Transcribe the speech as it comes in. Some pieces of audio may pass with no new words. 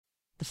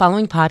The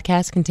following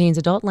podcast contains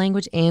adult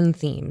language and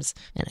themes,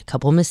 and a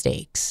couple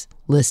mistakes.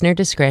 Listener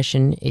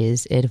discretion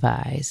is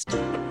advised. The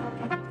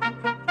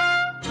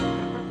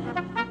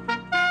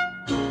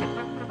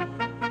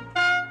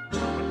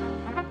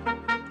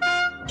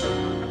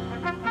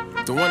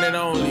one and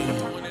only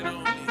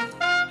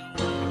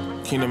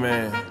Kingdom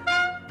Man,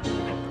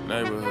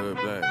 Neighborhood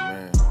Black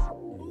Man.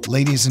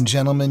 Ladies and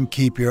gentlemen,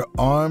 keep your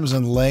arms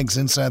and legs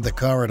inside the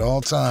car at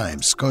all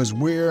times, because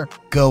we're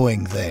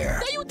going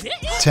there.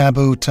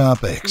 Taboo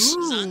topics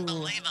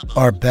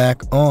are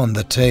back on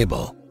the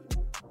table.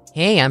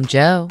 Hey, I'm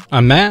Joe.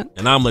 I'm Matt.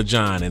 And I'm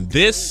LeJohn, and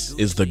this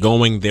is the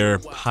Going There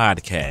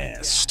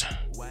podcast.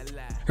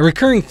 A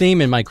recurring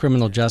theme in my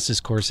criminal justice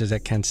courses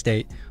at Kent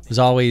State was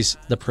always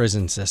the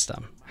prison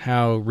system,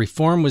 how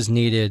reform was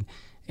needed,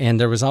 and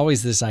there was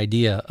always this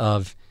idea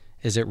of,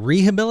 is it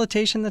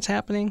rehabilitation that's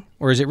happening,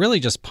 or is it really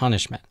just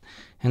punishment?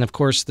 And of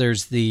course,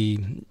 there's the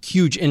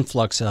huge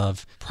influx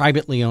of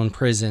privately owned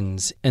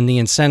prisons and the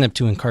incentive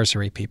to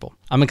incarcerate people.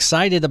 I'm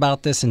excited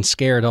about this and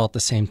scared all at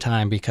the same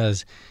time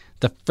because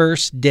the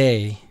first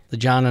day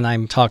LeJohn and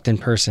I talked in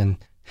person,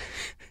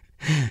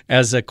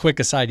 as a quick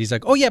aside, he's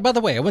like, oh yeah, by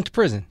the way, I went to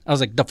prison. I was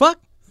like, the fuck?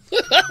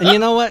 And you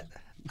know what?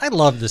 I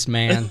love this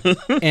man.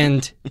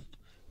 And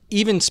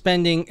even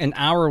spending an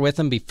hour with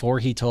him before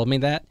he told me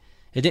that,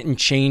 it didn't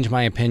change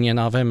my opinion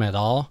of him at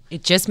all.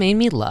 It just made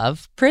me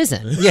love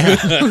prison. Yeah.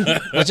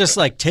 I was just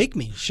like, take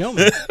me, show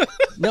me.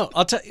 No,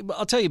 I'll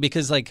tell you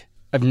because like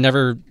I've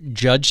never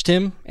judged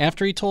him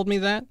after he told me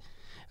that.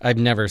 I've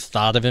never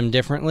thought of him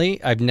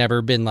differently. I've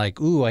never been like,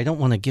 ooh, I don't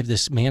want to give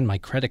this man my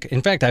credit card.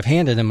 In fact, I've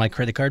handed him my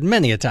credit card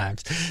many a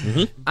times.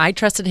 Mm-hmm. I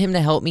trusted him to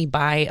help me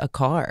buy a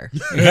car.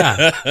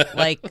 Yeah.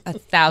 Like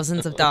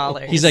thousands of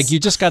dollars. He's like, you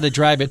just got to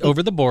drive it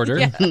over the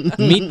border,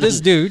 meet this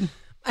dude.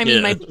 I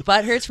mean, my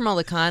butt hurts from all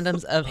the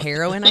condoms of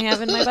heroin I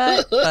have in my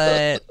butt,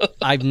 but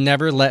I've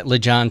never let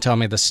LeJohn tell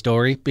me the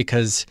story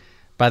because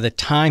by the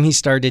time he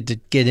started to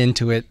get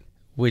into it,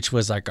 which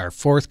was like our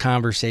fourth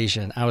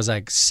conversation, I was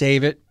like,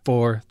 save it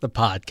for the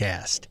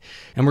podcast.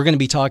 And we're going to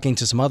be talking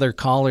to some other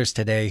callers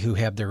today who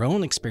have their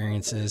own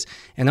experiences.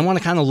 And I want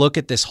to kind of look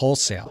at this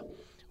wholesale.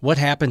 What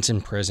happens in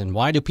prison?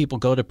 Why do people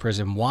go to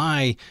prison?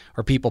 Why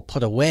are people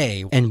put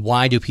away? And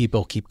why do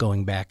people keep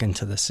going back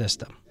into the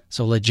system?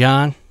 So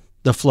LeJohn,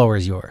 the floor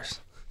is yours.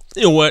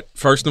 You know what?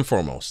 First and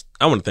foremost,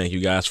 I want to thank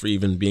you guys for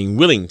even being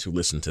willing to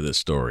listen to this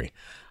story.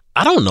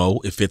 I don't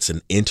know if it's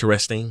an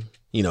interesting,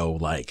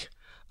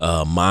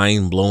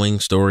 mind-blowing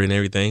story and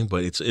everything,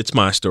 but it's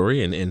my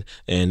story, and it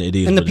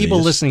is. And the what people it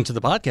is. listening to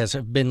the podcast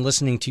have been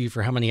listening to you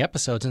for how many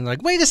episodes? And they're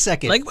like, wait a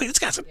second. Like, wait, this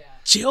guy's a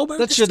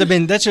jailbird? That should have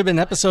been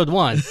episode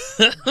 1.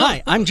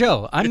 Hi, I'm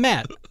Joe. I'm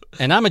Matt,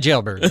 and I'm a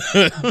jailbird.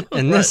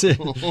 And this is.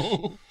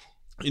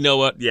 You know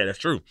what? Yeah, that's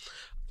true.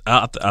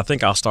 I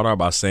think I'll start out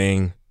by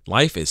saying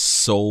life is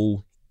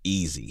so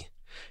easy.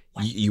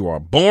 You are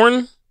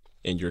born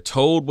and you're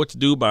told what to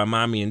do by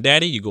mommy and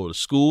daddy. You go to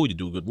school, you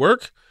do good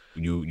work.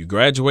 You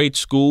graduate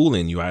school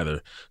and you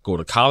either go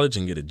to college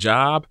and get a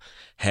job,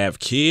 have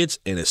kids,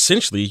 and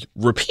essentially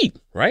repeat,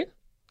 right?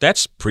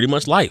 That's pretty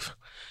much life.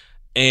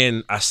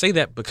 And I say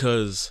that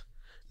because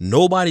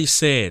nobody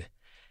said,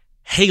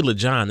 hey,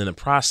 LeJohn, in the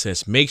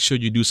process, make sure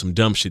you do some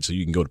dumb shit so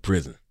you can go to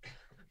prison.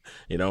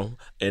 You know,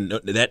 and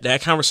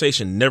that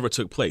conversation never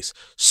took place.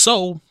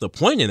 So the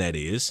point in that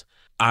is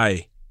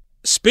I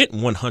spent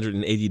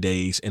 180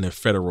 days in a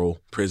federal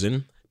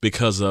prison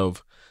because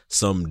of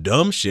some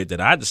dumb shit that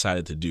I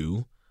decided to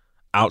do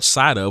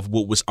outside of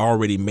what was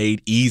already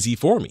made easy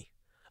for me.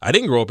 I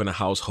didn't grow up in a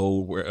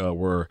household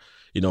where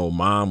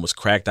mom was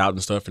cracked out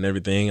and stuff and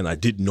everything, and I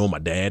didn't know my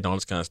dad and all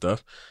this kind of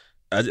stuff.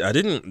 I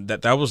didn't.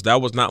 That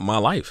was not my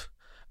life.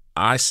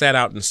 I sat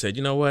out and said,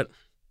 you know what?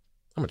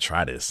 I'm gonna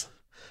try this.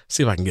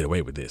 See if I can get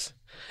away with this.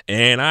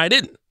 And I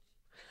didn't.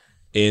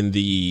 In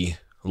the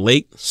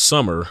late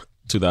summer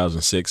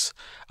 2006,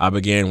 I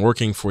began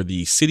working for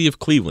the city of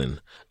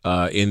Cleveland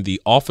in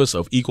the Office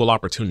of Equal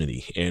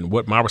Opportunity. And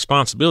what my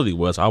responsibility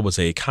was, I was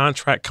a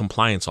contract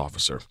compliance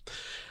officer.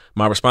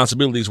 My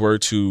responsibilities were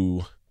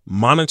to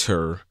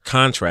monitor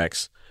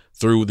contracts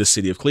through the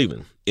city of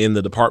Cleveland in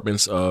the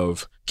departments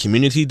of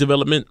community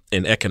development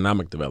and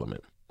economic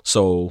development.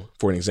 So,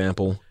 for an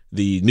example,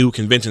 the new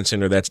convention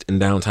center that's in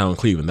downtown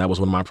Cleveland, that was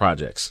one of my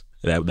projects.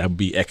 That would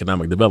be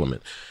economic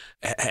development.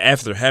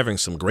 After having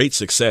some great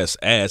success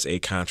as a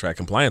contract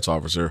compliance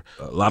officer,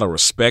 a lot of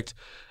respect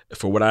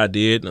for what I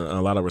did, a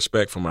lot of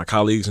respect for my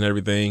colleagues and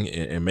everything,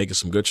 and making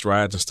some good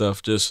strides and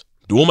stuff, just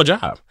doing my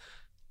job.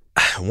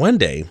 One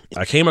day,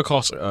 I came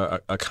across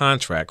a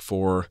contract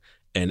for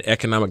an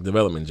economic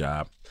development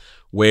job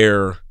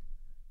where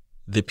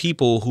the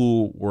people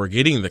who were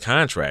getting the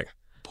contract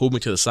pulled me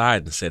to the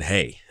side and said,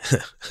 hey,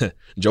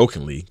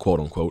 jokingly, quote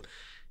unquote,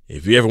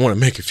 if you ever want to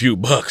make a few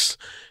bucks,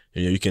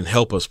 You can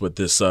help us with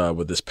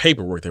this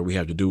paperwork that we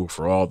have to do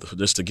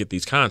just to get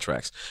these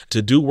contracts.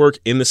 To do work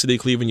in the city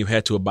of Cleveland, you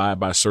had to abide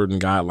by certain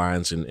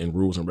guidelines and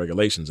rules and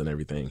regulations and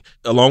everything.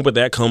 Along with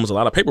that comes a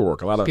lot of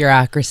paperwork, a lot of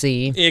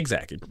bureaucracy.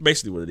 Exactly,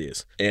 basically what it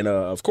is. And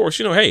of course,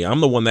 hey, I'm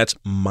the one that's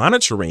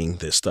monitoring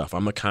this stuff.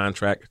 I'm the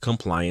contract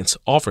compliance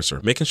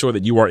officer, making sure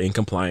that you are in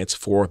compliance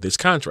for this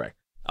contract.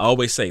 I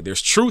always say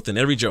there's truth in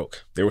every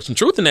joke. There was some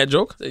truth in that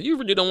joke. You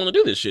really don't want to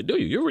do this shit, do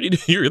you?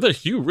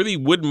 You really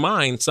wouldn't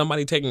mind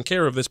somebody taking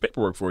care of this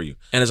paperwork for you.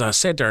 And as I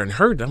sat there and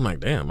heard, I'm like,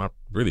 damn, I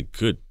really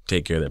could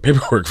take care of that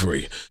paperwork for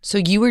you. So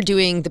you were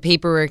doing the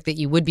paperwork that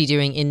you would be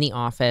doing in the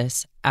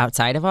office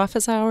outside of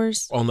office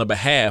hours? On their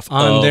behalf,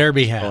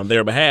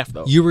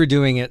 though. You were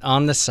doing it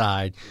on the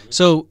side.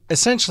 So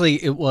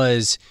essentially it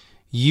was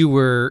you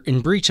were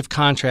in breach of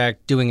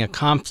contract, doing a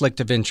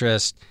conflict of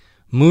interest,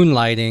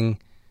 moonlighting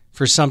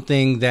for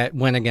something that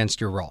went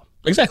against your role.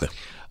 Exactly.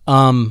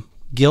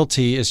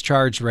 Guilty is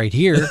charged right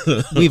here.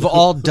 We've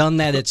all done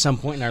that at some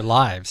point in our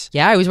lives.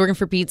 Yeah, I was working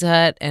for Pizza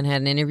Hut and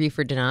had an interview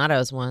for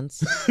Donato's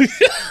once.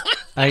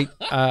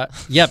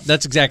 Yep,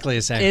 that's exactly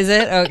the same. Is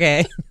it?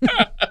 Okay.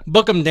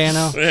 Book 'em,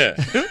 Dano. Yeah.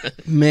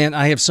 Man,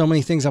 I have so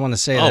many things I want to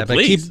say to that, but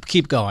please.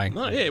 keep going.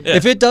 Oh, yeah.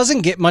 If it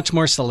doesn't get much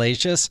more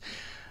salacious,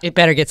 It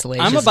better get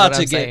salacious. I'm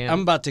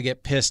about to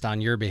get pissed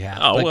on your behalf.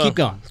 But keep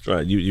going. That's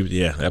right.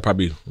 Yeah, that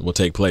probably will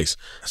take place.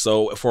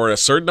 So for a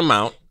certain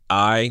amount,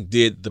 I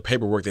did the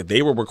paperwork that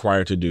they were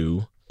required to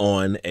do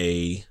on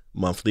a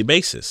monthly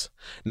basis.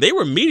 They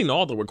were meeting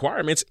all the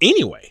requirements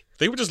anyway.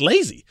 They were just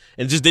lazy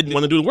and just didn't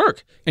want to do the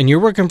work. And you're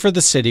working for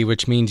the city,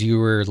 which means you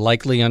were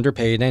likely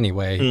underpaid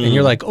anyway. Mm-hmm. And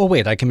you're like, oh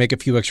wait, I can make a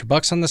few extra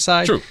bucks on the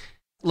side. True.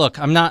 Look,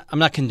 I'm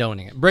not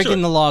condoning it.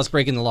 Breaking the law is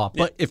breaking the law.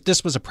 Yeah. But if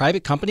this was a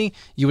private company,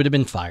 you would have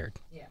been fired.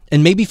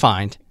 And maybe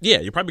fined. Yeah,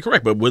 you're probably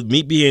correct. But with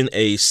me being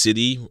a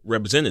city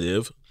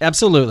representative.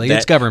 Absolutely.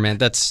 It's government.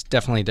 That's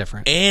definitely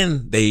different.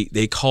 And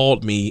they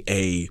called me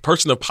a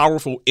person of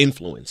powerful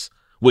influence,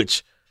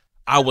 which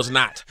I was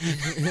not.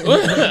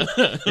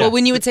 Well,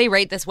 when you would say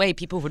right this way,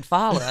 people would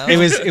follow. It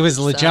was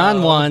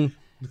LeJohn 1,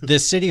 the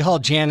City Hall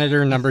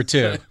janitor number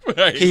 2.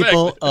 Right,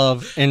 people exactly.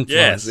 of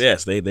influence.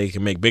 Yes. They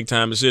can make big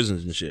time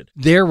decisions and shit.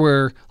 There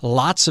were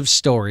lots of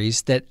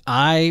stories that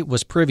I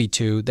was privy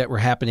to that were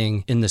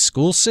happening in the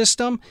school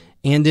system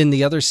and in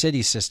the other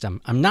city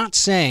system. I'm not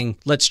saying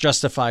let's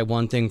justify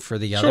one thing for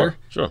the other.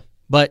 Sure.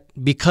 But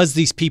because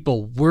these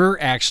people were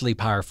actually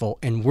powerful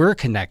and were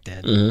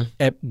connected,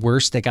 at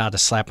worst, they got a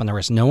slap on the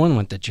wrist. No one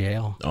went to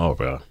jail. Oh,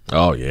 bro.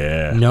 Oh,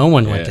 yeah. No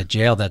one went to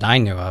jail that I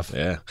knew of.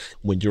 Yeah.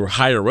 When you're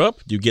higher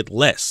up, you get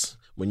less.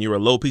 When you're a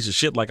low piece of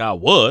shit like I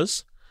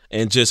was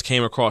and just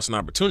came across an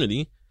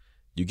opportunity,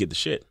 you get the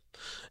shit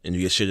and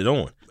you get shitted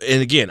on.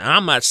 And again,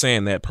 I'm not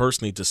saying that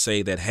personally to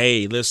say that,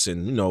 hey,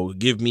 listen,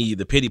 give me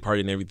the pity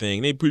party and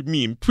everything. They put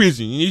me in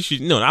prison.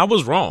 No, I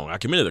was wrong. I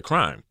committed a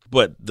crime.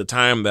 But the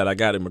time that I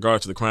got in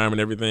regards to the crime and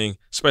everything,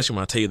 especially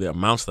when I tell you the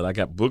amounts that I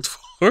got booked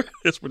for,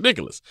 it's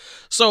ridiculous.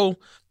 So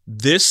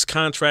this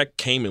contract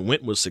came and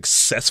went, was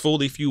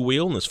successful, if you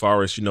will, as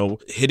far as,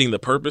 hitting the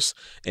purpose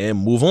and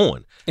move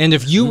on. And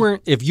if you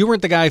weren't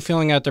the guy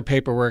filling out their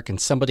paperwork and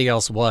somebody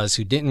else was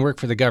who didn't work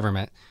for the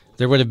government,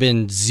 there would have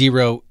been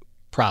zero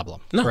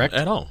problem, correct?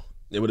 At all.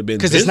 It would have been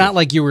because it's not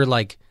like you were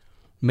like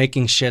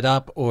making shit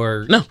up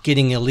or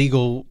getting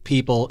illegal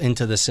people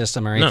into the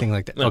system or anything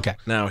like that. No. Okay.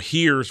 Now,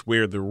 here's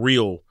where the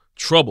real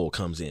trouble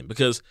comes in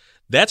because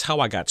that's how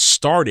I got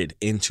started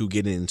into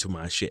getting into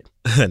my shit.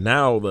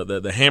 Now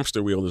the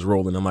hamster wheel is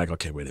rolling. I'm like,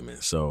 okay, wait a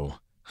minute. So,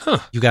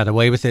 you got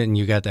away with it and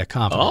you got that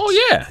confidence.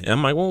 Oh, yeah. And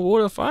I'm like, well,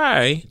 what if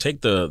I take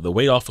the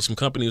weight off of some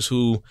companies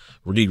who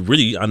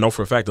really, I know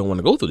for a fact don't want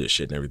to go through this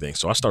shit and everything.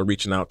 So I started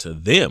reaching out to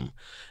them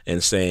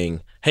and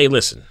saying, hey,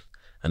 listen,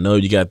 I know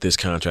you got this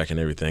contract and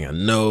everything. I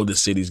know the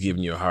city's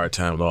giving you a hard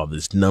time with all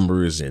this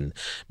numbers and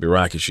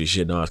bureaucracy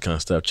shit and all this kind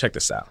of stuff. Check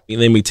this out.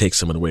 Let me take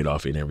some of the weight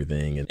off it and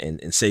everything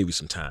and save you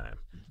some time.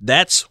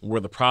 That's where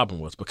the problem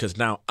was because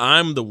now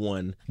I'm the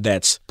one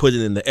that's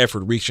putting in the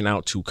effort reaching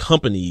out to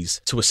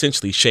companies to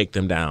essentially shake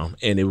them down.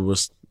 And it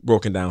was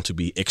broken down to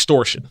be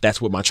extortion.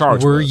 That's what my charge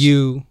was. Were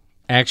you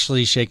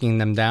actually shaking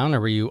them down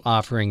or were you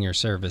offering your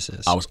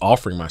services? I was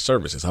offering my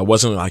services. I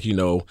wasn't like,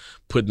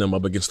 putting them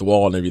up against the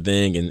wall and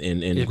everything and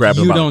if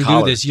grabbing them by the collar. If you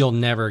don't do this, you'll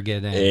never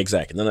get in.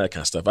 Exactly. None of that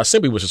kind of stuff. I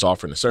simply was just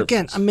offering the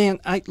services. Again, man,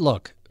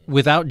 look,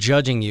 without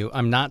judging you,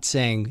 I'm not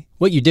saying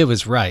what you did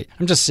was right.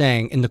 I'm just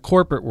saying in the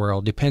corporate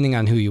world, depending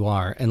on who you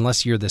are,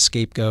 unless you're the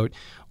scapegoat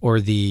or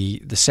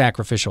the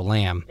sacrificial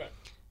lamb,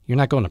 you're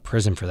not going to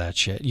prison for that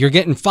shit. You're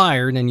getting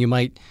fired and it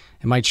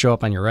might show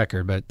up on your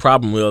record, but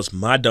problem was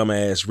my dumb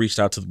ass reached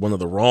out to one of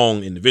the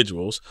wrong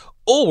individuals,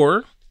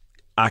 or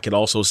I could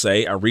also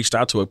say I reached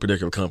out to a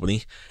particular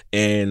company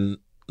and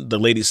the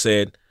lady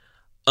said,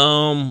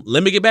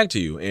 let me get back to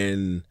you.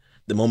 And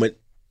the moment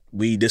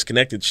we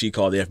disconnected, she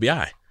called the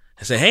FBI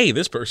and said, hey,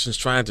 this person's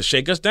trying to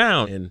shake us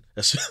down and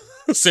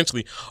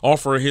essentially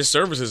offer his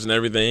services and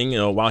everything,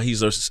 while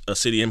he's a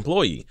city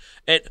employee.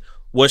 And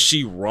was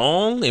she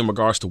wrong in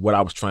regards to what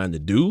I was trying to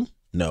do?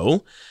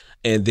 No.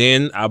 And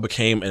then I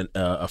became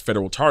a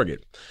federal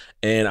target.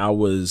 And I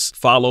was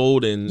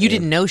followed. And You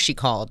didn't know she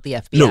called the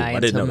FBI No, I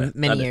didn't know until that.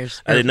 many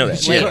years. I didn't know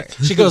that. later.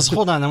 She goes,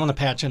 hold on, I want to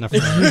patch in a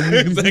friend.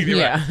 Exactly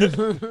Yeah.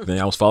 right. Then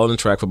I was following the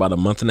track for about a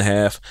month and a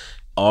half.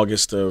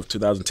 August of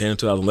 2010,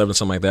 2011,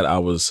 something like that. I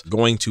was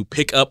going to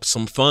pick up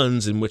some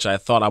funds in which I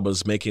thought I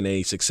was making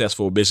a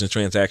successful business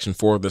transaction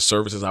for the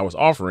services I was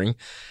offering.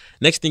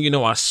 Next thing you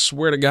know, I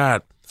swear to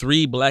God,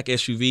 3 black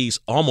SUVs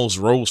almost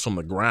rose from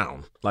the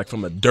ground, like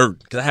from the dirt,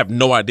 because I have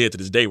no idea to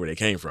this day where they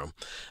came from,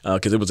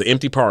 because it was an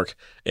empty park.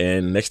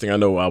 And next thing I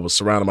know, I was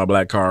surrounded by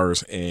black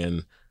cars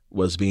and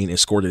was being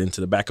escorted into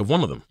the back of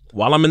one of them.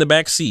 While I'm in the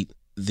back seat,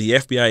 the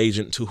FBI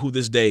agent, to who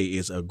this day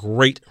is a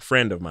great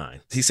friend of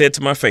mine, he said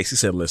to my face, he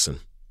said, listen,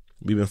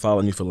 we've been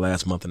following you for the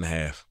last month and a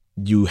half.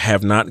 You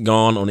have not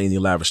gone on any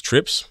lavish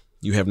trips.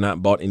 You have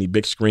not bought any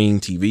big screen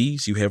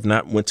TVs. You have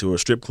not went to a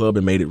strip club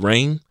and made it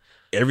rain.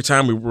 Every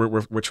time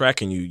we're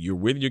tracking you, you're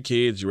with your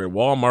kids, you're at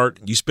Walmart,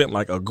 you spent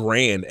like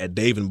 $1,000 at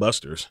Dave &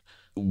 Buster's.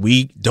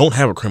 We don't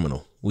have a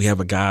criminal. We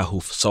have a guy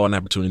who saw an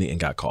opportunity and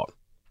got caught.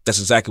 That's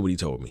exactly what he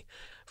told me.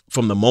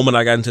 From the moment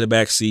I got into the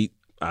back seat,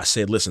 I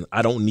said, listen,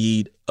 I don't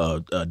need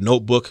a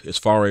notebook as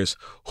far as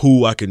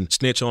who I can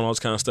snitch on, all this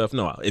kind of stuff.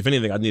 No, if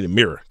anything, I need a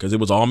mirror because it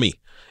was all me.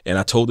 And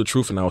I told the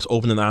truth and I was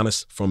open and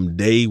honest from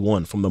day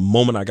one, from the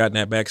moment I got in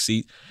that back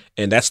seat.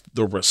 And that's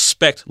the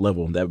respect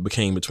level that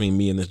became between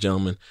me and this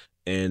gentleman.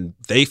 And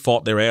they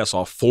fought their ass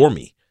off for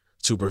me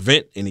to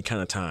prevent any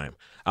kind of time.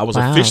 I was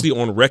officially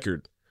on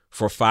record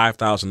for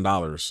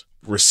 $5,000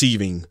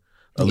 receiving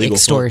illegal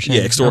extortion.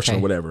 Extortion Okay.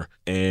 or whatever,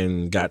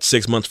 and got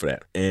 6 months for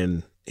that.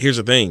 And here's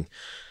the thing.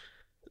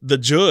 The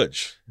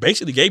judge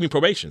basically gave me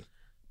probation,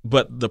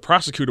 but the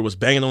prosecutor was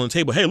banging on the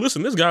table. Hey,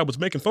 listen, this guy was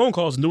making phone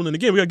calls and doing it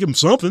again. We got to give him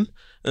something.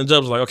 And the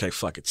judge was like, okay,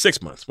 fuck it.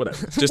 6 months,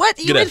 whatever. Just What?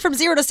 You went from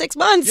 0 to 6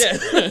 months?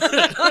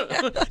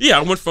 Yeah. Yeah,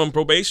 I went from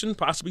probation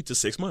possibly to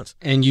 6 months.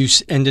 And you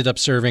ended up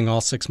serving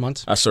all 6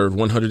 months? I served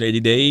 180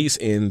 days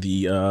in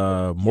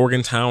the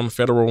Morgantown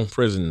Federal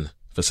Prison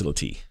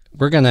Facility.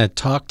 We're going to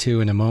talk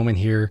to, in a moment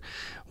here,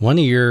 one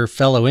of your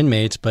fellow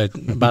inmates, but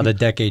about a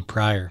decade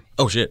prior.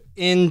 Oh, shit.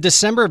 In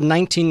December of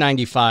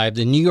 1995,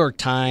 the New York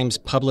Times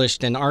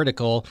published an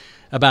article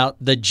about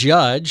the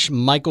judge,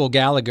 Michael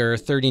Gallagher,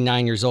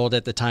 39 years old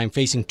at the time,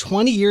 facing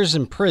 20 years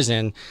in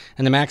prison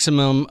and a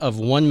maximum of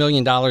 $1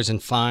 million in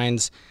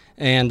fines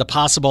and the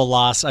possible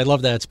loss, I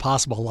love that it's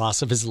possible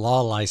loss, of his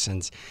law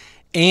license.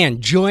 And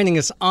joining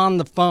us on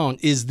the phone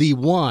is the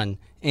one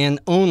and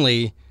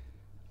only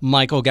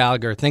Michael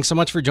Gallagher. Thanks so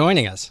much for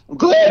joining us. I'm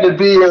glad to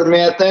be here,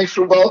 Matt. Thanks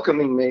for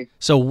welcoming me.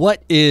 So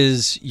what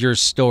is your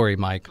story,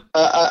 Mike?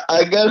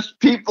 I guess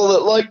people that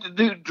like to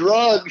do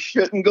drugs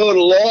shouldn't go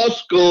to law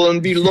school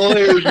and be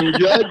lawyers and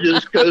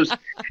judges because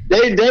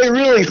they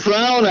really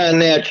frown on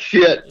that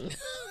shit.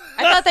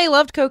 I thought they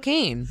loved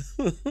cocaine.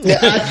 Yeah,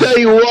 I tell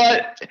you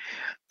what,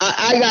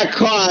 I got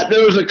caught.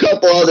 There was a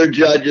couple other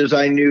judges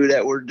I knew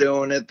that were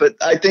doing it, but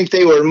I think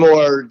they were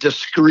more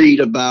discreet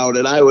about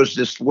it. I was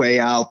just way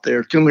out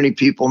there. Too many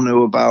people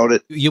knew about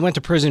it. You went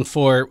to prison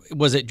for,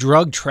 was it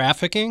drug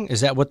trafficking?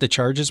 Is that what the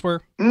charges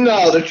were?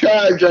 No, the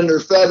charge under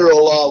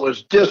federal law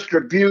was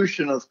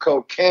distribution of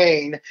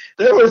cocaine.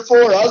 There were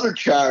 4 other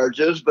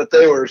charges, but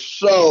they were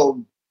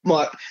so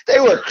much.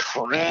 They were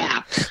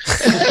crap.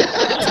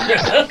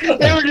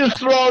 They were just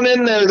thrown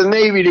in there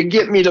to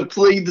get me to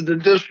plead to the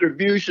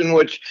distribution,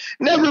 which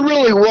never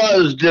really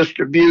was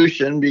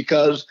distribution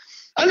because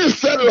under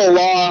federal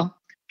law,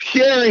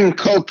 sharing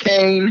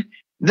cocaine,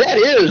 that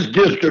is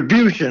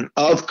distribution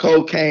of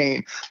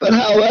cocaine. But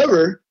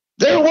however,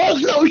 there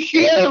was no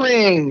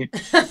sharing.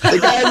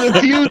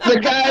 The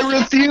guy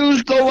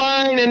refused the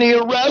line and he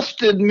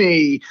arrested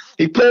me.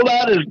 He pulled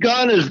out his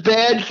gun, his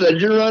badge, said,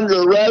 "You're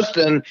under arrest,"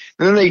 and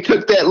then they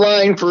took that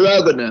line for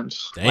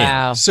evidence. Damn.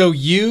 Wow. So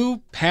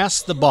you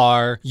passed the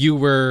bar. You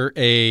were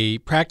a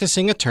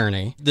practicing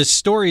attorney. The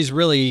story is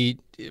really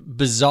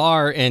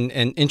bizarre and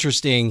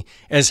interesting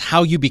as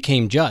how you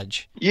became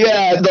judge.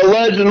 Yeah, the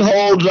legend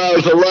holds I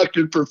was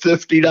elected for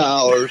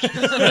 $50.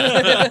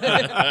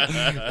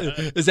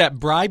 Is that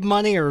bribe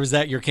money or was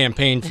that your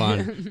campaign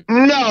fund?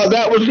 No,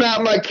 that was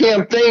not my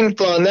campaign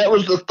fund. That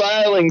was the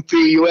filing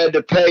fee you had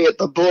to pay at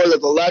the Board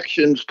of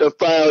Elections to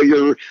file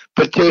your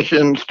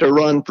petitions to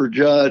run for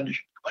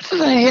judge. What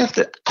did I have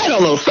to? I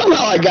don't know.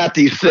 Somehow I got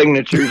these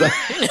signatures.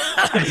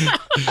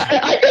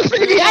 I guess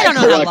maybe I don't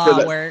know how collected law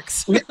it.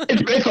 works.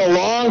 It's a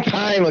long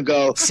time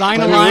ago. Sign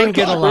a I mean, line,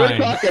 get a line. We're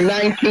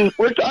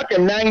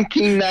talking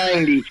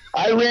 1990.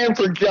 I ran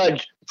for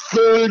judge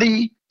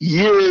 30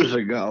 years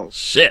ago.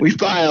 Shit.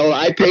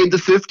 I paid the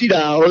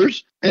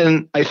 $50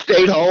 and I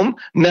stayed home,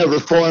 never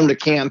formed a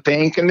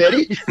campaign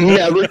committee,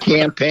 never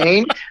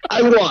campaigned.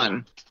 I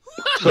won.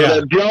 So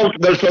the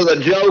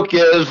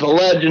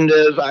legend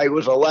is I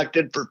was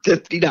elected for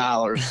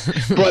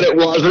 $50, but it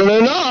wasn't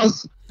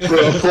enough. for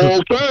a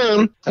full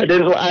term.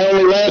 I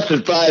only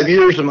lasted 5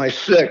 years of my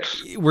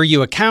 6. Were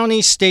you a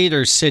county, state,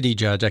 or city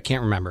judge? I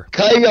can't remember.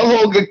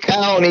 Cuyahoga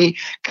County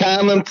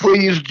Common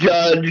Pleas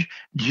Judge,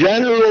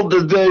 General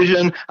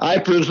Division. I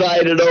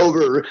presided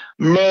over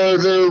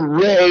murder,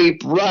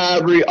 rape,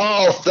 robbery,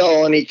 all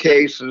felony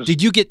cases.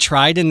 Did you get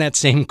tried in that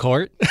same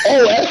court?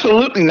 Oh,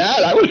 absolutely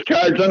not. I was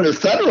charged under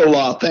federal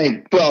law.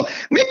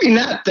 Maybe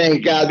not,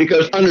 thank God,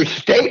 because under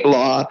state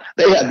law,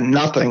 they had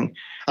nothing.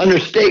 Under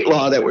state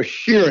law, that was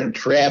sheer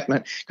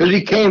entrapment, because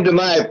he came to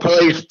my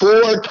place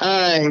 4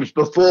 times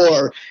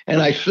before,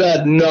 and I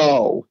said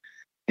no.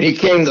 And he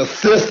came the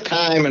 5th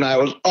time, and I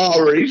was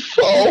already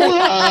so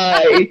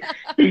high.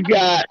 He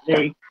got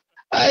me.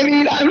 I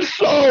mean, I'm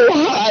so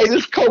high.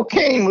 This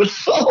cocaine was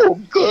so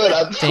good.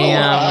 I'm so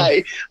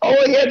high.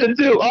 All he had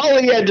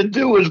to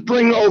do was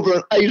bring over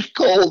an ice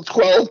cold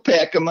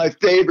 12-pack of my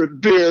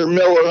favorite beer,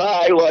 Miller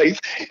High Life.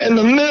 In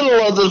the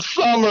middle of the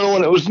summer,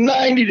 when it was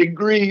 90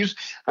 degrees,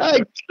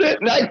 I'd sit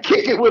and I'd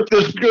kick it with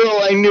this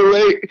girl I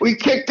knew. We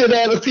kicked it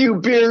at a few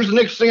beers.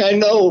 Next thing I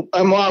know,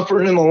 I'm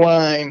offering him a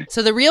line.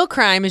 So the real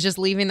crime is just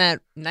leaving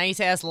that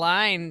nice-ass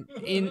line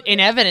in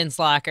evidence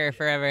locker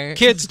forever.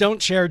 Kids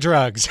don't share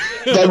drugs.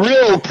 The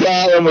real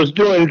problem was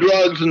doing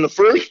drugs in the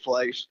first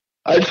place.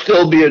 I'd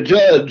still be a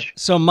judge.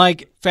 So,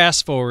 Mike,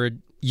 fast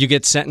forward, you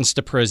get sentenced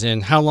to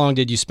prison. How long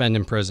did you spend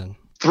in prison?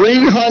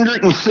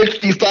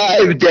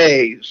 365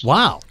 days.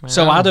 Wow.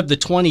 So out of the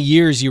 20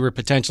 years you were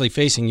potentially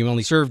facing, you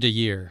only served a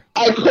year.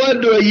 I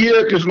pled to a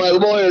year because my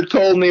lawyer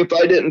told me if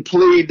I didn't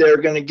plead, they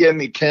were going to give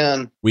me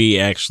 10. We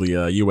actually,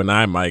 you and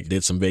I, Mike,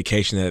 did some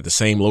vacation at the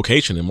same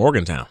location in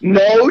Morgantown.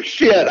 No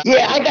shit.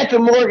 Yeah, I got to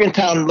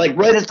Morgantown like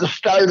right at the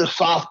start of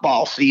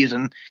softball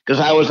season because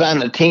I was on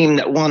the team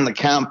that won the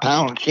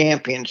compound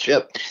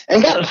championship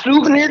and got a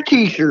souvenir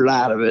T-shirt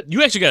out of it.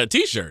 You actually got a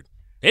T-shirt.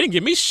 They didn't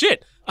give me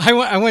shit.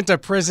 I went to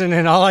prison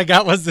and all I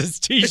got was this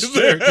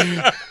T-shirt.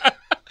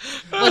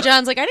 Well,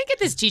 John's like, I didn't get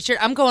this T-shirt.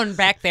 I'm going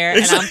back there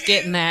and I'm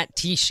getting that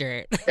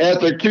T-shirt.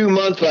 After 2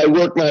 months, I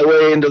worked my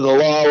way into the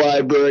law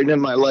library and then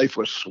my life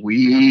was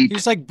sweet.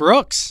 He's like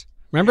Brooks.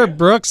 Remember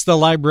Brooks, the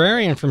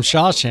librarian from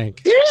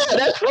Shawshank? Yeah,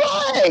 that's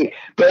right.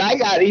 But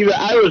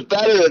I was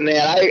better than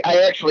that.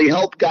 I actually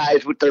helped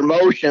guys with their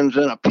motions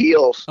and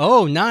appeals.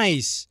 Oh,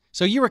 nice.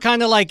 So you were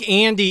kind of like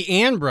Andy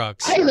and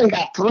Brooks. I even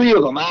got 3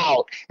 of them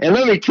out. And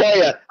let me tell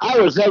you, I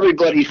was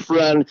everybody's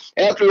friend.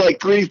 After like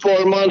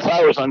 3-4 months,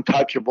 I was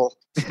untouchable.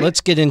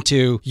 Let's get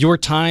into your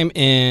time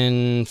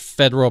in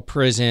federal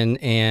prison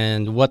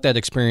and what that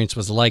experience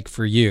was like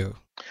for you.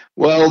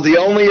 Well, the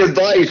only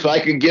advice I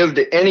could give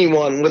to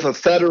anyone with a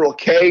federal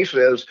case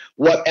is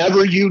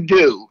whatever you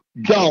do,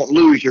 don't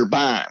lose your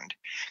bond.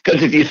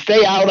 Because if you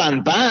stay out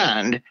on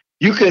bond,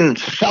 you can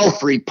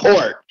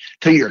self-report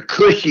to your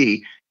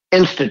cushy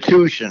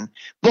institution.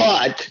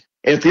 But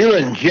if you're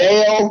in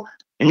jail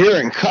and you're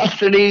in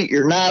custody,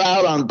 you're not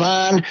out on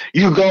bond,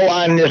 you go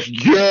on this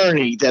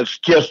journey that's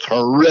just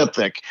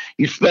horrific.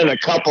 You spend a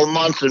couple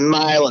months in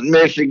Milan,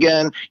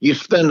 Michigan. You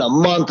spend a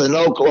month in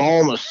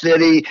Oklahoma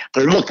City.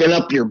 They're looking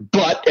up your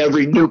butt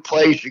every new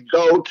place you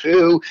go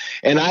to.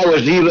 And I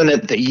was even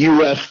at the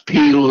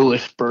USP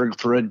Lewisburg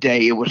for a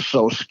day. It was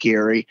so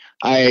scary.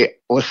 I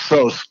was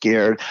so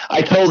scared.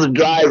 I told the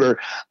driver,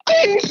 I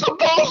ain't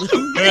supposed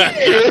to be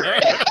here.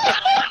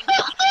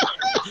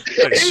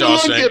 He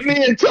looked at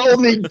me and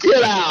told me,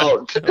 get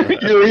out.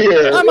 You're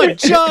here. I'm a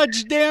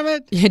judge, damn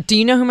it. Do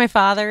you know who my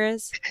father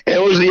is?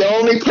 It was the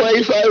only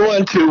place I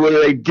went to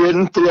where they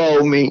didn't throw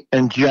me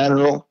in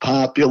general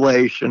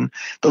population.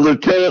 The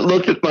lieutenant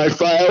looked at my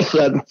file,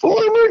 said,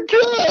 former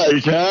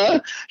judge, huh?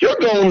 You're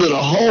going to the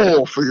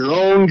hole for your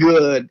own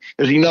good.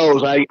 Because he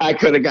knows I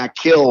could have got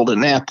killed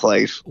in that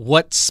place.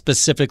 What's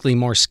specifically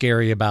more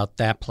scary about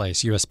that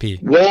place,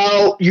 USP?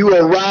 Well, you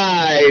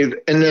arrive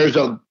and there's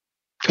a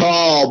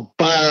tall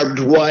barbed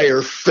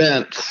wire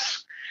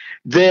fence.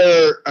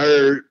 There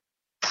are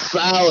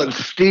solid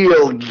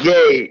steel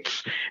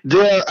gates.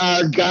 There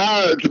are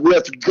guards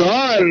with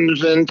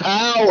guns and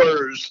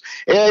towers.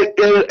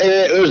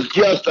 It was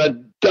just a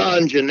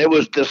dungeon. It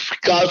was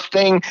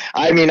disgusting.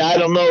 I mean, I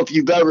don't know if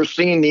you've ever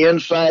seen the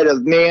inside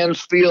of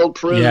Mansfield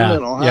Prison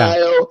in Ohio.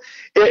 Yeah.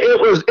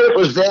 It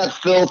was that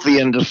filthy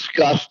and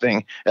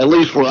disgusting, at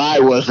least where I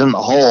was in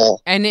the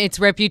hole. And its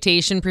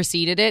reputation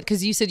preceded it?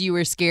 Because you said you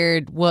were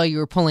scared while you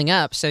were pulling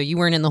up, so you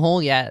weren't in the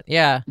hole yet.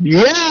 Yeah.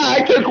 Yeah,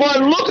 I took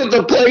one look at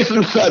the place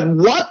and said,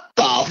 what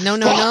the fuck?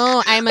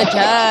 No, I'm a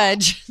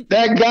judge.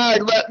 That guy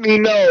let me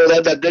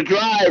know, that the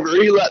driver,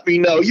 he let me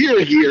know,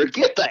 you're here,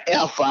 get the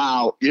F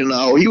out. You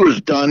know, he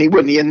was done. He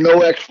had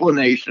no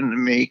explanation to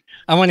me.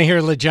 I want to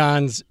hear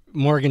LeJohn's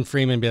Morgan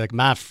Freeman be like,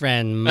 my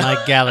friend,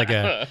 Mike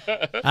Gallagher.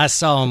 I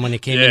saw him when he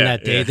came in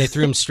that day. Yeah. They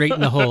threw him straight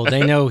in the hole.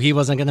 They know he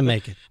wasn't going to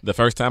make it. The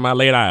first time I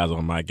laid eyes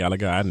on Mike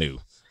Gallagher, I knew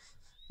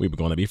we were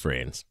going to be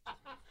friends.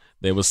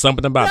 There was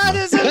something about that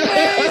him. Is amazing!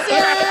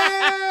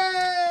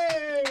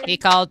 He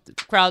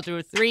crawled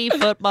through 3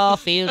 football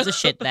fields of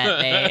shit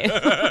that day.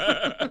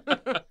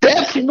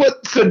 That's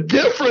what It's the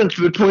difference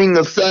between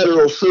the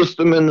federal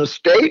system and the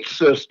state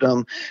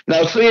system.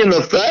 Now, see, in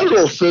the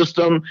federal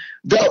system,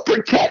 they'll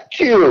protect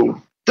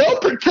you. They'll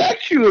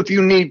protect you if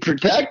you need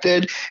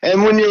protected.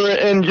 And when you're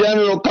in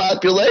general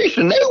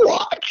population, they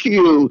watch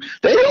you.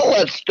 They don't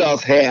let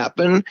stuff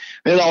happen.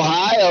 In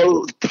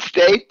Ohio,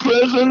 state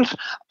prisons,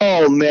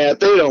 oh, man,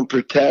 they don't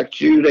protect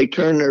you. They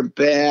turn their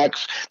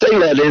backs. They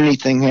let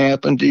anything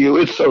happen to you.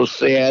 It's so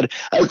sad.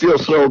 I feel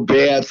so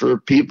bad for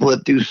people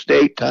that do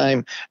state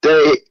time.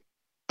 They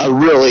are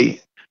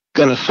really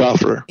going to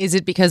suffer. Is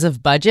it because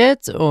of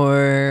budgets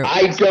or?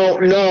 I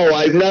don't know.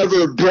 I've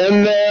never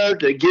been there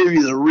to give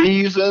you the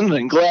reason,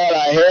 and glad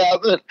I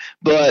haven't,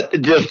 but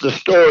just the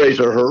stories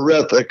are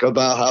horrific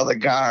about how the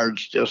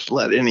guards just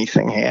let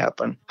anything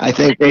happen. I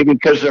think maybe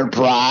because they're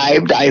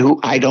bribed.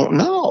 I don't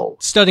know.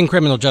 Studying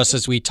criminal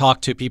justice, we talk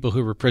to people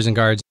who were prison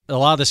guards. A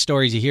lot of the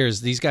stories you hear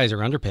is these guys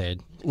are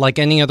underpaid. Like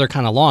any other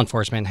kind of law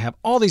enforcement, have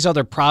all these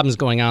other problems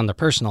going on in their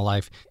personal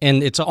life,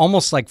 and it's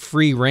almost like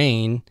free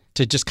reign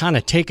to just kind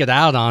of take it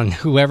out on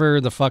whoever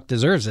the fuck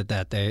deserves it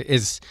that day,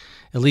 is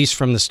at least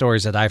from the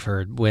stories that I've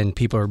heard when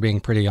people are being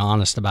pretty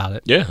honest about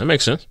it. Yeah, that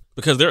makes sense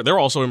because they're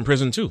also in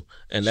prison too,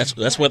 and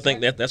that's one thing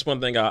that's one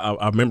thing I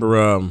remember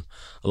a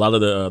lot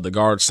of the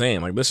guards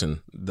saying, like,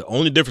 listen, the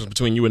only difference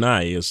between you and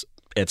I is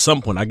at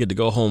some point I get to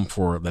go home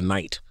for the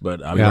night,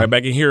 but I'll be right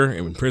back in here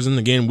and in prison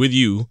again with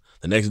you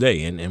the next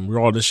day, and we're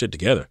all this shit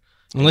together.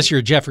 Unless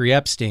you're Jeffrey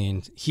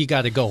Epstein, he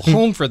got to go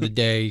home for the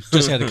day,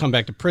 just had to come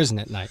back to prison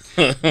at night.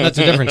 That's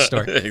a different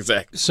story.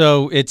 Exactly.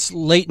 So it's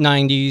late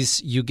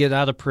 90s, you get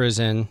out of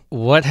prison.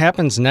 What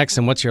happens next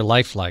and what's your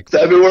life like?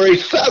 February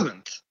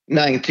 7th,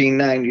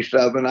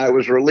 1997, I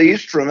was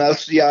released from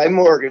FCI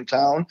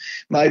Morgantown.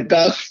 My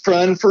best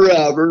friend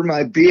forever,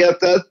 my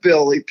BFF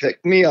Billy,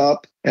 picked me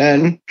up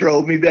and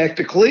drove me back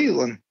to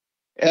Cleveland.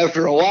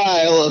 After a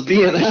while of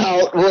being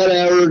out,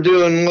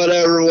 doing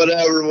whatever,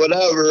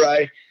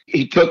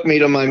 he took me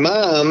to my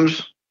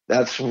mom's.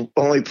 That's the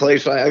only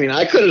place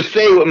I could have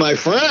stayed with my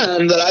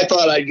friend, but I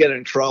thought I'd get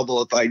in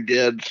trouble if I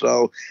did.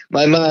 So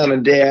my mom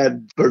and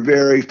dad were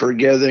very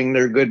forgiving.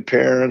 They're good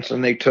parents,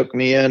 and they took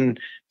me in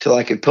till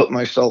I could put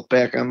myself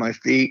back on my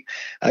feet.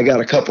 I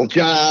got a couple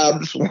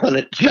jobs, one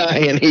at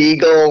Giant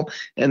Eagle,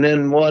 and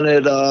then one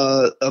at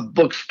a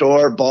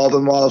bookstore,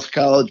 Baldwin Wallace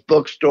College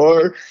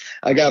bookstore.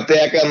 I got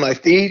back on my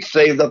feet,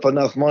 saved up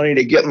enough money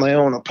to get my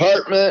own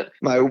apartment.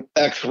 My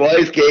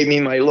ex-wife gave me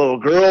my little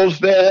girls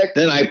back.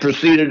 Then I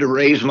proceeded to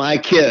raise my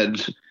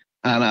kids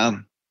on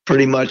a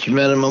pretty much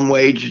minimum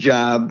wage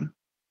job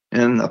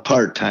and a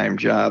part-time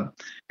job.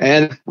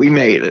 And we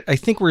made it. I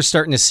think we're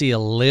starting to see a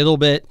little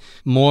bit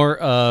more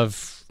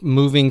of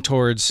moving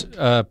towards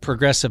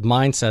progressive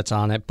mindsets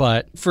on it.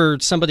 But for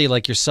somebody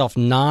like yourself,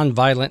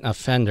 non-violent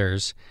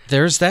offenders,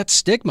 there's that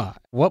stigma.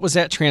 What was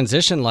that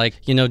transition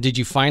like? Did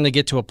you finally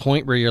get to a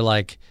point where you're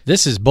like,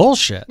 this is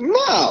bullshit?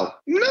 No.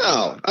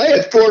 I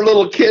had 4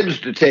 little kids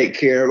to take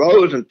care of. I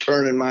wasn't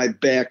turning my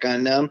back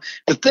on them.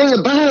 The thing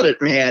about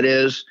it, Matt,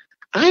 is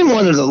I'm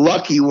one of the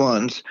lucky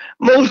ones.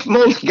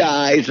 Most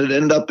guys that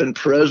end up in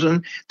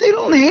prison, they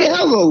don't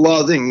have a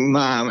loving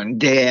mom and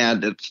dad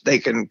that they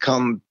can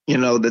come,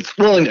 that's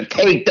willing to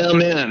take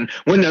them in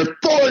when they're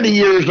 40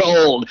 years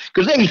old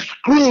because they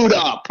screwed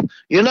up.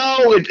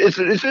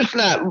 It's just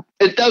not,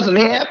 it doesn't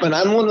happen.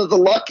 I'm one of the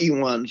lucky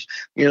ones,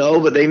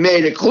 but they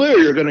made it clear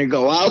you're going to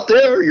go out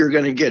there, you're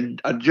going to get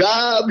a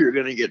job, you're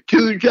going to get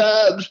 2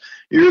 jobs.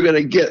 You're going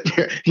to get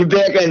you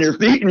back on your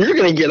feet, and you're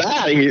going to get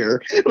out of here.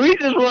 We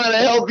just want to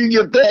help you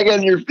get back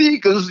on your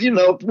feet because,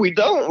 if we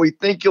don't, we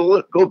think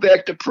you'll go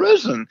back to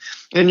prison.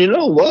 And you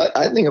know what?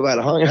 I think if I'd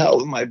hung out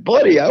with my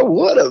buddy, I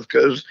would have,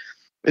 because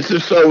it's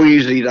just so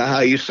easy to, how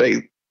you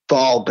say,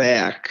 fall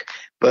back.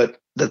 But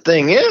the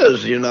thing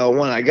is, when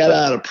I got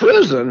out of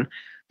prison,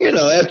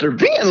 after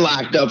being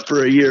locked up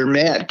for a year,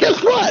 Matt,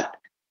 guess what?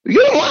 You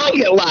don't want to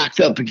get locked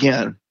up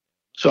again.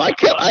 So I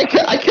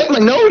kept my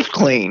nose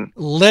clean.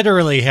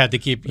 Literally had to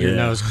keep your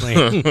nose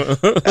clean.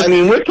 I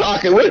mean, we're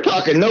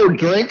talking no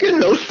drinking,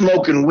 no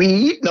smoking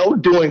weed, no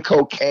doing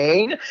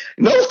cocaine,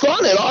 no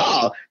fun at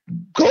all.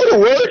 Go to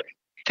work,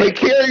 take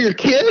care of your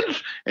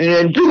kids, and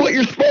then do what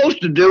you're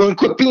supposed to do and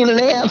quit being an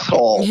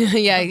asshole.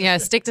 Yeah.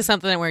 Stick to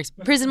something that works.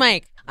 Prison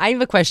Mike, I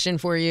have a question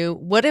for you.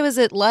 What was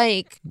it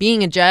like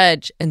being a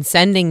judge and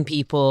sending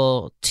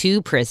people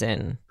to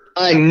prison?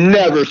 I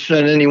never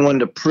sent anyone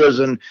to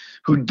prison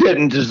who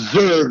didn't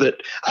deserve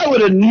it. I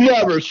would have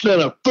never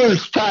sent a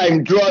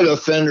first-time drug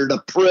offender to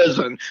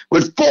prison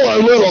with 4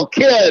 little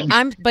kids.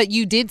 But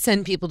you did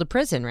send people to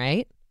prison,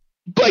 right?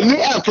 But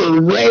yeah,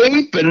 for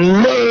rape and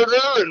murder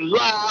and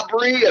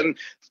robbery and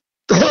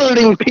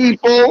hurting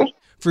people.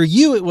 For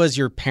you, it was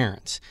your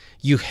parents.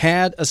 You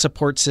had a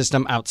support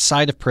system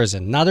outside of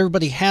prison. Not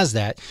everybody has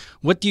that.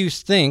 What do you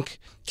think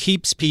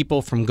keeps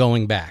people from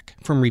going back,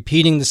 from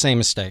repeating the same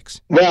mistakes?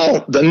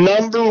 Well, the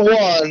number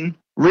one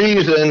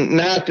reason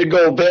not to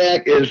go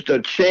back is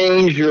to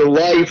change your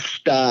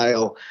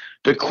lifestyle,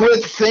 to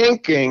quit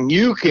thinking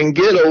you can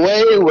get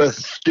away with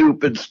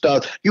stupid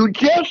stuff. You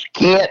just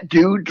can't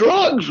do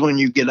drugs when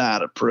you get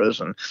out of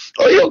prison,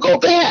 or you'll go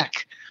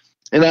back.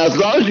 And as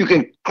long as you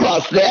can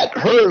cross that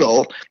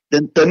hurdle,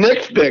 then the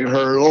next big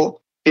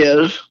hurdle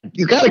is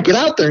you got to get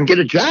out there and get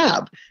a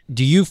job.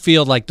 Do you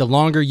feel like the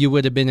longer you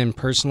would have been in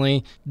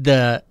personally,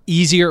 the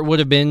easier it would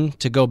have been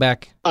to go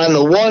back? On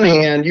the one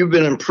hand, you've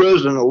been in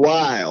prison a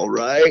while,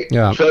 right?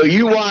 Yeah. So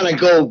you want to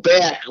go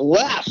back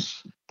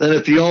less than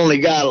if you only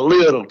got a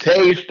little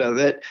taste of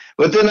it.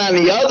 But then on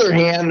the other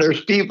hand,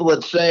 there's people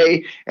that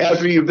say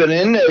after you've been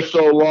in there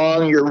so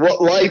long, your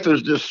life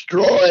is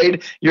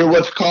destroyed. You're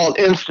what's called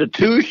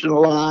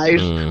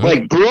institutionalized,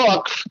 like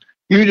Brooks.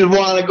 You just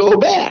want to go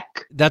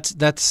back.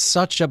 That's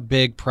such a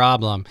big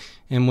problem.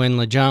 And when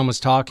LeJohn was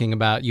talking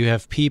about, you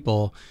have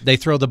people, they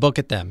throw the book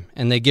at them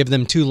and they give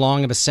them too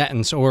long of a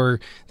sentence,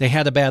 or they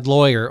had a bad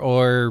lawyer,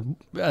 or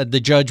the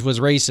judge was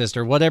racist,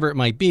 or whatever it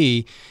might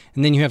be.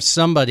 And then you have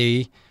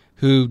somebody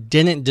who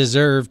didn't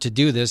deserve to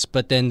do this,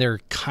 but then they're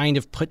kind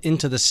of put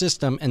into the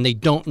system and they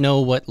don't know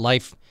what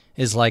life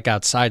is like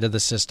outside of the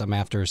system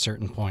after a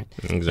certain point.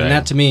 Exactly. And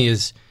that to me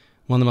is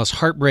one of the most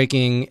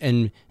heartbreaking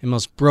and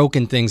most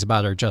broken things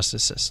about our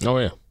justice system. Oh,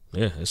 yeah.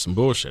 Yeah, it's some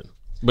bullshit.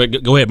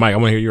 But go ahead, Mike. I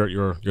want to hear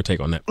your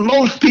take on that.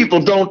 Most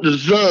people don't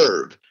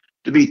deserve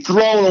to be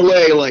thrown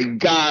away like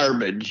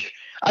garbage.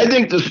 I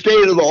think the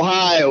state of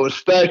Ohio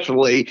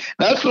especially,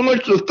 not so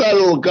much the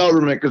federal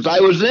government, because I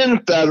was in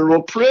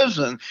federal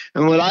prison.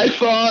 And what I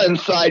saw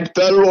inside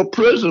federal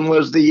prison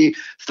was the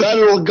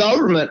federal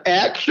government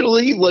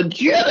actually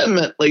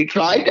legitimately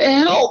tried to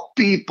help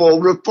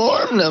people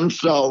reform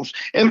themselves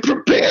and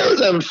prepare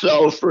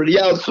themselves for the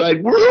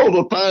outside world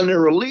upon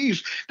their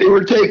release. They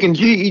were taking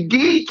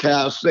GED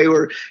tests. They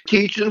were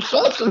teaching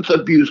substance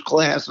abuse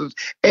classes,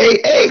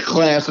 AA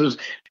classes,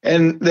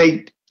 and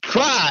they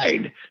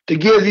tried to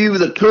give you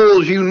the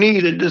tools you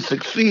needed to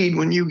succeed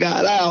when you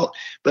got out.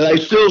 But I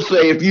still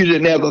say if you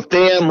didn't have a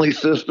family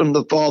system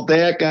to fall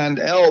back on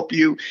to help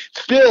you,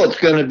 still it's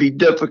going to be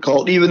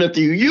difficult, even if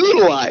you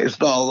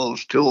utilized all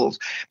those tools.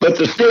 But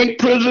the state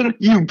prison,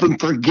 you can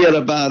forget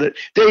about it.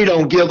 They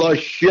don't give a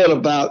shit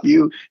about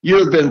you.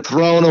 You've been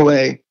thrown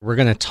away. We're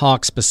going to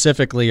talk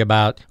specifically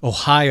about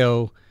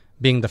Ohio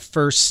being the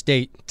first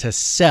state to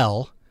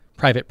sell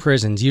private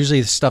prisons. Usually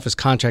the stuff is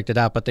contracted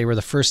out, but they were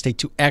the first state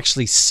to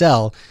actually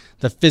sell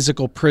the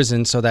physical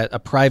prison so that a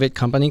private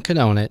company could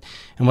own it,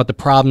 and what the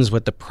problems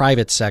with the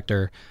private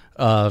sector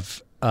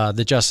of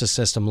the justice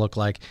system look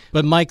like.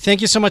 But Mike,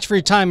 thank you so much for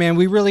your time, man.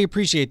 We really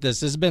appreciate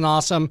this. This has been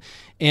awesome,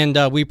 and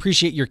we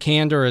appreciate your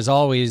candor as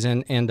always,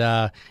 and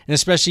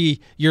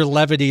especially your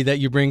levity that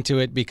you bring to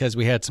it, because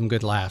we had some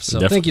good laughs.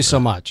 So Thank you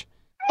so much.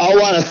 I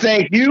want to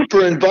thank you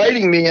for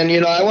inviting me, and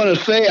I want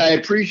to say I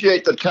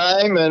appreciate the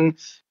time, and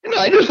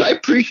I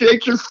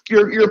appreciate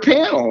your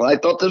panel. I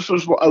thought this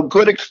was a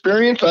good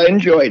experience. I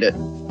enjoyed it.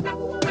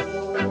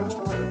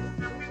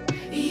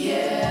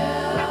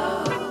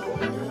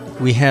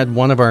 We had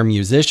one of our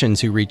musicians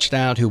who reached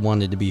out who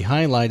wanted to be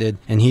highlighted,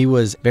 and he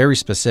was very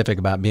specific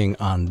about being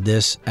on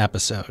this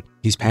episode.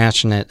 He's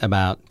passionate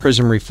about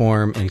prison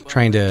reform and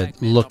trying to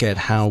look at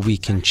how we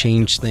can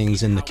change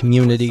things in the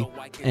community.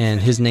 And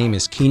his name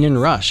is Keenan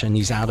Rush, and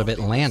he's out of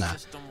Atlanta.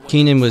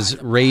 Keenan was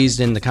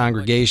raised in the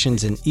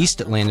congregations in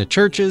East Atlanta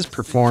churches,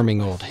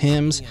 performing old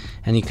hymns,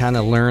 and he kind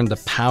of learned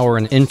the power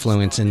and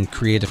influence in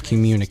creative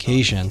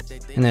communication,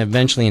 and it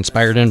eventually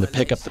inspired him to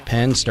pick up the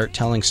pen and start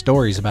telling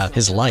stories about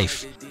his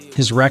life.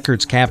 His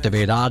records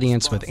captivate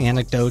audience with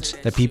anecdotes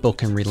that people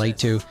can relate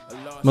to.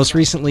 Most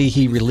recently,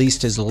 he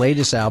released his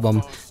latest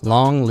album,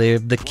 Long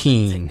Live the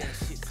Keen.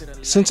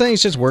 Since then,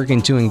 he's just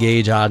working to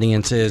engage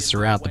audiences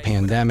throughout the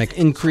pandemic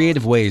in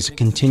creative ways to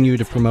continue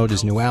to promote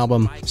his new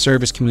album,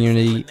 serve his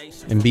community,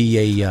 and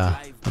be a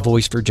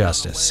voice for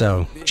justice.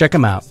 So check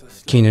him out,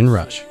 Keenan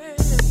Rush.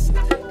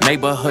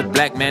 Neighborhood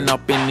black man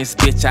up in this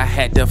bitch. I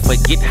had to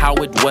forget how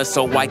it was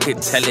so I could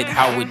tell it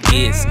how it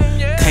is.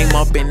 Came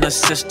up in a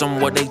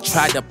system where they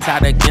tried to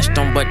plot against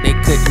him, but they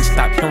couldn't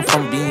stop him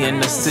from being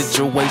the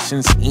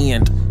situation's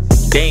end.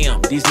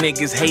 Damn, these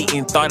niggas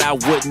hating, thought I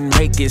wouldn't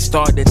make it.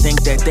 Started to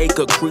think that they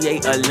could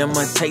create a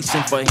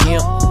limitation for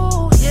him.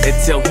 They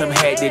tell him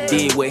had to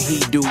do what he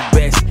do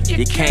best.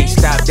 You can't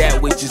stop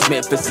that which is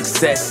meant for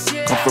success.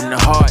 Come from the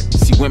heart,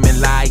 see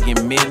women lie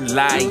and men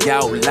lie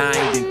out,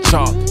 lined in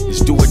chalk.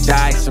 It's do or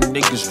die, some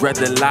niggas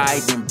rather lie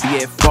than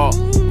be at fault.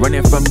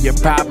 Running from your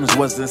problems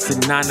wasn't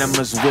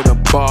synonymous with a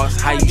boss.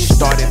 How you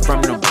started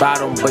from the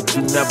bottom, but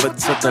you never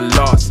took a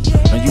loss.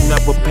 And you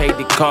never paid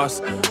the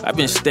cost. I've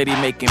been steady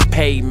making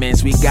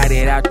payments. We got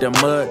it out the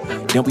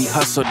mud, then we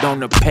hustled on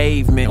the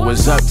pavement.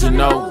 Was up to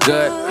no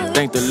good.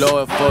 Thank the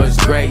Lord for his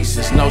grace.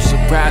 It's no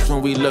surprise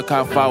when we look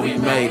how far we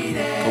made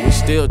it, cause we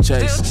still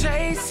chasing.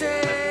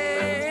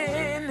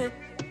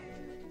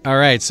 All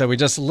right, so we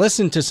just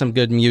listened to some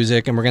good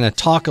music, and we're going to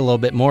talk a little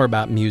bit more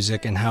about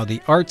music and how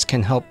the arts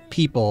can help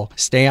people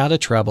stay out of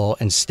trouble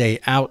and stay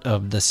out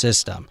of the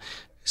system.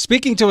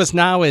 Speaking to us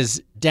now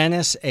is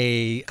Dennis,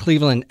 a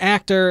Cleveland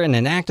actor and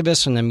an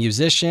activist and a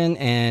musician,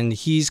 and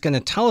he's going to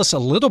tell us a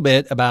little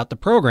bit about the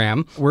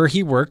program where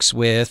he works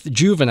with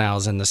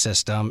juveniles in the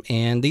system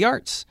and the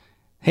arts.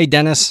 Hey,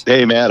 Dennis.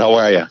 Hey, Matt. How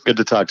are you? Good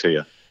to talk to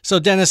you. So,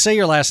 Dennis, say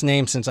your last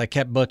name since I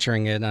kept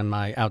butchering it on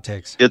my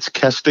outtakes. It's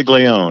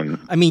Castiglione.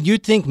 I mean,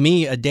 you'd think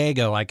me, a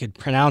Dago, I could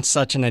pronounce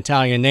such an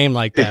Italian name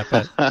like that,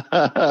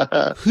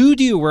 but who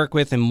do you work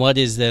with and what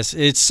is this?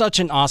 It's such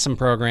an awesome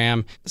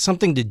program,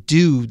 something to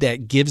do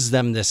that gives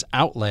them this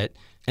outlet,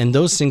 and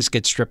those things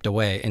get stripped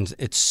away. And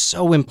it's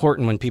so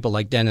important when people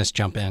like Dennis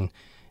jump in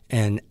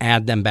and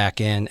add them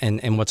back in.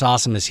 And what's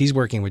awesome is he's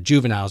working with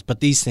juveniles, but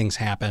these things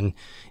happen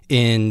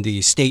in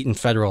the state and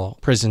federal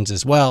prisons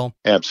as well.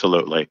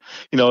 Absolutely.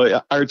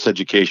 Arts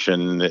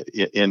education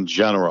in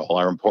general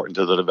are important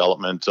to the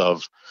development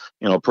of,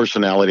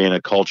 personality and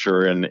a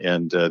culture and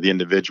the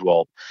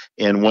individual.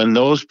 And when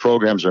those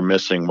programs are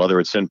missing, whether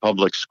it's in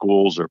public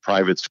schools or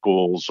private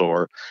schools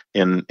or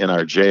in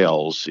our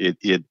jails,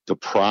 it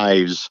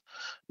deprives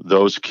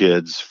those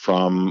kids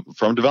from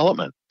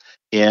development.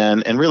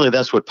 And really,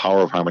 that's what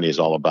Power of Harmony is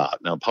all about.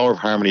 Now, Power of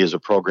Harmony is a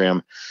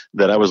program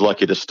that I was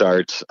lucky to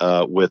start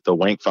with the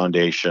Wank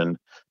Foundation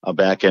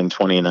back in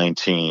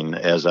 2019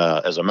 as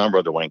a member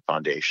of the Wank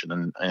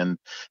Foundation. And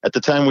at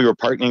the time, we were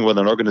partnering with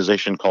an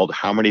organization called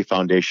Harmony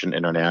Foundation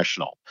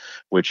International,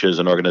 which is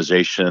an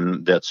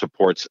organization that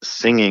supports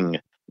singing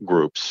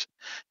groups.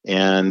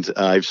 And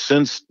I've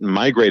since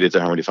migrated to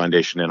Harmony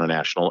Foundation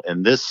International,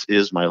 and this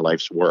is my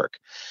life's work.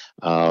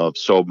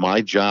 So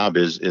my job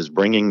is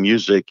bringing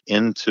music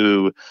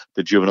into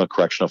the juvenile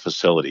correctional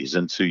facilities,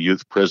 into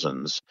youth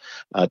prisons,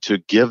 to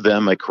give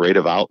them a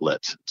creative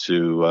outlet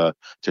to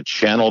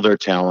channel their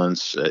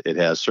talents. It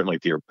has certainly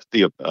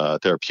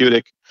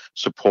therapeutic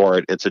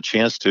support. It's a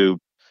chance to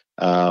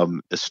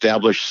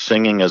establish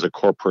singing as a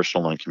core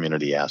personal and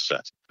community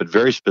asset, but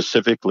very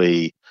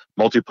specifically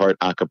multi-part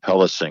a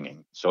cappella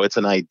singing. So it's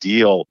an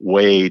ideal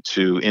way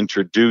to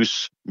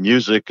introduce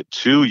music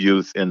to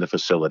youth in the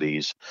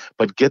facilities,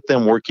 but get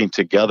them working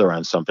together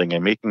on something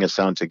and making a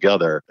sound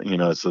together.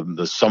 It's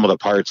the sum of the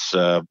parts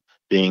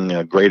being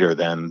greater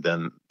than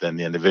the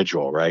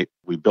individual, right?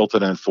 We built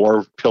it on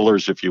 4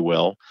 pillars, if you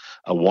will.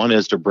 One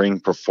is to bring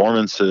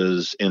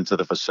performances into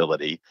the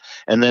facility,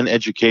 and then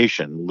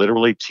education,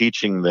 literally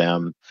teaching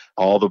them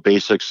all the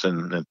basics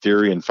and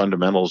theory and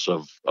fundamentals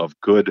of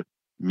good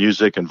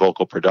music and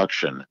vocal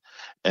production.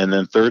 And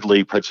then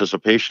thirdly,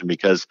 participation,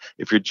 because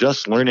if you're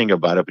just learning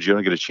about it, but you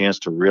don't get a chance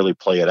to really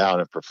play it out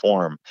and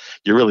perform,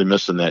 you're really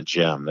missing that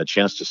gem, that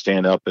chance to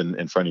stand up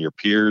in front of your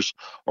peers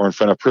or in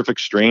front of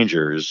perfect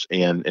strangers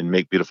and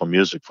make beautiful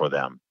music for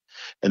them.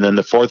 And then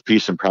the fourth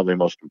piece, and probably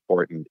most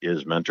important,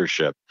 is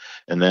mentorship.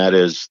 And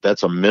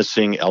that's a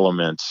missing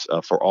element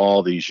for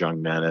all these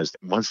young men, is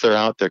once they're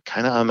out, they're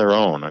kind of on their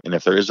own. And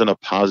if there isn't a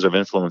positive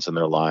influence in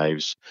their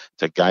lives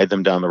to guide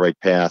them down the right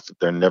path,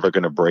 they're never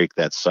going to break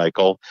that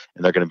cycle,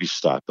 and they're going to be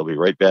stuck. They'll be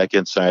right back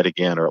inside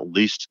again, or at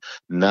least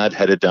not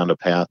headed down the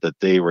path that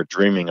they were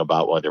dreaming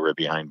about while they were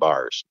behind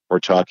bars. We're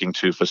talking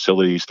to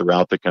facilities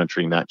throughout the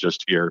country, not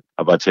just here,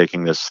 about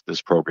taking this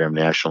program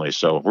nationally.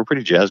 So we're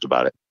pretty jazzed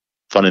about it.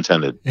 Pun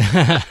intended.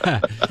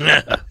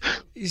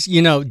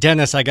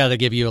 Dennis, I got to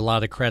give you a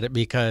lot of credit,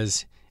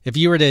 because if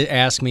you were to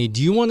ask me,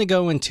 do you want to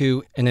go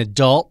into an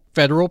adult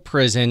federal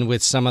prison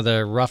with some of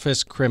the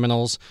roughest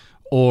criminals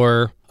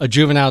or a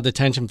juvenile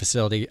detention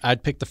facility,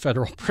 I'd pick the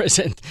federal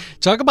prison.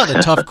 Talk about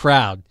a tough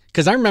crowd.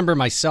 Because I remember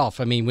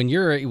myself. I mean, when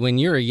you're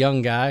a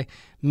young guy,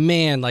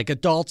 man, like,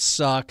 adults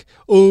suck.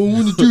 Oh, I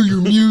want to do your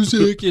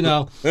music,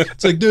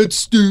 It's like, that's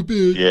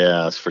stupid.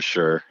 Yeah, that's for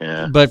sure.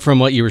 Yeah. But from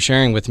what you were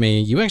sharing with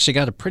me, you actually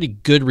got a pretty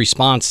good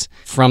response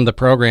from the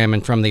program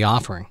and from the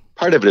offering.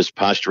 Part of it is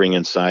posturing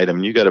inside. I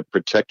mean, you got to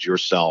protect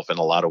yourself in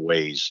a lot of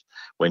ways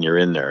when you're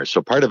in there.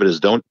 So part of it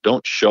is don't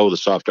show the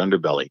soft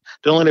underbelly.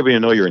 Don't let anybody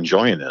know you're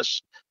enjoying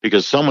this,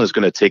 because someone is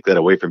going to take that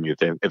away from you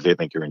if they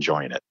think you're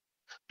enjoying it.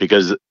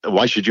 Because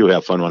why should you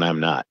have fun when I'm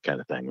not, kind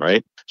of thing,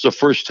 right? So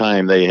first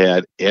time they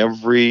had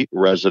every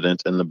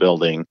resident in the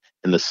building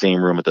in the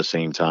same room at the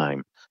same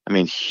time. I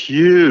mean,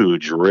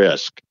 huge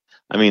risk.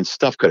 I mean,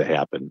 stuff could have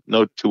happened.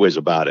 No two ways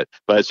about it.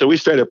 But so we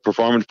started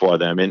performing for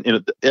them,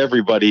 and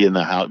everybody in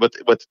the house,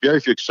 with very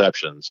few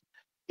exceptions,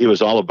 it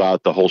was all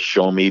about the whole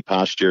show me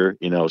posture,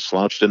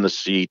 slouched in the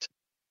seat,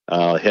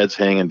 heads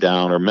hanging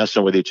down, or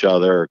messing with each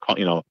other,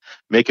 or,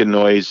 making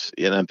noise.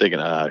 And I'm thinking,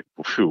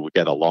 we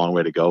got a long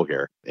way to go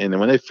here. And then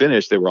when they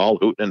finished, they were all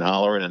hooting and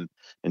hollering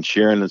and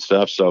cheering and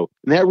stuff. So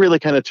and that really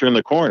kind of turned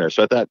the corner.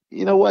 So I thought,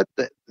 you know what,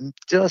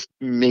 just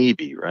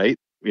maybe, right?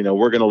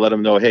 We're going to let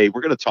them know, hey,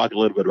 we're going to talk a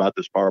little bit about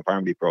this Power of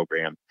Harmony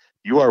program.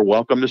 You are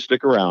welcome to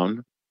stick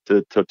around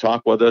to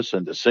talk with us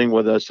and to sing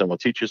with us, and we'll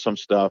teach you some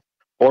stuff.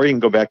 Or you can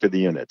go back to the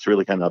unit. It's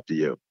really kind of up to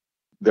you.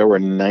 There were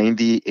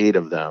 98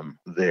 of them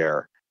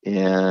there.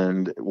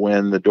 And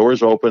when the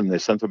doors opened, they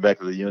sent them back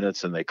to the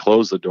units and they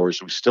closed the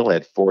doors. We still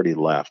had 40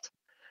 left,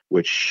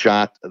 which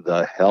shocked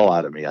the hell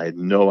out of me. I had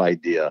no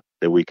idea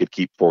that we could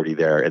keep 40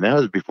 there. And that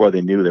was before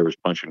they knew there was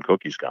punch and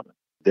cookies coming.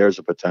 There's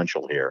a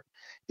potential here.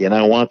 And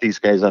I want these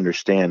guys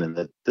understanding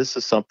that this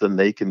is something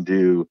they can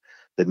do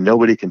that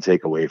nobody can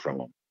take away from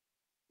them.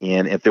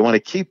 And if they want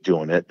to keep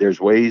doing it, there's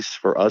ways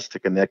for us to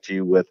connect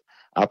you with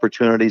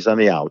opportunities on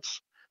the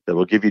outs that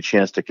will give you a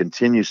chance to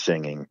continue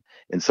singing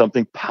and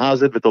something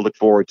positive to look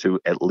forward to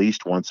at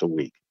least once a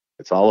week.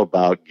 It's all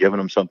about giving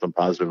them something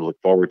positive to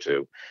look forward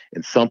to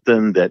and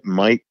something that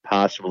might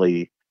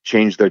possibly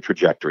change their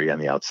trajectory on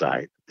the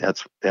outside.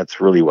 That's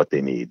really what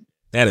they need.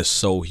 That is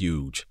so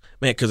huge,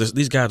 man, because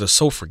these guys are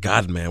so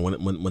forgotten, man,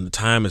 when the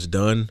time is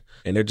done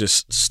and they're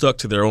just stuck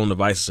to their own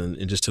devices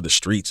and just to the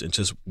streets and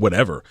just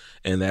whatever.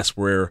 And that's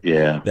where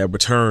that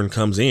return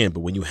comes in.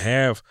 But when you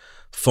have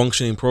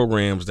functioning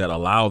programs that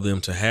allow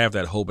them to have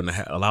that hope and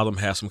allow them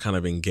to have some kind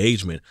of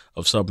engagement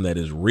of something that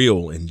is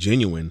real and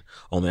genuine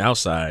on the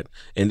outside,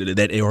 and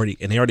that they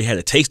already had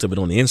a taste of it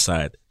on the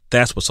inside,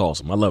 that's what's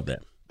awesome. I love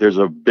that. There's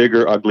a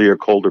bigger, uglier,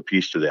 colder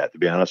piece to that, to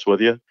be honest with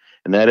you.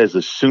 And that is,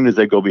 as soon as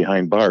they go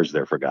behind bars,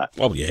 they're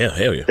forgotten. Oh, yeah,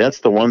 hell yeah.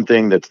 That's the one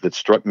thing that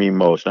struck me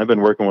most. And I've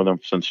been working with them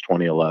since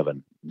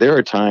 2011. There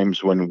are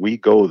times when we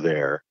go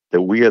there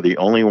that we are the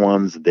only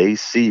ones they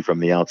see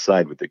from the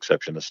outside, with the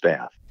exception of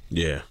staff.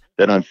 Yeah.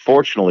 That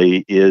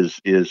unfortunately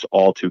is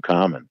all too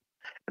common.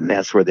 And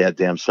that's where that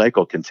damn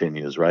cycle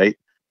continues, right?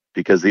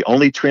 Because the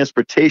only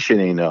transportation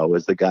they know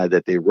is the guy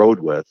that they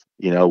rode with,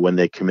 when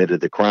they committed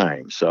the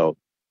crime. So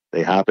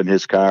they hop in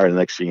his car, and the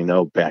next thing you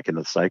know, back in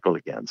the cycle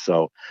again.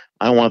 So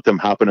I want them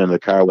hopping in the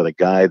car with a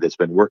guy that's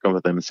been working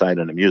with them inside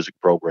in a music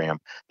program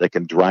that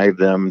can drive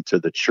them to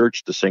the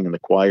church to sing in the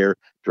choir,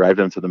 drive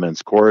them to the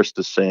men's chorus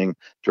to sing,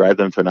 drive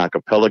them to an a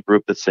cappella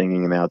group that's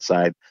singing in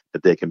outside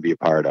that they can be a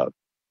part of.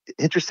 The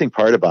interesting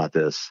part about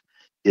this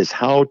is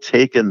how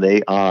taken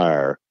they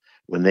are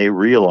when they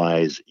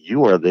realize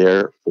you are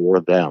there for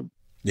them.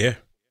 Yeah.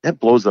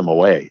 That blows them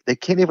away. They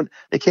can't even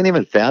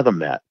fathom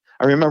that.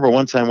 I remember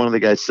one time one of the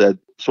guys said,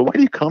 "So why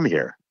do you come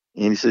here?"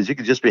 And he says, "You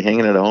could just be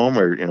hanging at home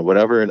or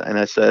whatever." And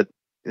I said,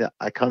 "Yeah,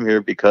 I come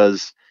here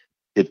because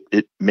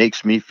it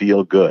makes me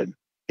feel good."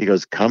 He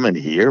goes, "Coming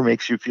here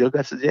makes you feel good?"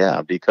 I said,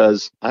 "Yeah,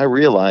 because I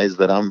realize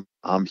that I'm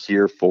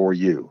here for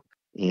you.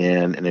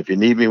 And if you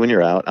need me when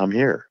you're out, I'm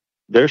here."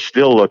 They're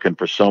still looking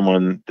for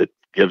someone that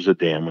gives a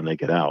damn when they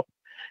get out.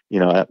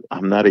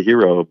 I'm not a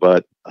hero,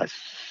 but I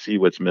see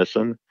what's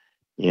missing.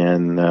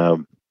 And, I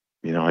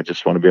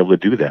just want to be able to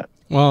do that.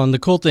 Well, and the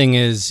cool thing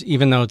is,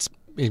 even though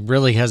it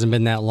really hasn't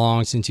been that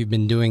long since you've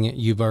been doing it,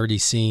 you've already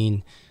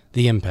seen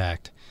the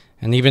impact.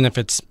 And even if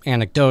it's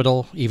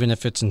anecdotal, even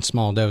if it's in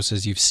small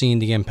doses, you've seen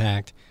the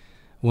impact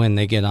when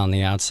they get on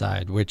the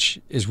outside, which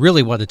is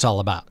really what it's all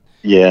about.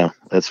 Yeah,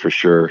 that's for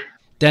sure.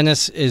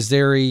 Dennis, is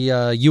there a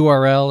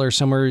URL or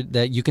somewhere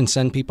that you can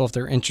send people if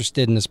they're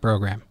interested in this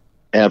program?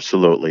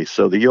 Absolutely.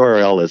 So the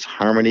URL is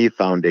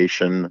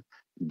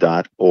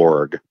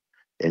harmonyfoundation.org.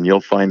 And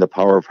you'll find the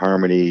Power of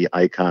Harmony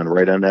icon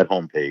right on that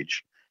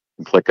homepage.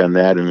 And click on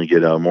that, and you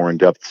get a more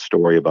in-depth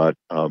story about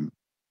the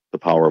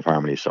Power of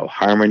Harmony. So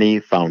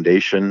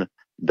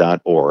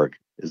harmonyfoundation.org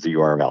is the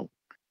URL.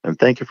 And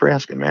thank you for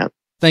asking, Matt.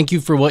 Thank you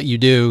for what you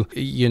do.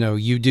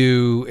 You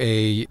do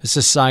a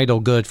societal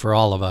good for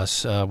all of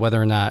us,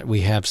 whether or not we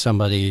have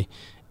somebody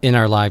in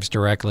our lives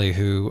directly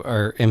who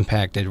are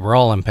impacted. We're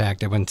all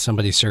impacted when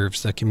somebody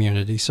serves the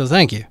community. So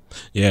thank you.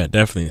 Yeah,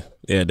 definitely.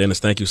 Yeah, Dennis,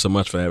 thank you so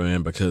much for that,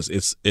 man, because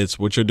it's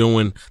what you're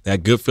doing,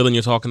 that good feeling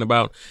you're talking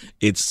about,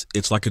 it's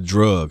like a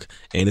drug,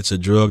 and it's a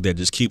drug that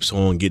just keeps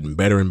on getting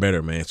better and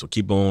better, man. So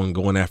keep on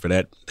going after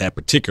that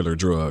particular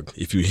drug,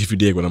 if you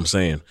dig what I'm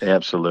saying.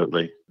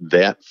 Absolutely.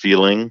 That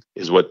feeling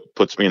is what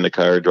puts me in the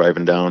car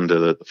driving down to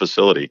the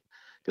facility,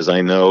 because I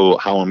know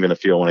how I'm going to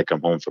feel when I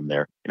come home from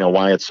there.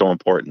 Why it's so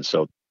important.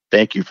 So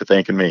thank you for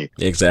thanking me.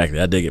 Exactly.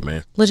 I dig it,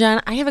 man.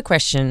 LaJohn, I have a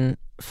question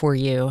for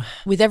you.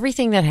 With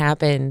everything that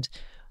happened,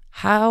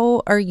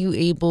 how are you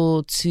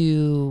able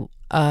to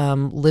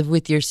live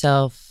with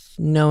yourself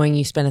knowing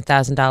you spent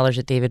 $1,000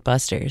 at Dave &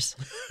 Buster's?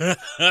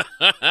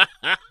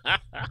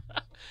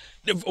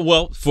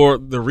 Well, for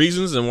the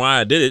reasons and why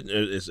I did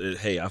it,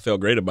 hey, I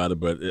felt great about it,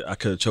 but I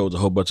could have chose a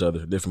whole bunch of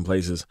other different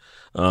places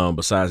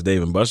besides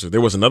Dave & Buster's. There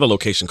was another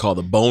location called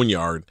the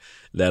Boneyard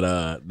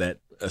that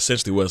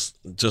essentially was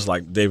just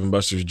like Dave &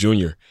 Buster's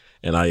Jr.,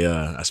 and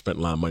I spent a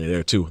lot of money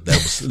there too.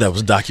 That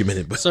was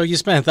documented. But so you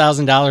spent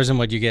 $1,000, and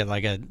what'd you get?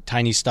 Like a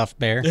tiny stuffed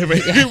bear?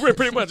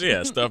 Pretty much,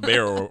 yeah, stuffed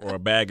bear or a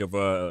bag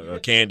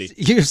of candy.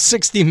 You have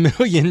 60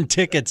 million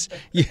tickets.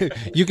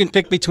 You can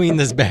pick between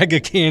this bag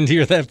of candy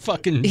or that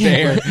fucking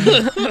bear,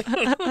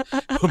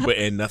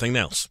 and nothing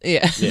else.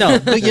 Yeah. No,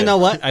 but you know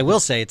what? I will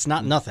say it's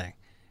not nothing.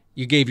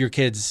 You gave your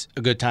kids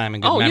a good time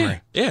and good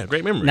memory. Yeah,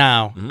 great memory.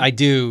 Now I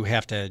do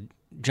have to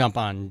jump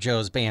on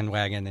Joe's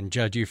bandwagon and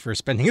judge you for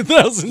spending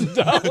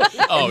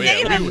 $1,000. Oh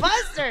yeah, Dave &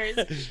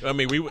 Buster's. I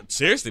mean, we would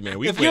seriously,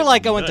 man. If you're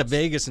like, I went to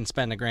Vegas and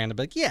spent $1,000, I'd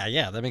be like,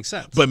 yeah, that makes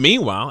sense. But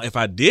meanwhile, if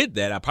I did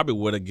that, I probably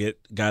would have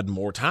gotten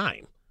more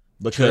time.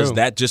 Because True.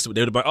 that just,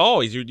 they would be like,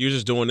 oh, you're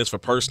just doing this for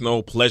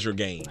personal pleasure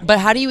gain. But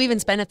how do you even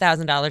spend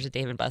 $1,000 at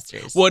Dave &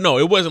 Buster's? Well, no,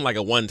 it wasn't like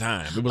a one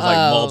time. It was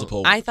like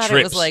multiple I thought trips.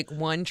 It was like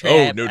one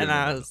trip. No.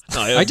 I was.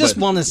 No, I just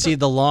want to see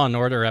the Law &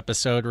 Order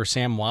episode where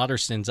Sam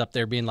Waterston's up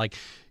there being like,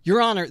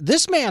 Your Honor,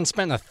 this man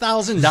spent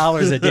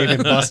 $1,000 at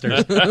Dave &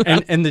 Buster's,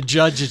 and the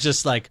judge is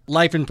just like,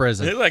 life in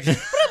prison. It's like,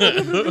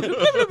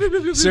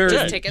 Sir,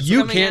 Just tickets you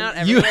coming can't. out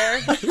everywhere.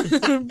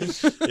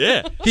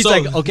 yeah. He's So-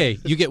 like, okay,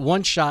 you get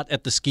one shot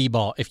at the skee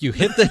ball. If you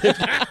hit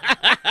the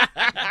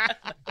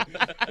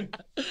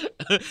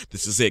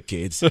this is it,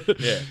 kids.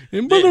 Yeah.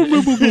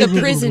 The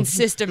prison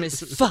system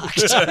is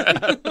fucked.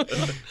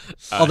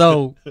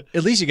 although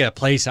at least you got to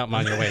play something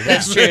on your way.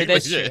 That's true.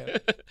 That's true.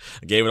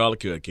 I gave it all I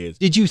could, kids.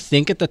 Did you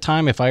think at the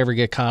time, if I ever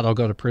get caught, I'll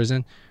go to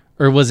prison?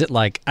 Or was it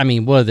like, I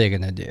mean, what are they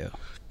going to do?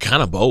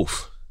 Kind of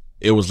both.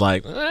 It was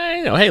like,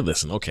 hey,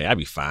 listen, okay, I'll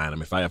be fine. I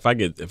mean,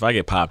 if I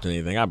get popped in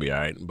anything, I'll be all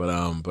right.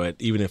 But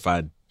even if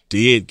I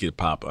did get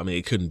popped, I mean,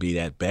 it couldn't be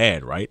that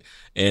bad, right?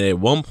 And at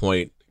one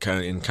point, kind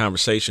of in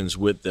conversations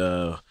with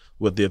the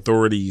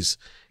authorities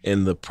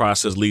in the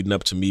process leading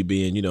up to me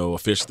being,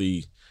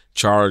 officially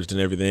charged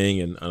and everything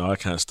and all that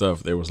kind of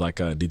stuff, there was like,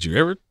 did you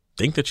ever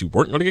think that you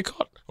weren't going to get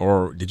caught?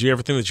 Or did you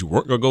ever think that you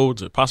weren't going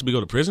to possibly go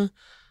to prison?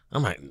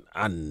 I'm like,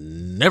 I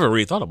never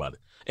really thought about it.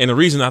 And the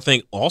reason I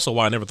think also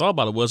why I never thought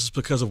about it was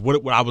because of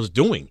what I was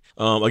doing.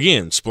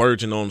 Again,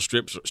 splurging on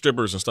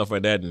strippers and stuff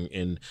like that,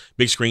 and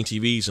big screen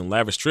TVs and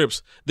lavish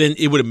trips. Then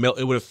it would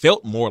have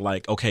felt more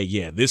like, okay,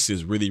 yeah, this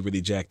is really,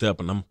 really jacked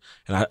up, and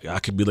I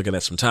could be looking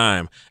at some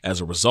time as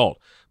a result.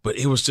 But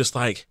it was just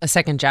like A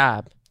second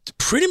job.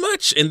 pretty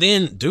much, and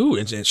then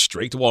and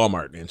straight to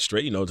Walmart and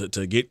straight,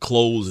 to get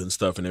clothes and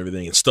stuff and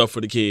everything and stuff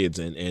for the kids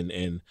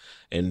and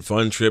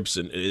fun trips,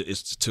 and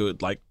it's to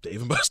like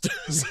Dave &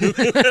 Buster's.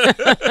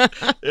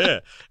 Yeah.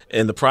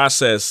 And the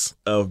process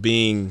of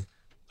being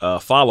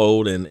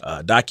followed and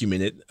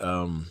documented,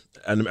 I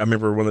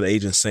remember one of the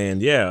agents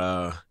saying,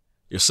 your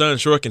son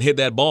sure can hit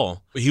that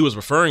ball. He was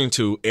referring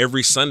to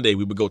every Sunday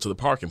we would go to the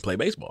park and play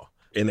baseball,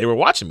 and they were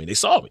watching me. They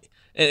saw me.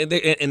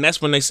 And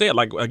that's when they said,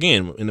 like,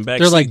 again, in the back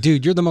They're seat, like,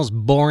 dude, you're the most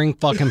boring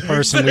fucking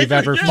person we've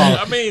ever Yeah, followed.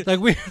 I mean-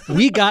 like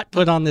we got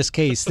put on this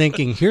case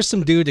thinking, here's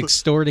some dude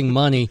extorting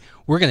money.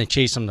 We're gonna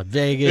chase him to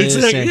Vegas,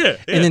 Exactly, yeah.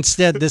 and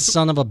instead, this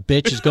son of a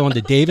bitch is going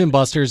to Dave &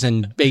 Buster's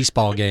and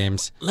baseball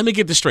games. let me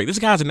get this straight. This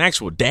guy's an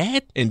actual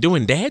dad and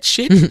doing dad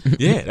shit?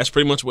 Yeah, that's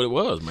pretty much what it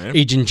was, man.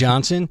 Agent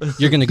Johnson,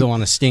 you're gonna go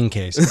on a sting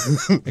case,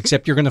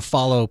 except you're gonna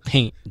follow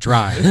paint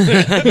dry.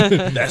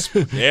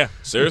 Yeah,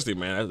 seriously,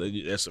 man.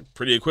 That's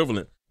pretty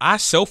equivalent. I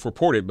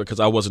self-reported because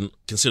I wasn't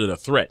considered a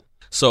threat.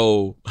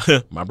 So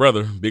my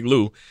brother, Big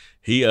Lou,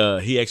 he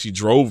actually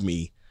drove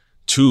me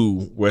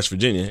to West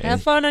Virginia.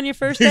 Have fun on your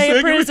first day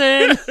of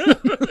prison.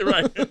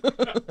 Right.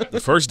 The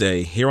first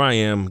day, here I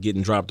am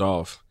getting dropped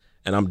off,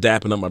 and I'm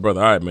dapping up my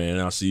brother. All right, man,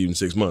 I'll see you in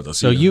 6 months.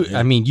 So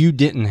you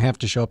didn't have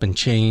to show up in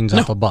chains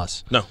off a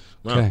bus. No,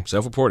 Okay.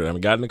 self-reported. I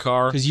got in the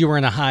car. Because you were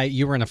in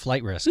a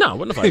flight risk. No, it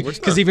wasn't a fight.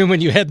 Because even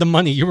when you had the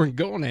money, you weren't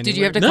going anywhere. Did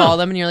you have to No. call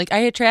them and you're like,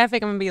 I hit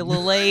traffic, I'm going to be a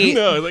little late?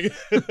 No, like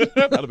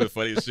that'd have been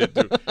funny as shit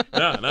too.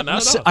 No, not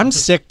at all. I'm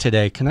sick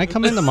today. Can I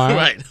come in tomorrow?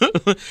 Right.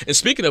 And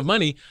speaking of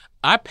money,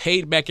 I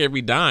paid back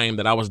every dime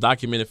that I was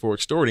documented for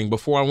extorting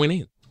before I went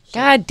in.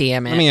 God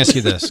damn it. Let me ask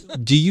you this.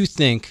 Do you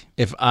think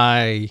if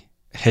I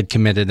had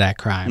committed that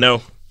crime,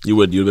 No, you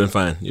would. You'd have been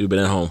fine. You'd have been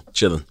at home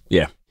chilling.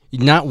 Yeah.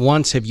 not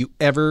once have you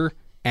ever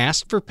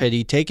asked for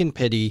pity, taken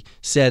pity,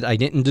 said I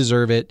didn't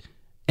deserve it,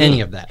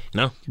 any of that?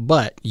 No.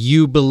 But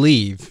you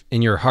believe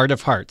in your heart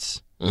of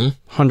hearts,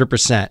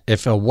 100%,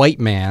 if a white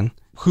man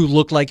who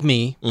looked like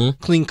me,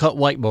 clean-cut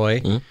white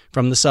boy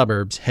from the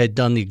suburbs, had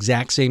done the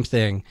exact same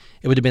thing,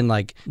 it would have been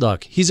like,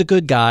 look, he's a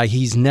good guy.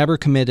 He's never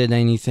committed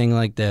anything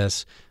like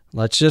this.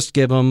 Let's just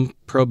give him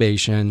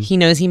probation. He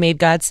knows he made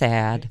God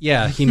sad.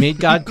 Yeah, he made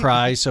God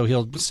cry, so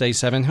he'll say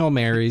 7 Hail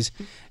Marys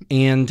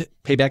and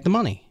pay back the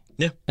money.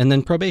 Yeah. And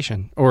then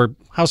probation or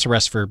house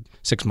arrest for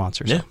 6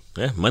 months or so. Yeah.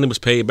 Yeah. Money was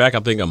paid back, I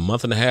think, a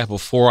month and a half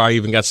before I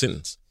even got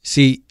sentenced.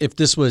 See, if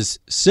this was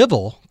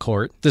civil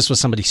court, this was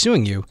somebody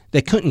suing you,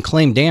 they couldn't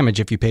claim damage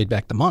if you paid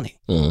back the money.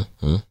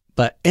 Mm-hmm.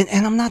 But and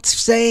I'm not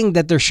saying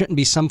that there shouldn't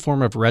be some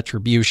form of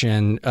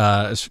retribution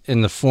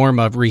in the form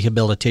of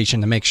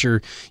rehabilitation to make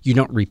sure you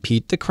don't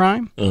repeat the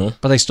crime.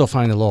 But I still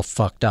find it a little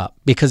fucked up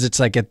because it's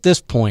like at this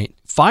point,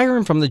 fire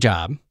him from the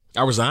job,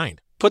 I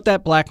resigned. put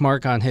that black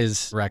mark on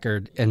his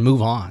record, and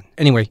move on.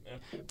 Anyway,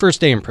 first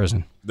day in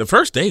prison. The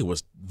first day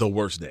was the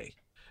worst day.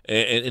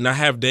 And I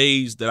have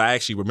days that I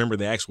actually remember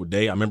the actual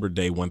day. I remember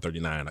day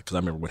 139 because I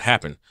remember what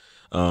happened.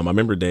 I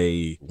remember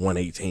day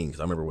 118 because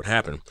I remember what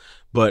happened.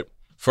 But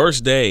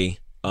first day,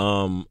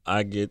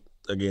 I get,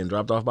 again,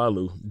 dropped off by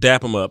Lou,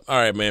 dap him up. All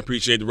right, man,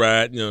 appreciate the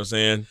ride. You know what I'm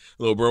saying?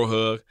 A little bro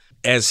hug.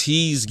 As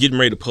he's getting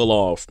ready to pull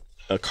off,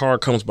 a car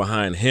comes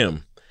behind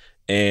him,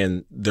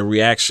 and the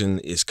reaction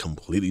is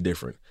completely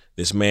different.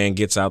 This man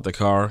gets out the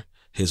car.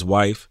 His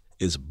wife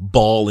is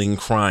bawling,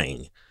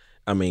 crying.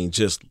 I mean,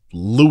 just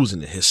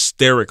losing it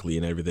hysterically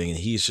and everything. And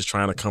he's just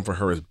trying to comfort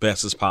her as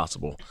best as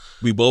possible.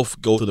 We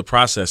both go through the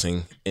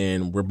processing,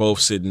 and we're both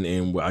sitting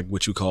in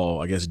what you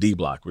call, I guess, D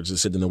block. We're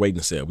just sitting in the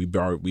waiting cell. We've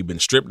been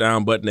stripped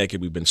down, butt naked.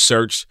 We've been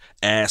searched,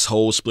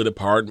 assholes split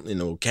apart,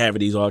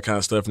 cavities, all that kind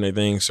of stuff and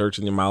everything,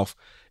 searching your mouth.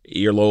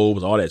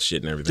 earlobes, all that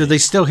shit and everything. Do they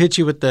still hit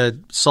you with the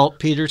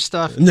saltpeter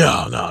stuff?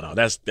 No.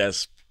 That's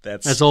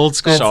old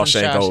school.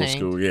 Shawshank old Shawshank.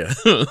 school, yeah.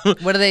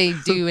 What do they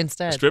do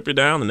instead? Strip you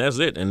down and that's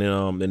it. And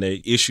then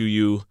they issue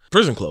you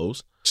prison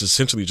clothes, which is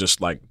essentially just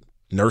like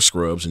nurse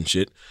scrubs and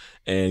shit,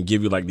 and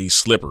give you like these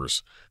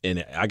slippers.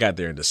 And I got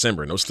there in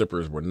December and those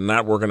slippers were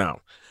not working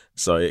out.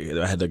 So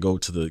I had to go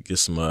to get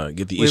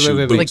the issue.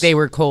 wait. boots. Like they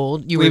were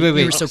cold. You Wait.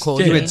 were so cold.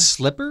 You You had mean?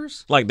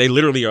 slippers? Like they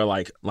literally are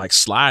like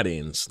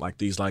slide-ins, like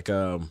these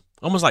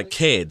almost like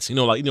Keds,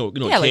 Yeah, like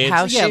Keds?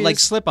 house Yeah, shoes. like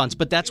slip-ons,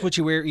 but that's what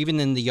you wear even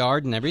in the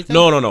yard and everything?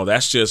 No,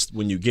 that's just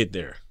when you get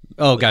there.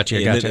 Oh, gotcha.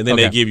 And then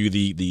Okay. they give you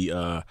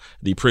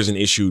the prison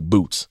issued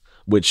boots,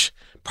 which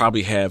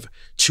probably have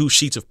 2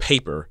 sheets of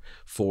paper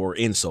for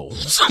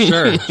insoles.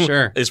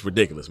 Sure. It's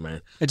ridiculous,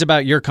 man. It's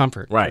about your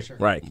comfort.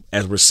 Right.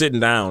 As we're sitting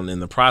down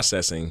in the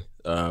processing,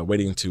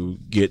 waiting to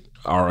get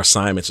our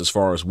assignments as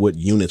far as what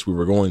units we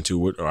were going to,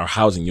 what our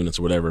housing units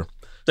or whatever,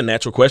 the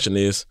natural question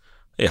is,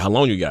 hey, how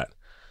long you got?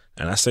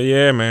 And I say,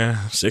 yeah,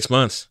 man, 6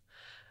 months.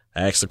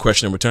 I asked the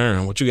question in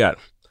return, what you got?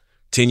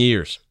 10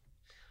 years.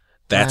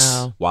 That's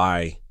Wow.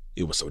 why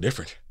it was so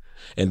different.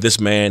 And this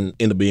man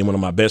ended up being one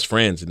of my best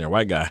friends in there,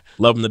 white guy.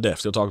 Love him to death.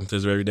 Still talking to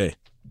his every day.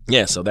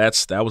 Yeah, so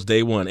that was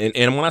day one.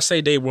 And when I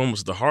say day one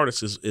was the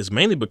hardest, is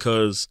mainly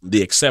because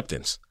the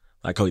acceptance.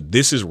 Like, oh,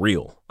 this is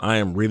real. I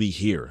am really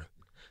here.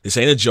 This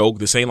ain't a joke.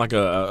 This ain't like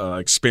a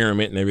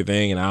experiment and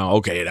everything. And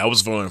okay, that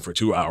was fun for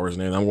 2 hours,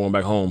 and then I'm going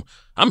back home.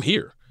 I'm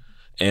here.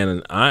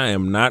 And I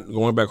am not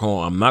going back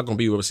home. I'm not going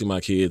to be able to see my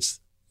kids.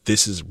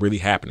 This is really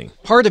happening.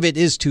 Part of it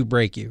is to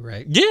break you,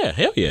 right? Yeah,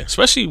 hell yeah.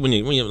 Especially when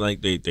you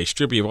like they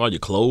strip you of all your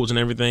clothes and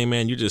everything,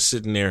 man. You're just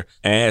sitting there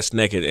ass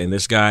naked, and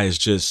this guy is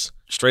just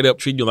straight up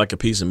treating you like a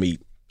piece of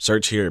meat.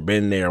 Search here,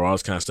 been there, all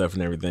this kind of stuff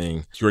and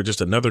everything. You're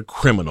just another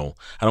criminal.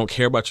 I don't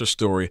care about your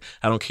story.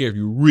 I don't care if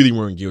you really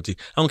weren't guilty.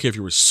 I don't care if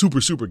you were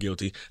super, super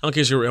guilty. I don't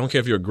care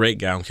if you're a great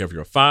guy. I don't care if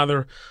you're a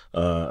father,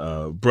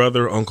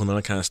 brother, uncle, and all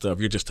that kind of stuff.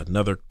 You're just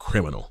another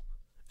criminal.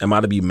 Am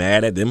I to be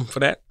mad at them for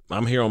that?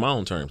 I'm here on my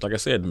own terms. Like I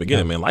said in the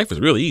beginning, man, life is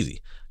really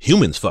easy.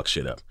 Humans fuck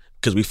shit up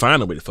because we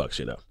find a way to fuck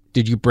shit up.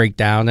 Did you break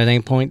down at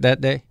any point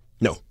that day?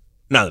 No,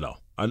 not at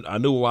all. I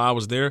knew why I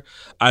was there.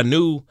 I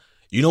knew,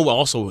 you know what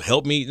also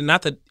helped me?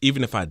 Not that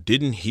even if I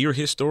didn't hear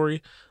his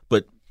story,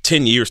 but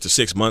 10 years to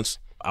 6 months,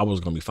 I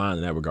was going to be fine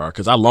in that regard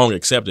because I long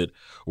accepted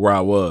where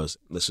I was.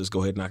 Let's just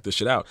go ahead and knock this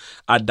shit out.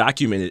 I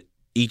documented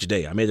each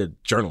day. I made a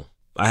journal.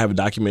 I have a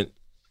document,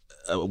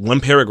 1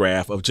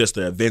 paragraph of just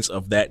the events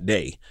of that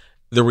day.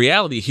 The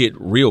reality hit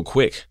real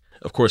quick.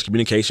 Of course,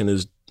 communication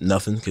is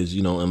nothing because,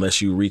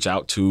 unless you reach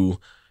out to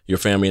your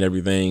family and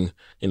everything,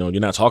 you're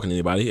not talking to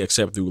anybody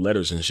except through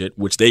letters and shit,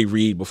 which they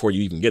read before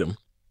you even get them.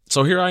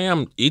 So here I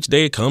am. Each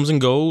day comes and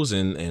goes,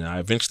 and I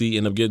eventually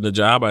end up getting a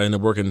job. I end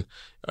up working,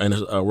 and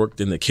I worked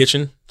in the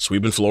kitchen,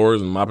 sweeping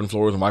floors and mopping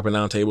floors and wiping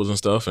down tables and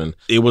stuff. And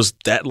it was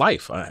that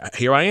life.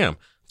 Here I am.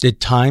 Did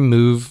time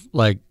move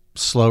like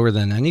slower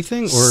than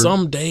anything? Or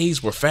Some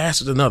days were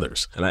faster than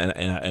others.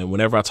 And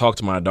whenever I talk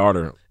to my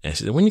daughter, and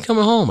she said, when you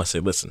coming home? I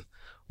said, listen,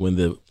 when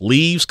the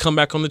leaves come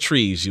back on the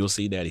trees, you'll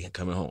see Daddy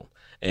coming home.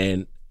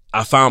 And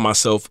I found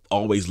myself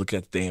always looking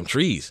at the damn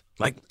trees.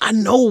 Like, I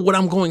know what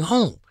I'm going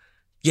home.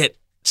 Yet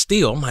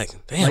still, I'm like,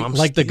 damn.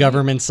 like the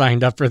government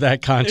signed up for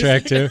that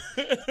contract too.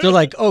 They're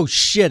like, oh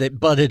shit, it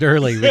budded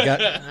early. We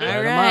got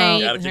All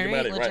right, Gotta kick him all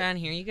out right, of it, right. LeJohn,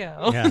 here you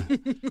go. Yeah.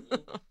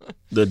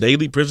 The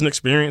daily prison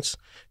experience,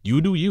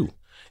 you do you.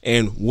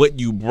 And what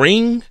you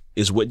bring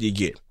is what you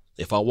get.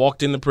 If I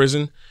walked into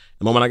prison,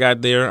 the moment I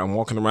got there, I'm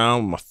walking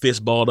around with my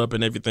fist balled up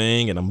and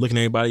everything, and I'm looking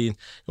at everybody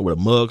with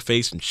a mug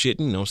face and shit,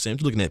 you know what I'm saying?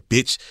 You're looking at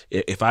bitch.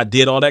 If I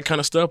did all that kind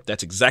of stuff,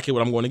 that's exactly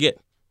what I'm going to get.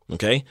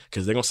 Okay?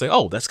 Because they're going to say,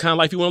 oh, that's the kind of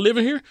life you want to live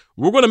in here?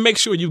 We're going to make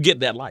sure you get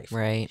that life.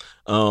 Right.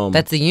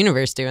 That's the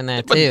universe doing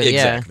that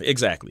too.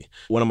 Exactly.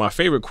 One of my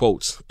favorite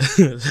quotes,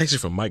 it's actually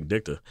from Mike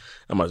Dichter.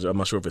 I'm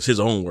not sure if it's his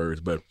own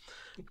words, but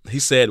he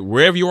said,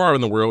 wherever you are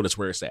in the world, that's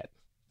where it's at.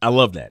 I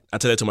love that. I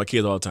tell that to my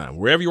kids all the time.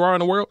 Wherever you are in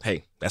the world,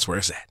 hey, that's where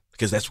it's at.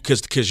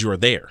 Because you're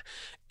there.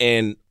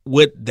 And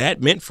what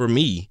that meant for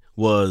me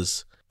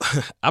was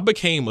I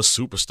became a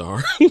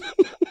superstar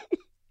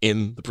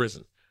in the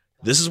prison.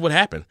 This is what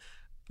happened.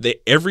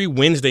 Every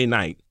Wednesday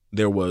night,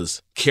 there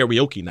was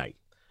karaoke night.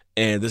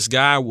 And this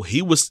guy,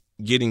 he was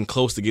getting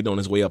close to getting on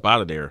his way up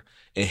out of there.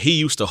 And he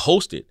used to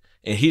host it.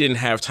 And he didn't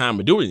have time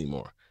to do it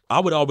anymore.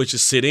 I would always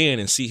just sit in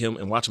and see him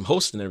and watch him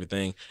host and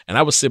everything. And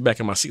I would sit back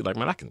in my seat like,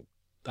 man, I can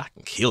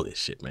kill this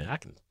shit, man. I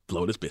can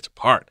blow this bitch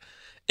apart.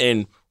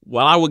 And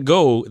while I would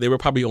go, there would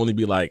probably only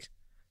be like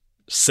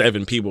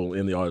 7 people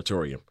in the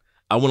auditorium.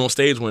 I went on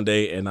stage one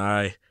day and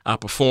I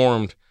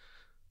performed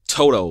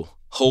Toto,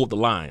 Hold the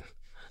Line.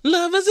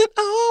 Love isn't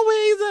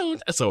always on.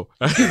 So,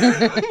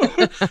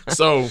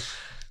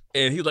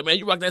 and he was like, man,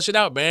 you rock that shit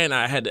out, man.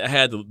 I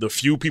had the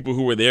few people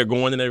who were there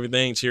going and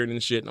everything, cheering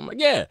and shit. And I'm like,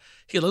 yeah.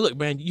 He was like, look,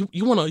 man,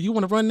 you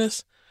wanna run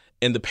this?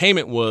 And the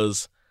payment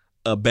was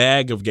a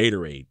bag of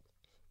Gatorade.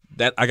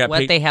 That I got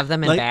What, paid. they have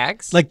them in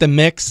bags? like the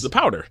mix. The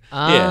powder.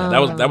 Oh.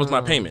 Yeah, that was my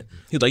payment.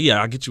 He's like,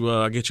 yeah, I'll get you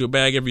a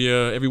bag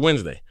every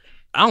Wednesday.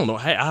 I don't know.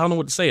 I don't know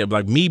what to say.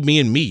 Like me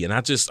being me, and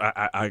I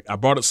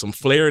brought up some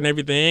flair and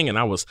everything, and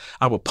I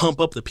would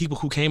pump up the people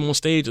who came on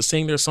stage to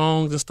sing their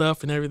songs and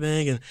stuff and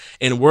everything,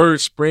 and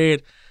word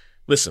spread.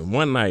 Listen,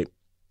 one night,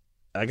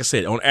 like I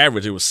said, on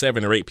average it was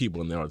 7 or 8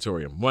 people in the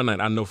auditorium. One night,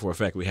 I know for a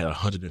fact we had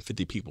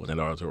 150 people in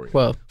that auditorium.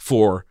 Whoa.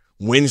 For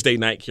Wednesday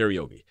night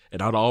karaoke,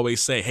 and I'd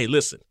always say, "Hey,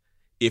 listen.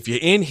 If you're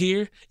in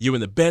here, you're in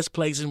the best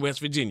place in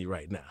West Virginia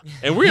right now.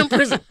 And we're in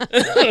prison."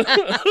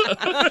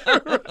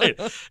 Right.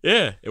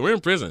 Yeah, and we're in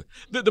prison.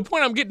 The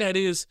point I'm getting at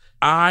is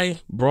I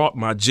brought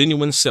my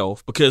genuine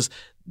self, because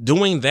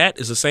doing that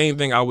is the same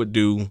thing I would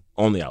do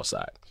on the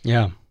outside.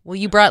 Yeah. Well,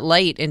 you brought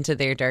light into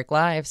their dark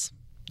lives.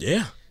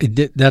 Yeah.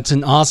 That's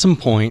an awesome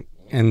point,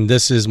 and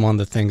this is one of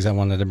the things I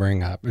wanted to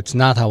bring up. It's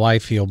not how I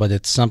feel, but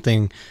it's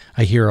something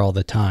I hear all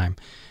the time.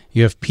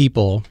 You have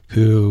people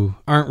who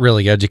aren't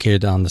really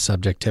educated on the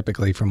subject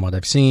typically, from what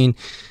I've seen.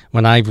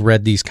 When I've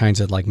read these kinds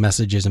of like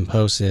messages and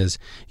posts, is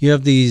you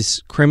have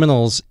these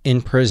criminals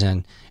in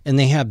prison and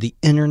they have the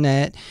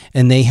internet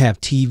and they have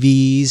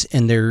TVs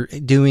and they're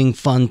doing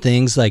fun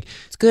things like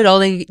It's good.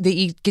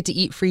 They get to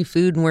eat free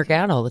food and work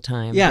out all the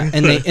time. yeah,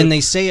 and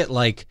they say it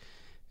like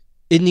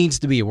it needs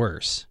to be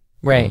worse.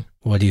 Right.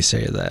 What do you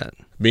say to that?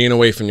 Being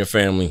away from your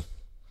family,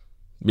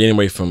 being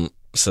away from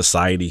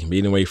society,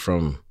 being away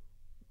from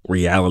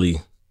reality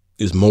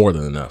is more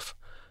than enough.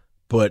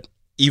 But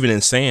even in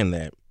saying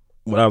that,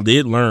 what I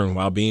did learn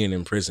while being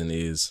in prison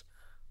is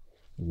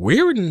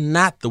we're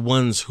not the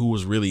ones who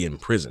was really in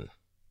prison.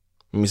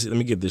 Let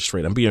me get this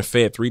straight. I'm being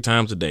fed 3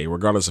 times a day,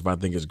 regardless if I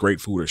think it's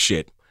great food or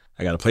shit.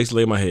 I got a place to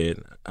lay my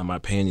head. I'm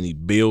not paying any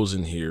bills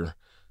in here.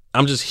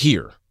 I'm just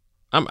here.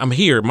 I'm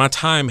here. My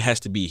time has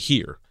to be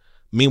here.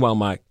 Meanwhile,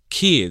 my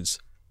kids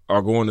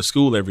are going to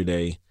school every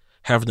day,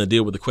 having to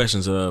deal with the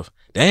questions of,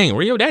 dang,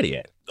 where your daddy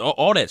at?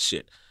 All that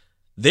shit.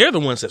 They're the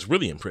ones that's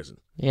really in prison.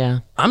 Yeah.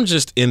 I'm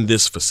just in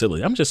this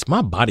facility.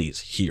 My body is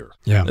here.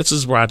 Yeah. This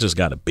is where I just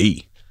got to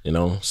be,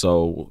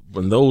 So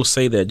when those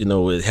say that,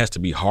 it has to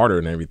be harder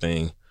and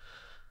everything,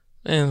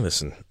 man,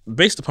 listen,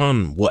 based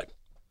upon what?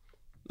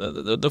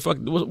 The fuck,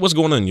 what's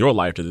going on in your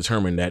life to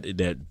determine that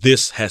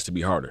this has to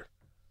be harder,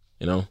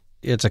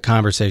 It's a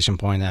conversation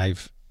point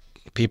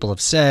people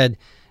have said,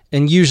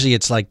 and usually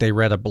it's like they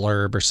read a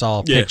blurb or saw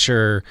a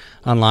picture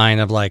online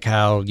of like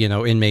how,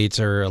 inmates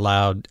are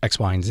allowed X,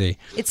 Y, and Z.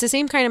 It's the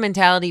same kind of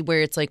mentality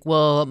where it's like,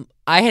 well,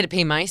 I had to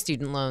pay my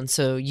student loan,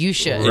 so you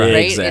should, Right,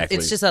 right? exactly.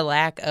 It's just a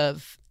lack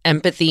of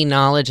empathy,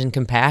 knowledge, and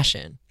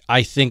compassion.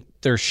 I think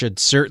there should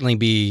certainly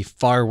be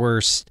far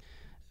worse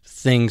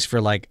things for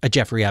like a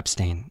Jeffrey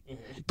Epstein.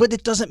 But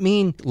it doesn't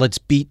mean let's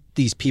beat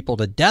these people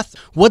to death.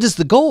 What is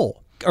the goal?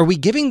 Are we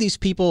giving these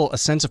people a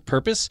sense of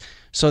purpose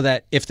so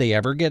that if they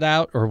ever get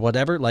out or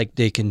whatever, like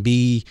they can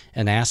be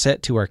an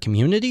asset to our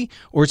community?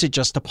 Or is it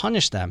just to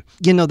punish them?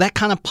 That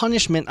kind of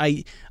punishment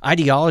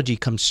ideology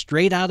comes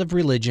straight out of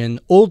religion,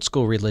 old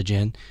school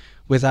religion,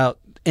 without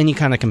any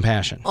kind of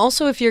compassion.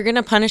 Also, if you're going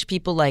to punish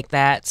people like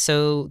that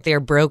so they're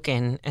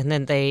broken and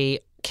then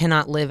they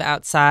cannot live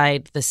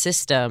outside the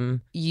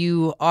system,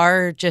 you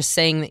are just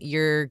saying that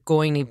you're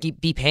going to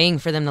be paying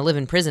for them to live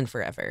in prison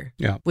forever.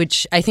 Yeah.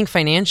 Which I think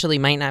financially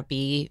might not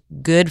be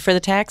good for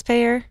the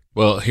taxpayer.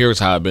 Well, here's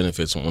how it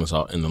benefits us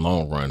all in the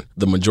long run.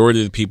 The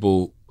majority of the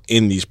people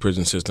in these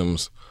prison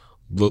systems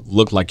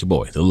look like your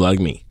boy. They look like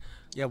me.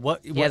 Yeah,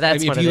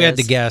 that's if what it you had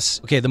to is.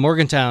 guess, okay, the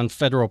Morgantown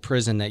federal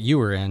prison that you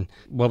were in,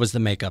 what was the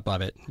makeup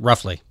of it,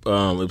 roughly? It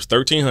was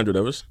 1,300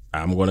 of us.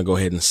 I'm going to go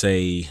ahead and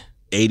say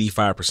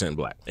 85%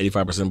 black.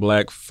 85%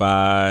 black,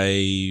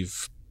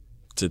 5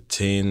 to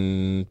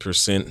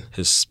 10%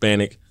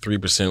 Hispanic,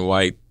 3%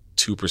 white,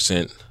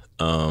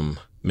 2%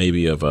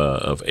 maybe of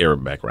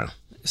Arab background.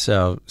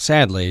 So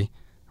sadly,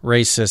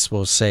 racists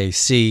will say,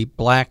 see,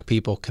 black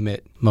people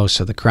commit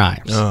most of the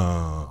crimes.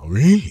 Oh,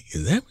 really?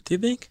 Is that what they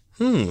think?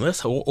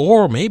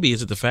 Or maybe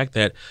is it the fact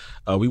that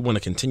we want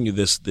to continue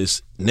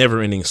this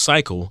never-ending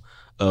cycle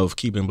of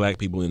keeping black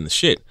people in the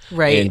shit,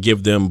 right? And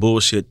give them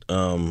bullshit.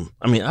 You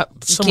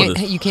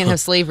can't have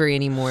slavery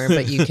anymore,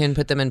 but you can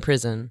put them in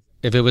prison.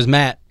 If it was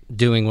Matt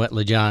doing what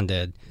LeJohn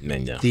did,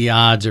 the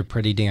odds are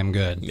pretty damn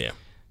good. Yeah.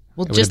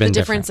 Well, just the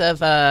difference of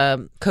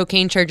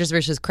cocaine charges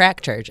versus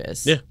crack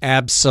charges. Yeah,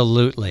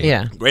 absolutely.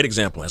 Yeah, great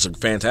example. That's a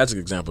fantastic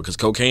example because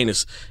cocaine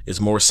is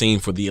more seen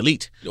for the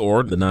elite,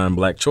 or the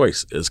non-black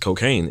choice is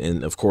cocaine,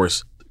 and of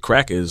course,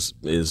 crack is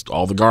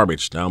all the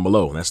garbage down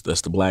below. That's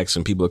the blacks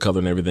and people of color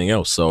and everything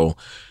else. So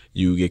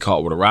you get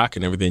caught with a rock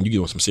and everything, you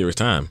get on some serious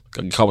time.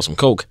 Get caught with some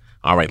coke.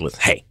 All right, listen,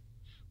 hey,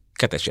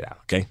 cut that shit out,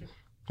 okay?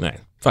 All right,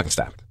 fucking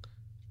stop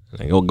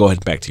it. And go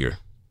ahead back to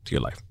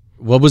your life.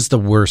 What was the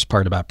worst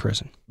part about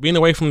prison? Being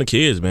away from the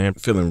kids, man.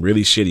 Feeling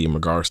really shitty in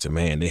regards to,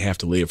 man, they have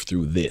to live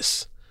through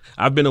this.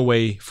 I've been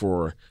away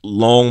for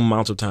long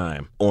amounts of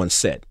time on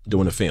set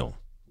doing a film.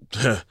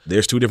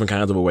 There's 2 different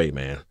kinds of away,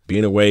 man.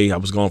 Being away, I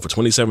was gone for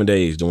 27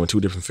 days doing 2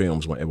 different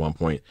films at one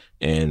point.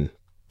 And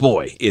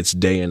boy, it's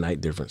day and night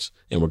difference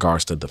in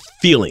regards to the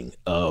feeling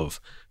of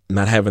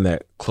not having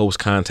that close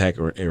contact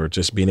or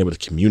just being able to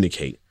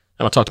communicate.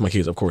 And I talk to my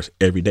kids, of course,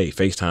 every day,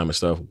 FaceTime and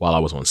stuff while I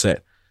was on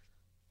set.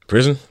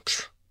 Prison?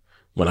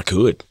 When I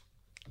could.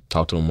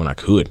 Talk to them when I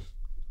could.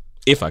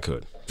 If I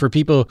could. For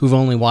people who've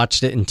only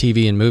watched it in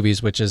TV and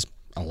movies, which is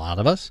a lot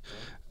of us,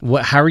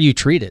 how are you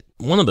treated?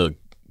 One of the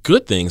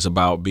good things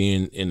about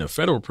being in a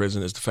federal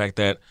prison is the fact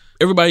that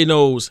everybody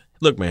knows,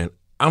 look, man,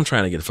 I'm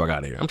trying to get the fuck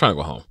out of here. I'm trying to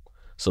go home.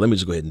 So let me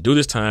just go ahead and do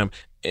this time.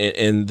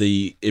 And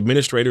the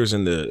administrators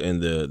and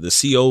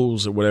the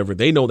COs or whatever,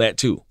 they know that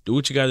too. Do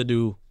what you got to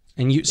do.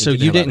 And you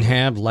didn't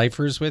have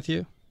lifers with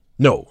you?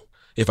 No.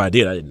 If I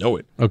did, I didn't know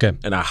it. Okay.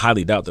 And I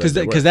highly doubt that.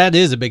 Because that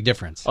is a big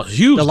difference. A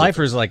huge The difference.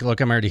 lifer's like, look,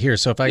 I'm already here.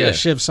 So if I got to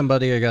shiv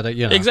somebody, I got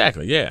to,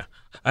 Exactly, yeah.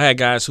 I had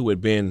guys who had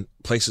been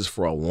places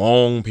for a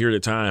long period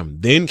of time,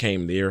 then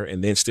came there,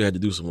 and then still had to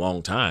do some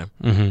long time.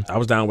 Mm-hmm. I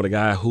was down with a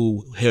guy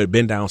who had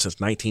been down since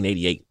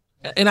 1988.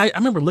 And I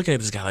remember looking at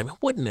this guy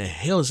like, what in the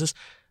hell is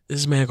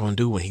this man going to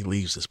do when he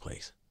leaves this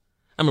place?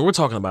 I mean, we're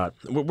talking about,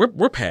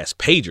 we're past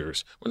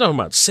pagers. We're talking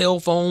about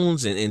cell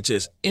phones and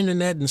just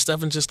internet and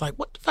stuff, and just like,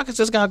 what the fuck is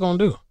this guy going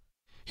to do?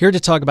 Here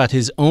to talk about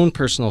his own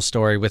personal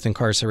story with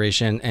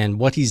incarceration and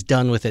what he's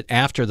done with it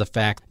after the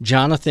fact,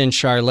 Jonathan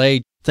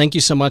Charlet. Thank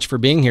you so much for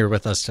being here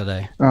with us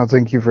today. Oh,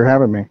 thank you for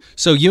having me.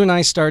 So you and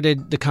I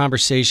started the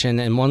conversation,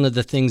 and one of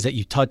the things that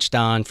you touched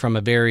on from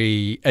a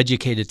very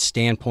educated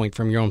standpoint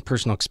from your own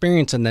personal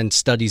experience and then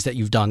studies that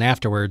you've done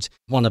afterwards,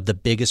 one of the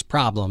biggest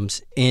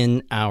problems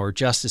in our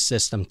justice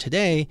system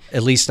today,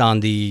 at least on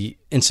the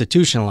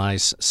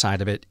institutionalized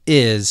side of it,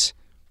 is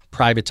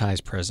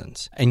privatized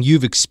prisons. And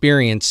you've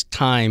experienced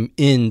time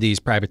in these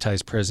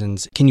privatized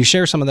prisons. Can you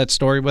share some of that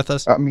story with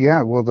us?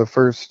 Yeah, well, the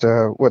first,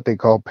 what they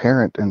call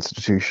parent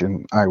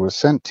institution I was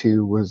sent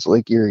to was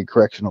Lake Erie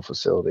Correctional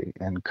Facility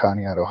in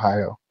Conneaut,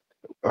 Ohio.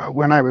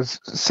 When I was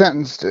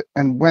sentenced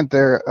and went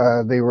there,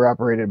 they were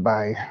operated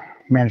by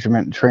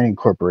Management and Training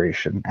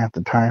Corporation at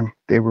the time.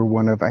 They were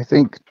one of, I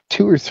think,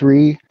 2 or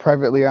 3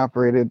 privately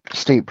operated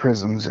state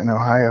prisons in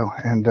Ohio.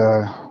 And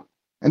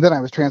then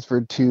I was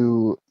transferred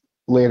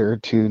later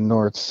to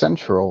North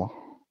Central,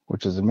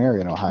 which is in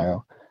Marion,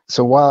 Ohio.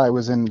 So while I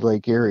was in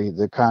Lake Erie,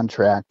 the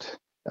contract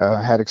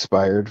had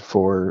expired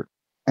for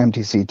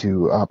MTC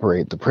to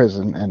operate the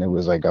prison, and it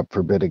was like up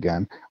for bid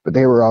again. But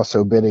they were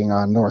also bidding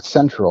on North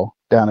Central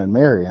down in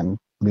Marion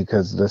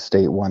because the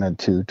state wanted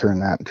to turn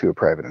that into a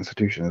private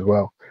institution as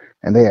well.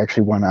 And they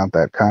actually won out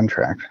that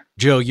contract.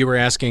 Joe, you were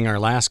asking our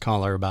last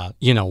caller about,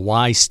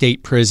 why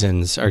state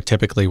prisons are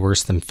typically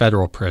worse than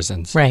federal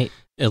prisons. Right.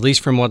 At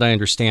least from what I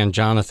understand,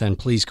 Jonathan,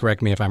 please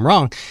correct me if I'm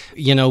wrong.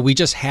 We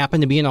just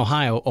happen to be in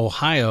Ohio.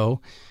 Ohio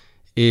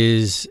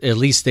is, at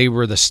least they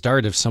were the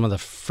start of some of the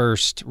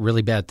first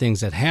really bad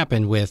things that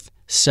happened with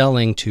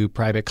selling to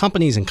private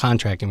companies and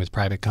contracting with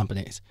private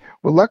companies.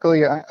 Well,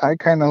 luckily, I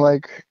kind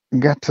of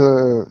got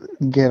to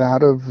get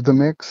out of the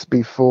mix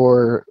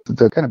before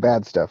the kind of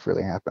bad stuff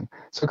really happened.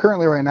 So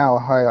currently right now,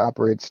 Ohio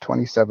operates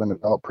 27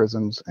 adult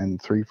prisons and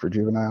 3 for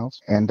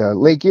juveniles. And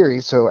Lake Erie,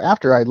 so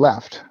after I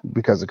left,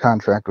 because the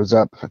contract was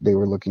up, they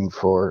were looking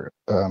for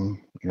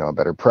a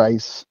better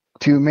price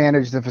to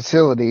manage the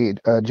facility.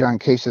 John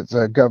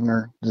Kasich,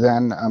 governor,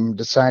 then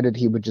decided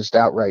he would just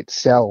outright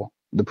sell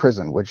the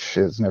prison, which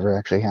has never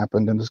actually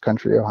happened in this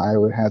country.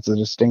 Ohio has the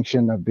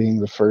distinction of being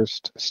the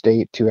first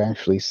state to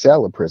actually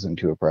sell a prison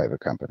to a private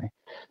company.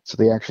 So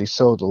they actually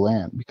sold the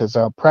land, because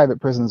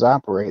private prisons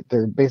operate.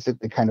 They're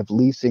basically kind of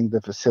leasing the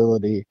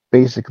facility.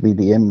 Basically,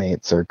 the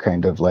inmates are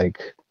kind of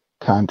like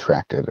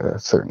contracted a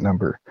certain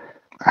number.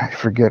 I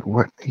forget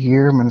what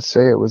year. I'm going to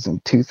say it was in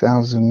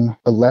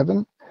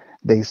 2011.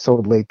 They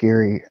sold Lake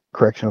Erie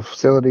Correctional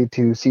Facility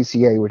to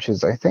CCA, which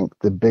is, I think,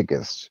 the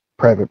biggest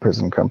private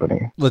prison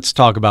company. Let's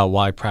talk about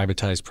why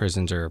privatized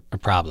prisons are a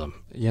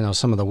problem.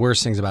 Some of the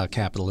worst things about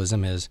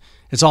capitalism is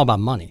it's all about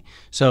money.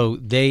 So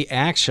they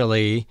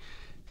actually,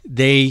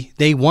 they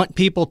want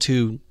people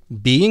to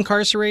be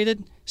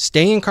incarcerated,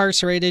 stay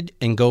incarcerated,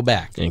 and go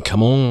back. And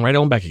come on right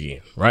on back again,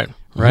 right?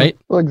 Right?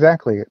 Well,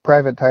 exactly.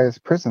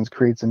 Privatized prisons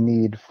creates a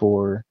need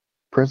for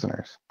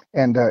prisoners.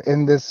 And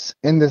in this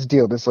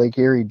deal, this Lake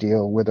Erie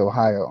deal with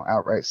Ohio,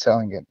 outright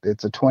selling it,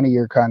 it's a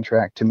 20-year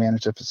contract to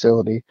manage the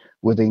facility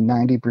with a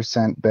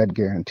 90% bed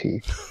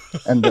guarantee.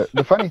 And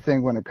the funny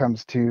thing when it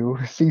comes to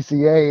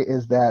CCA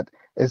is that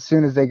as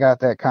soon as they got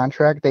that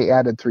contract, they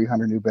added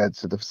 300 new beds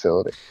to the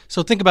facility.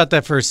 So think about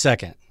that for a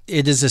second.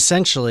 It is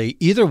essentially,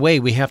 either way,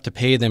 we have to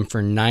pay them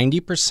for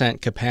 90%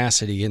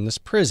 capacity in this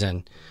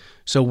prison.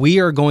 So we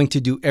are going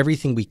to do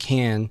everything we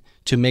can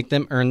to make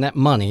them earn that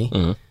money.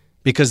 Mm-hmm.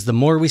 Because the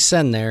more we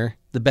send there,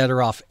 the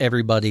better off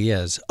everybody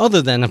is,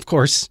 other than, of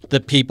course, the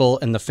people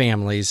and the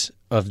families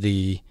of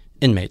the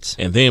inmates.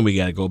 And then we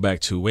got to go back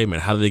to, wait a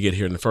minute, how did they get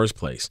here in the first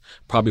place?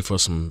 Probably for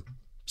some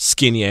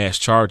skinny-ass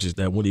charges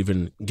that wouldn't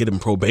even get them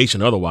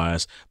probation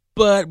otherwise,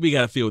 but we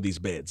got to fill these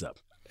beds up.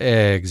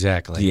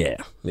 Exactly.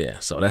 Yeah.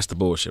 So that's the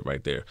bullshit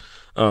right there.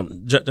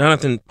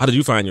 Jonathan, how did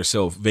you find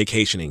yourself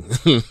vacationing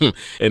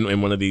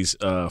in one of these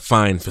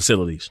fine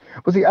facilities?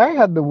 Well, see, I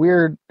had the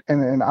weird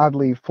and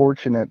oddly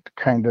fortunate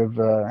kind of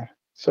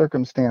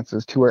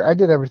circumstances to where I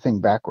did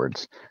everything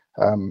backwards.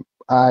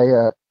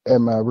 I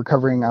am a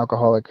recovering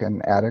alcoholic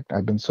and addict.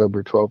 I've been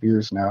sober 12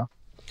 years now.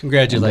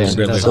 Congratulations.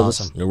 That's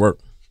Congratulations. awesome. Good work.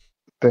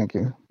 Thank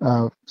you.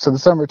 So the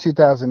summer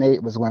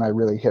 2008 was when I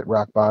really hit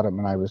rock bottom,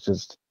 and it was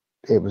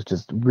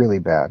just really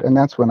bad. And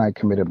that's when I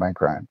committed my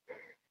crime.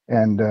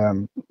 And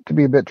to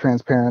be a bit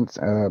transparent,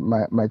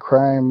 my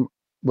crime,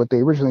 what they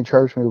originally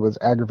charged me was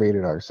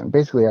aggravated arson.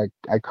 Basically,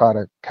 I caught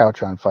a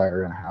couch on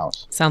fire in a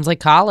house. Sounds like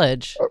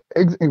college.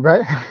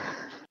 Right?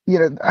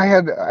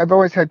 I've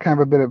always had kind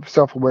of a bit of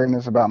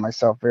self-awareness about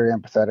myself, very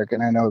empathetic,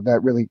 and I know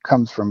that really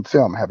comes from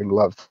film, having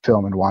loved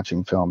film and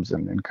watching films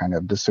and kind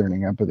of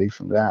discerning empathy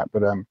from that.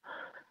 But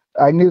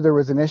I knew there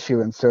was an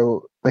issue, and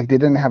so they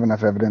didn't have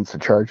enough evidence to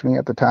charge me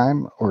at the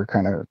time or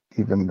kind of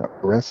even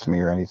arrest me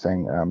or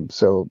anything.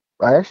 So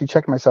I actually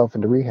checked myself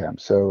into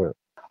rehab. So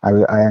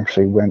I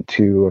actually went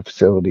to a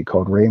facility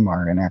called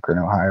Raymar in Akron,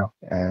 Ohio,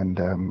 and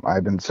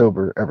I've been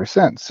sober ever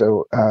since.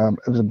 So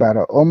it was about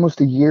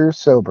almost a year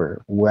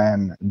sober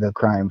when the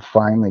crime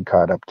finally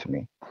caught up to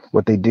me.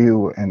 What they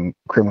do in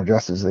criminal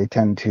justice, they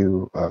tend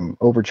to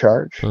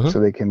overcharge so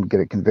they can get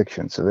a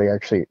conviction. So they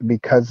actually,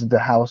 because the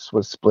house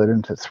was split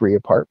into 3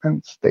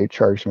 apartments, they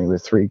charged me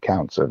with 3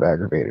 counts of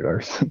aggravated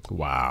arson.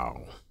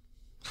 Wow.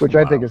 Which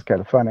I think is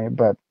kind of funny,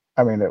 but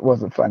I mean, it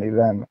wasn't funny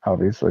then,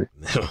 obviously.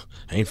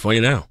 Ain't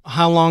funny now.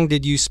 How long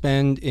did you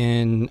spend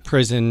in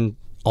prison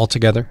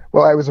altogether?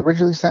 Well, I was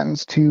originally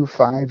sentenced to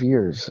 5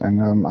 years,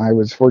 and I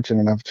was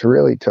fortunate enough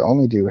to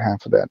only do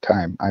half of that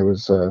time. I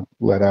was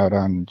let out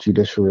on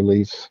judicial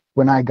release.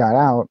 When I got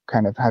out,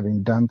 kind of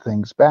having done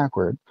things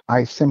backward,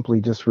 I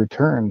simply just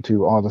returned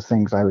to all the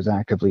things I was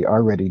actively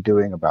already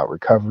doing about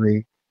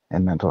recovery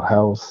and mental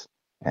health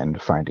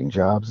and finding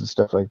jobs and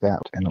stuff like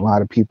that. And a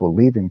lot of people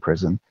leaving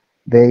prison,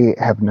 they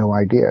have no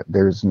idea.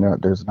 There's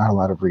not a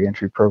lot of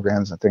reentry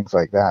programs and things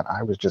like that.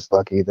 I was just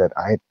lucky that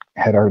I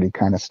had already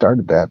kind of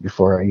started that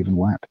before I even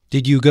went.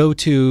 Did you go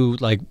to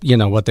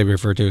what they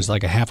refer to as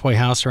like a halfway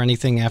house or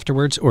anything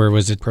afterwards, or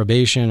was it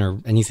probation or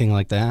anything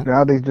like that?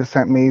 No, they just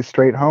sent me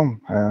straight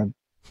home.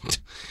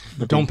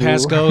 Don't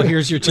pass go.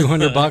 Here's your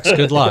 $200.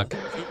 Good luck.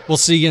 We'll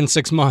see you in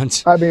 6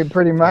 months. I mean,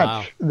 pretty much.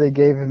 Wow. They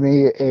gave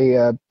me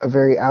a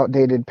very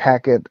outdated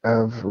packet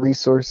of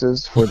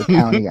resources for the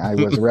county I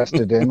was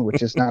arrested in,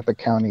 which is not the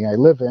county I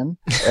live in,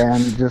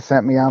 and just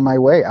sent me on my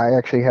way. I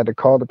actually had to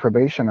call the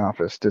probation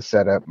office to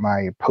set up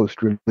my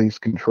post-release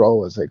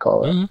control, as they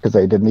call it, because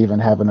they didn't even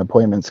have an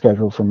appointment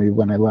scheduled for me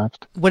when I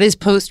left. What is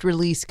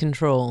post-release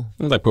control?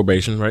 Like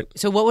probation, right?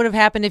 So what would have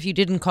happened if you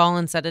didn't call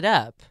and set it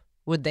up?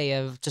 Would they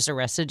have just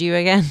arrested you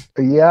again?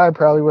 Yeah, I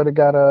probably would have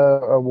got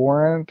a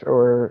warrant,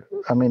 or,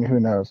 I mean, who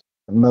knows?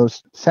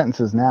 Most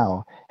sentences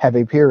now have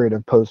a period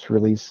of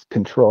post-release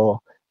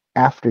control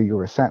after you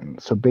were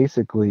sentenced. So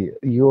basically,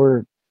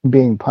 you're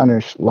being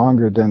punished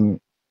longer than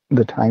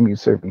the time you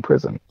served in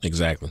prison.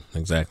 Exactly.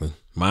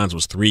 Mine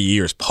was 3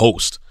 years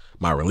post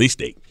my release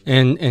date.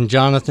 And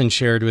Jonathan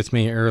shared with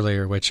me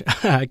earlier, which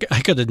I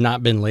could have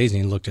not been lazy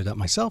and looked it up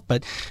myself,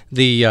 but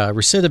the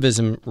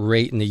recidivism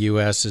rate in the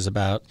U.S. is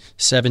about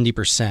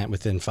 70%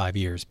 within 5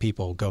 years.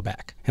 People go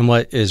back. And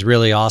what is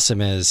really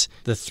awesome is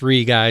the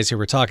 3 guys who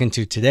we're talking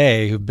to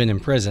today who've been in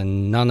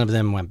prison, none of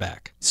them went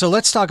back. So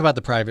let's talk about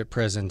the private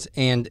prisons.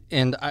 And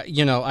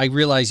I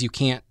realize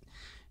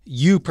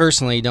you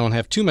personally don't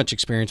have too much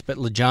experience, but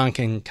LeJohn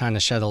can kind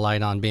of shed a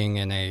light on being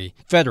in a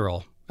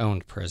federal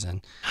owned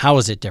prison. How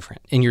is it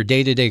different in your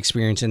day-to-day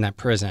experience in that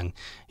prison?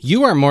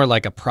 You are more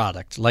like a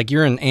product, like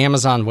you're an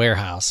Amazon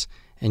warehouse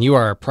and you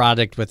are a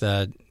product with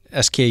a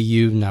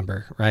SKU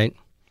number, right?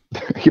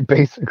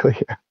 Basically,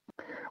 yeah.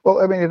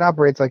 Well, I mean, it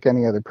operates like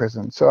any other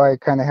prison. So I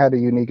kind of had a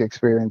unique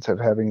experience of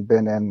having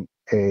been in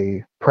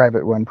a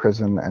private run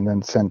prison and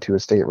then sent to a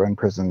state run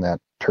prison that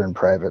turned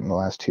private in the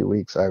last 2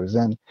 weeks I was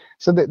in.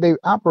 So they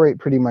operate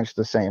pretty much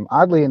the same.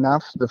 Oddly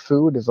enough, the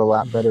food is a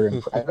lot better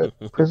in private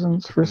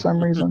prisons for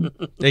some reason.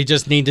 They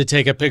just need to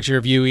take a picture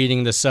of you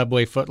eating the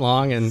Subway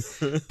footlong and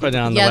put it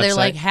on the website. Yeah, they're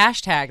like,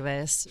 hashtag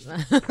this.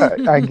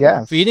 I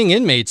guess. Feeding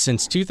inmates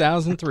since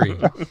 2003.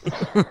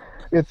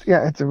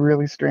 It's a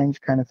really strange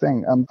kind of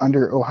thing.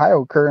 Under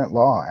Ohio current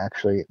law,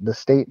 actually, the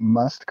state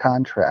must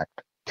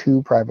contract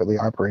 2 privately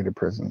operated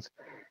prisons,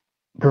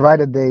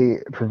 provided they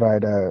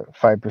provide a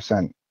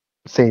 5%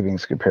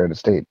 savings compared to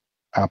state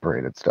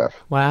operated stuff.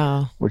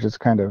 Wow. Which is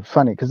kind of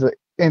funny because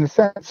in a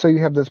sense, so you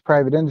have this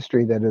private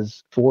industry that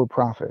is for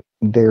profit.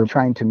 They're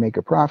trying to make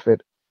a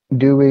profit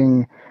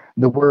doing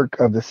the work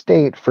of the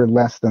state for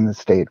less than the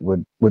state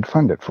would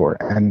fund it for.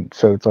 And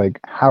so it's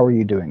like, how are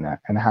you doing that?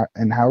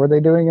 And how are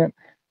they doing it?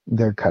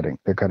 They're cutting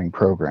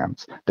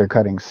programs, they're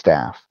cutting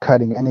staff,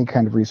 cutting any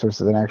kind of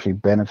resources that actually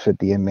benefit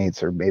the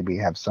inmates or maybe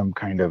have some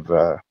kind of,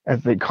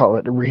 as they call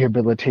it,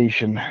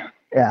 rehabilitation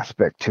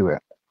aspect to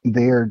it.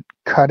 They're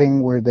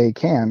cutting where they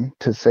can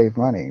to save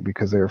money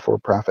because they're a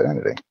for-profit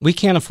entity. We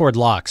can't afford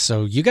locks,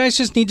 so you guys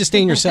just need to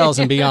stay in your cells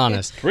and be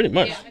honest. Pretty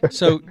much.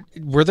 So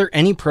were there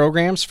any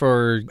programs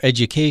for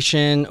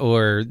education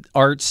or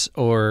arts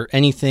or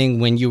anything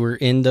when you were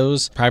in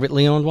those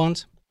privately owned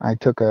ones? I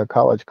took a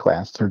college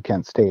class through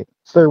Kent State.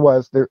 So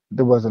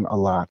there wasn't a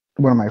lot.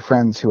 One of my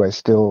friends who I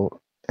still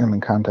am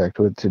in contact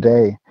with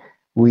today,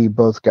 we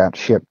both got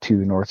shipped to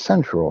North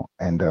Central,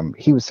 and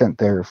he was sent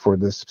there for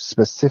this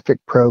specific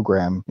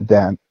program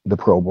that the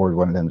parole board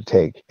wanted him to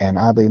take. And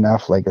oddly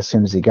enough, like as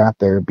soon as he got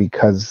there,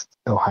 because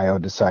Ohio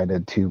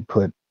decided to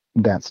put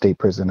that state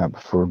prison up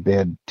for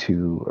bid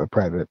to a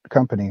private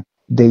company,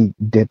 they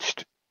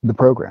ditched the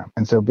program.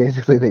 And so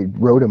basically they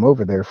wrote him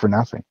over there for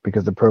nothing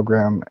because the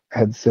program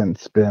had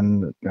since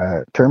been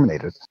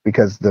terminated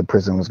because the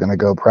prison was going to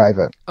go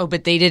private. Oh,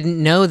 but they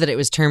didn't know that it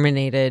was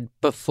terminated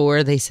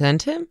before they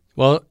sent him?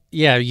 Well,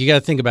 yeah, you got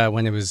to think about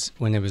when it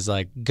was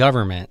like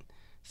government,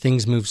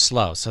 things moved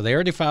slow. So they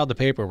already filed the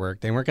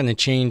paperwork. They weren't going to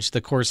change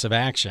the course of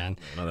action.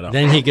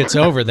 Then he gets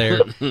over there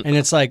and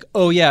it's like,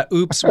 oh yeah,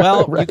 oops.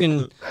 Well, right.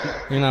 You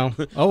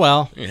can, oh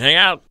well. Hang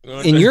out.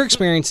 In your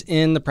experience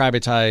in the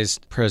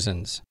privatized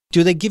prisons,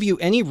 do they give you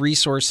any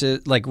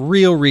resources, like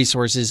real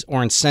resources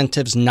or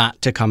incentives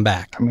not to come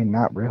back? I mean,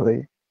 not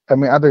really. I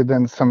mean, other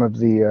than some of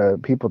the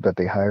people that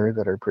they hire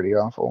that are pretty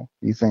awful.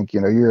 You think,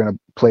 you're in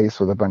a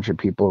place with a bunch of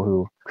people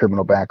who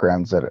criminal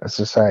backgrounds that a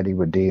society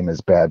would deem as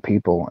bad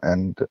people.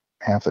 And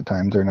half the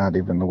time they're not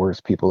even the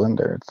worst people in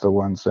there. It's the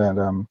ones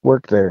that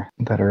work there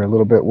that are a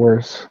little bit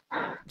worse.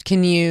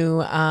 Can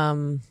you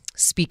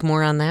speak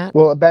more on that?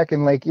 Well, back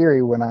in Lake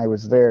Erie, when I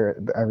was there,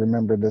 I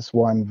remember this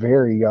one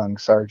very young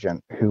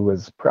sergeant who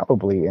was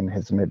probably in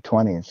his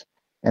mid-20s.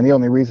 And the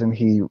only reason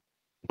he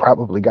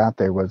probably got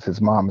there was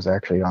his mom was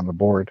actually on the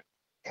board.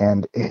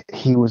 And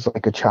he was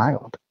like a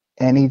child.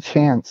 Any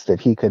chance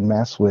that he could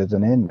mess with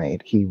an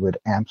inmate, he would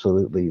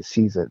absolutely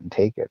seize it and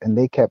take it. And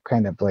they kept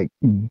kind of like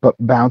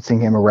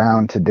bouncing him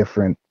around to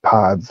different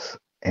pods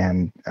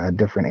and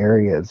different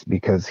areas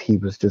because he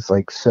was just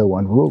like so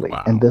unruly.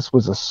 Wow. And this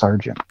was a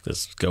sergeant.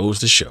 This goes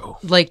to show.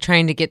 Like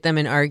trying to get them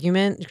in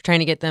argument, trying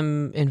to get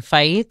them in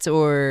fights,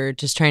 or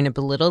just trying to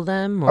belittle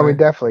them? Or... Oh,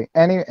 definitely.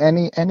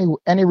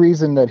 Any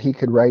reason that he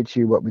could write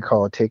you what we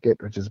call a ticket,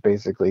 which is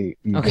basically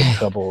you get in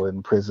trouble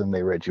in prison,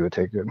 they write you a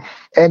ticket.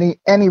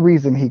 Any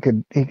reason he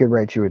could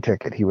write you a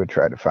ticket, he would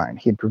try to find.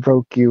 He'd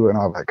provoke you and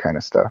all that kind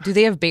of stuff. Do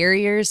they have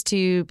barriers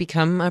to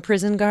become a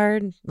prison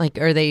guard? Like,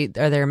 are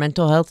there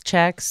mental health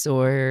checks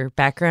or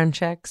background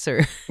checks,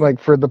 or like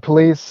for the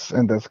police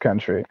in this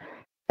country,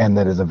 and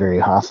that is a very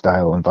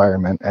hostile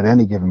environment at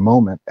any given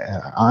moment.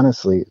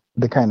 Honestly,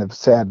 the kind of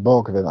sad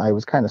bulk of it, I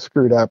was kind of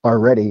screwed up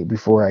already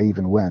before I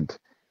even went.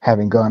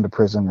 Having gone to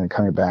prison and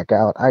coming back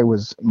out, I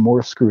was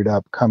more screwed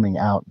up coming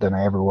out than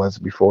I ever was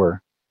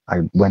before I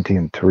went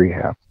into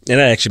rehab. And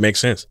that actually makes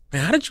sense.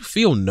 Man, how did you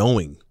feel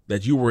knowing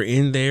that you were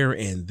in there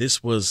and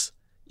this was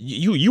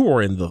you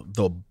were in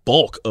the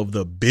bulk of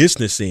the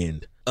business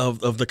end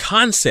of the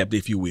concept,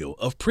 if you will,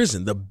 of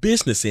prison, the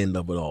business end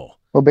of it all?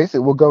 Well,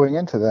 basically, going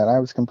into that, I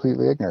was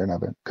completely ignorant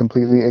of it,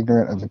 completely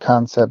ignorant of the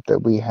concept that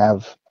we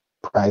have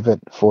private,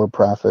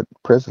 for-profit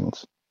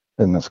prisons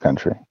in this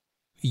country.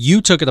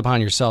 You took it upon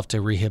yourself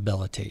to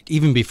rehabilitate,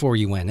 even before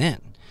you went in,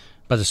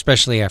 but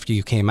especially after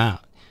you came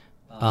out.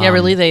 Yeah,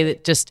 really, they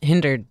just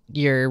hindered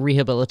your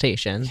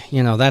rehabilitation.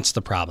 That's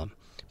the problem.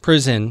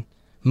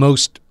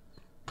 Most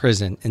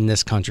prison in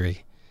this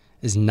country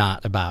is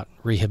not about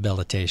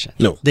rehabilitation.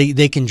 No.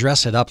 They can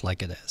dress it up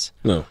like it is.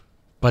 No.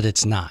 But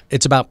it's not.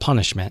 It's about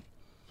punishment.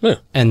 Yeah.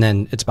 And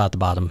then it's about the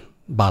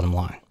bottom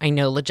line. I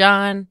know,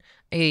 LaJohn,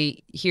 I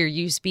hear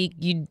you speak.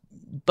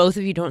 Both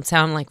of you don't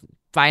sound like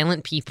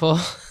violent people.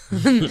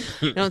 You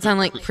don't sound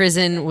like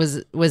prison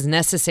was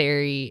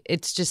necessary.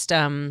 It's just,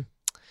 can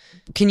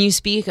you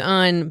speak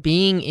on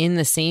being in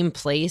the same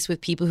place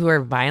with people who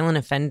are violent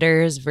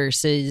offenders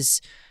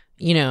versus,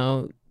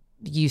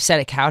 you set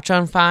a couch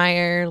on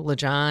fire,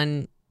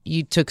 LaJohn,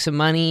 you took some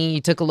money,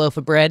 you took a loaf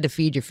of bread to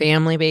feed your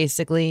family,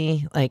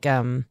 basically. Like,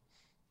 I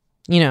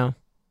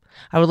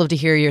would love to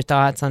hear your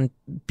thoughts on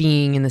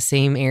being in the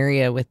same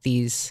area with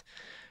these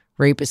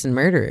rapists and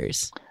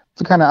murderers.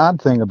 It's a kind of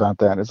odd thing about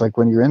that. It's like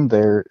when you're in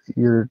there,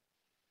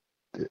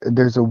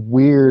 there's a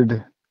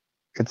weird,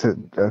 it's a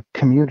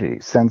community,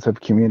 sense of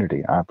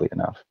community, oddly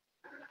enough.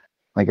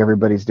 Like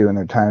everybody's doing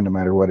their time, no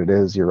matter what it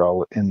is. You're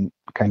all in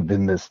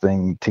this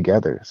thing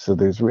together. So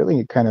there's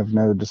really kind of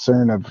no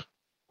discern of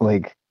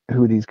like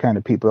who these kind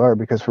of people are,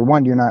 because for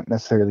one, you're not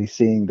necessarily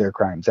seeing their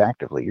crimes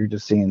actively. You're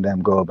just seeing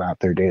them go about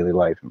their daily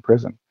life in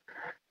prison.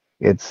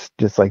 It's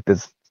just like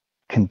this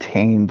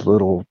contained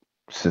little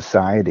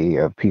society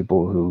of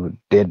people who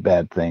did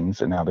bad things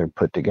and now they're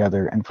put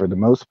together. And for the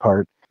most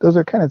part, those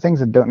are kind of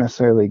things that don't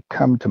necessarily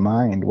come to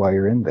mind while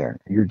you're in there.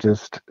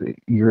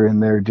 You're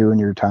in there doing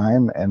your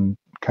time, and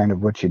kind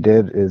of what you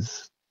did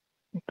is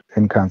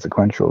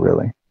inconsequential,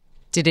 really.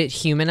 Did it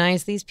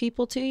humanize these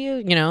people to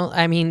you?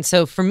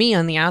 So for me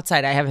on the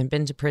outside, I haven't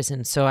been to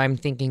prison. So I'm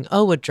thinking,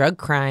 a drug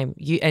crime.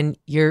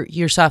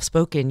 You're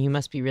soft-spoken. You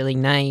must be really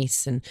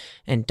nice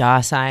and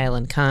docile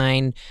and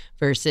kind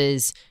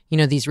versus,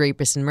 these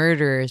rapists and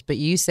murderers. But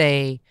you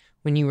say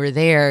when you were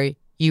there,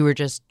 you were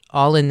just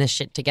all in this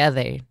shit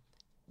together.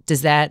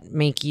 Does that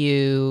make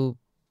you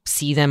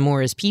see them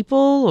more as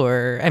people,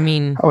 or,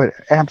 Oh, it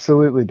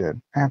absolutely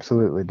did.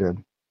 Absolutely did.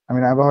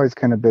 I've always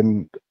kind of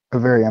been a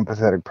very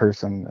empathetic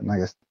person, and I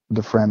guess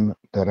the friend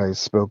that I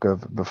spoke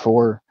of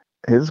before,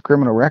 his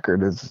criminal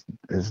record is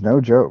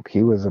no joke.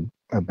 He was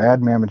a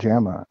bad mamma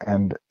jamma,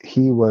 and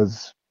he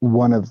was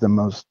one of the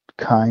most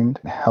kind,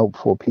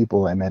 helpful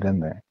people I met in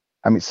there.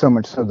 I mean, so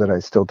much so that I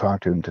still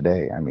talk to him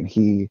today. I mean,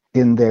 he,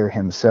 in there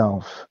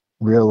himself,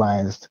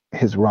 realized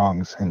his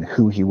wrongs and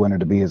who he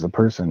wanted to be as a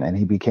person, and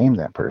he became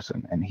that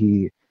person. And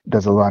he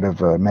does a lot of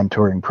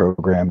mentoring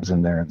programs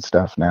in there and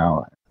stuff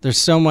now. There's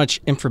so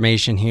much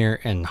information here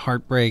and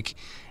heartbreak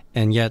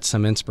and yet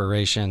some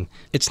inspiration.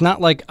 It's not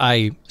like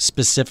I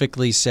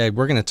specifically said,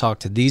 we're going to talk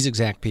to these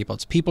exact people.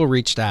 It's people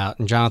reached out,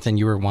 and Jonathan,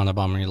 you were one of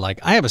them, and you're like,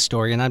 I have a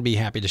story, and I'd be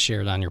happy to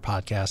share it on your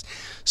podcast.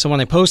 So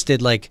when I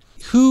posted, like,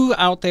 who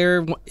out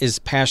there is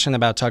passionate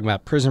about talking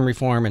about prison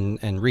reform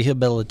and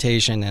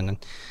rehabilitation and,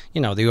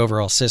 you know, the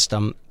overall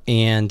system?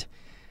 And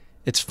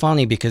it's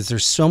funny because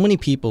there's so many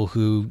people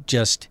who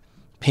just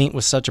paint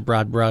with such a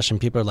broad brush, and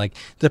people are like,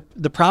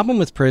 the problem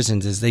with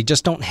prisons is they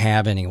just don't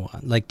have anyone.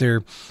 Like,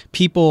 they're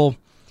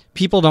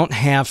people don't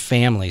have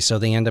family, so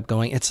they end up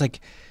going. It's like,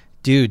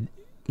 dude,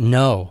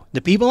 no. The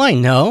people I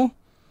know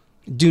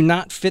do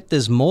not fit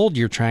this mold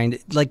you're trying to,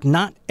 like,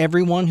 not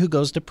everyone who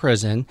goes to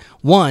prison,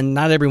 one,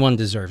 not everyone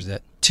deserves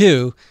it.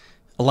 Two,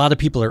 a lot of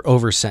people are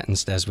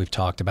over-sentenced, as we've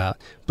talked about.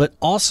 But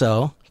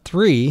also,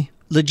 three,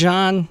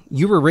 LeJohn,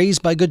 you were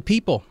raised by good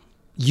people.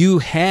 You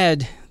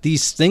had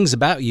these things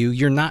about you.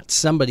 You're not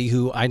somebody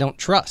who I don't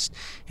trust.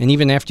 And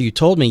even after you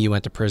told me you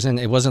went to prison,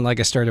 it wasn't like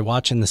I started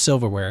watching the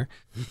silverware.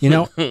 You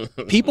know,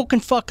 people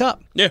can fuck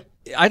up. Yeah.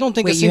 I don't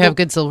think Wait, you have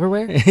good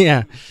silverware?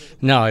 Yeah.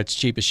 No, it's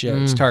cheap as shit.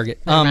 It's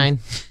Target. Never mind.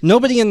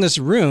 Nobody in this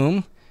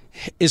room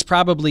is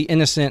probably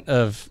innocent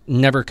of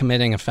never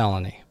committing a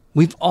felony.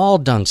 We've all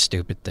done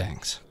stupid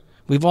things.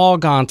 We've all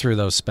gone through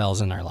those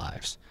spells in our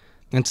lives.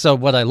 And so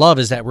what I love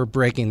is that we're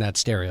breaking that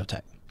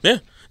stereotype. Yeah.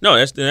 No,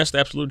 that's the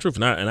absolute truth.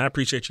 And I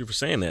appreciate you for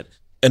saying that.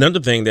 Another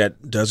thing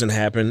that doesn't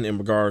happen in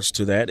regards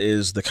to that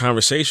is the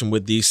conversation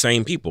with these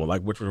same people,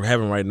 like what we're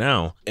having right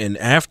now. And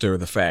after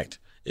the fact,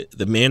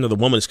 the man or the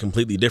woman is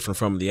completely different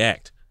from the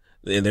act.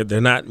 They're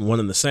not one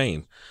and the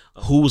same.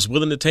 Who's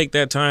willing to take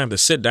that time to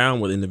sit down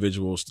with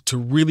individuals to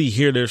really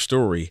hear their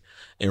story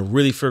and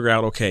really figure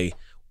out, okay,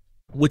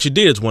 what you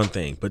did is one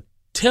thing, but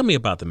tell me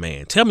about the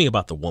man. Tell me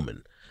about the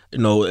woman. You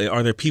know,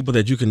 are there people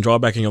that you can draw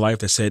back in your life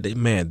that said,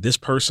 man, this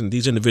person,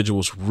 these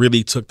individuals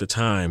really took the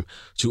time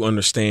to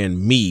understand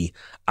me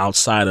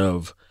outside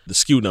of the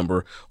SKU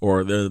number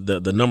or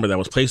the number that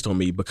was placed on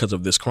me because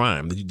of this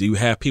crime? Do you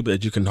have people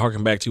that you can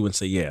harken back to and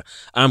say, yeah,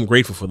 I'm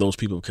grateful for those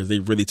people because they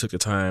really took the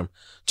time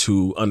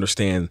to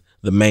understand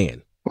the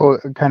man? Well,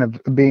 kind of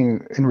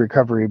being in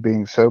recovery,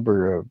 being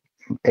sober,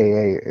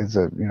 AA is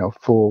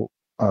full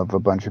of a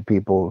bunch of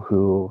people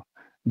who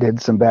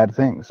did some bad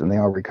things and they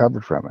all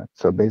recovered from it.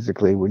 So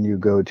basically, when you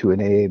go to an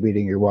AA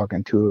meeting, you're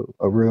walking to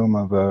a room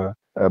of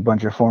a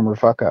bunch of former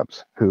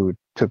fuck-ups who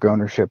took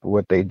ownership of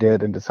what they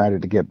did and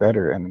decided to get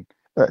better. And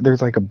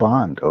there's like a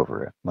bond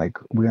over it. Like,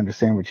 we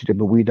understand what you did,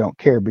 but we don't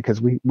care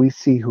because we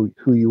see who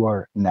you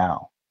are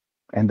now.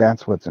 And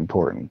that's what's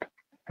important.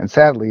 And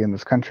sadly, in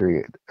this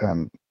country,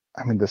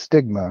 the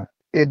stigma,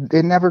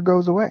 it never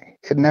goes away.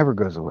 It never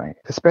goes away,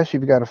 especially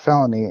if you got a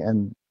felony,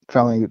 and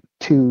felony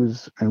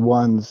 2s and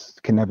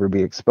 1s can never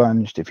be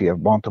expunged. If you have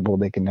multiple,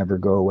 they can never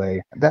go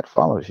away. That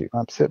follows you.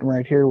 I'm sitting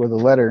right here with a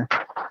letter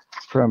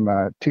from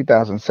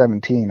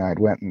 2017. I'd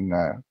went and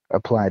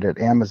applied at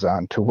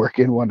Amazon to work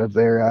in one of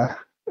their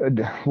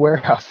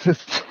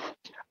warehouses.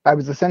 I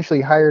was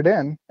essentially hired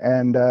in,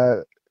 and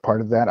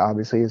part of that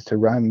obviously is to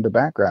run the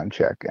background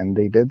check, and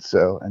they did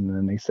so. And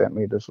then they sent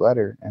me this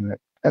letter, and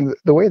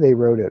the way they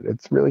wrote it,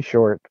 it's really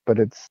short, but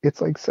it's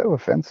like so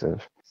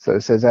offensive. So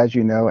it says, as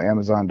you know,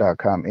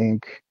 Amazon.com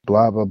Inc.,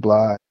 blah, blah,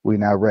 blah. We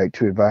now write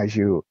to advise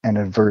you an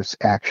adverse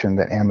action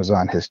that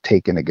Amazon has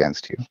taken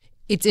against you.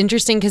 It's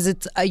interesting because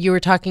it's you were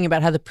talking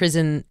about how the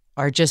prison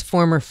are just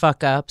former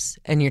fuck-ups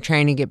and you're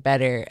trying to get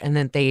better and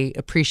that they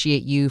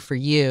appreciate you for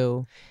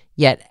you.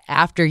 Yet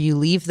after you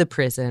leave the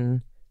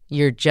prison,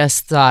 you're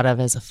just thought of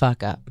as a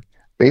fuck-up.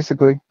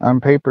 Basically, on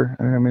paper,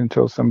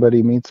 until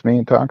somebody meets me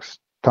and talks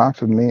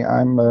with me,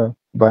 I'm a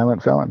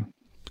violent felon.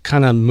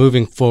 Kind of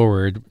moving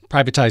forward,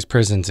 privatized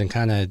prisons and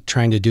kind of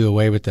trying to do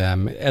away with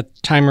them. At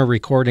the time of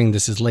recording,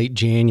 this is late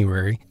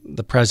January,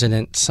 the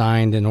president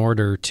signed an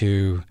order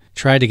to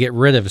try to get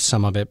rid of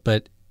some of it.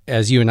 But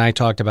as you and I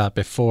talked about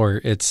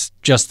before, it's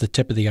just the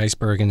tip of the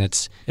iceberg, and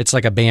it's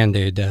like a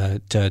Band-Aid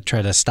to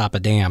try to stop a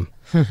dam.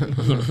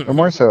 Or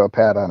more so a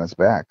pat on his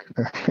back,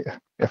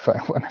 if I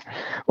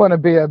want to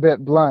be a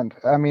bit blunt.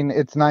 I mean,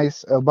 it's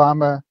nice.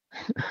 Obama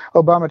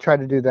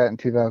tried to do that in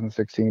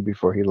 2016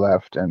 before he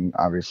left, and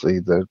obviously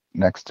the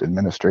next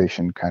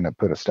administration kind of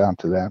put a stop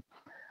to that.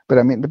 But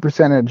I mean, the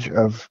percentage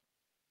of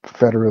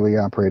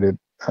federally operated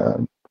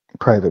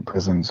private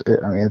prisons,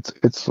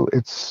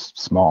 it's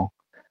small.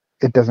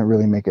 It doesn't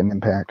really make an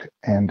impact,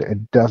 and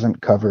it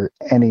doesn't cover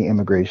any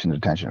immigration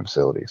detention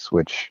facilities,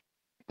 which,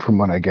 from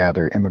what I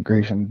gather,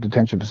 immigration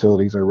detention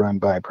facilities are run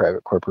by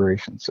private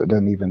corporations. So it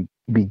doesn't even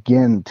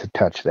begin to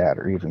touch that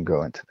or even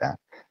go into that.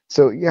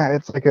 So yeah,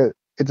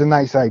 it's a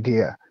nice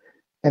idea,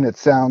 And it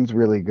sounds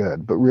really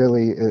good, but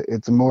really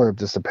it's more of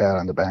just a pat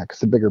on the back. 'Cause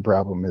the bigger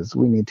problem is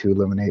we need to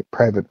eliminate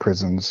private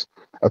prisons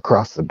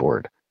across the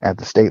board, at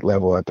the state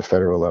level, at the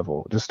federal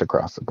level, just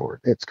across the board.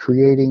 It's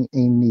creating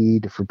a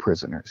need for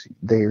prisoners.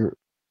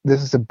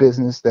 This is a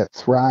business that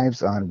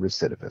thrives on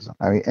recidivism.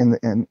 I mean,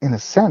 and in a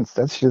sense,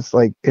 that's just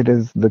like, it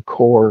is the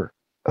core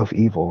of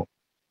evil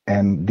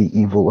and the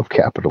evil of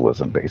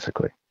capitalism,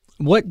 basically.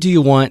 What do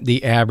you want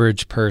the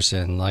average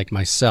person like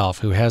myself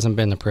who hasn't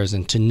been to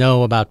prison to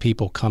know about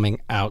people coming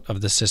out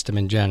of the system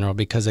in general?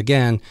 Because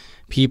again,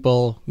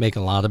 people make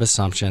a lot of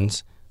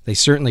assumptions. They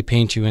certainly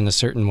paint you in a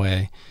certain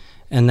way.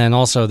 And then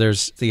also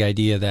there's the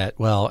idea that,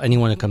 well,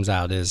 anyone who comes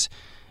out is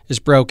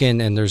broken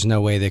and there's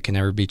no way they can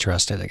ever be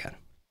trusted again.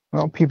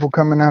 Well, people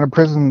coming out of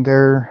prison,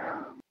 they're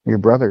your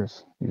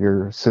brothers,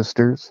 your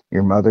sisters,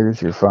 your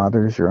mothers, your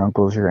fathers, your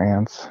uncles, your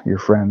aunts, your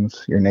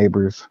friends, your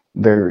neighbors.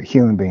 They're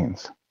human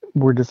beings.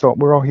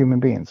 We're all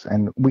human beings,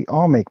 and we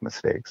all make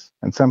mistakes.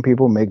 And some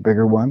people make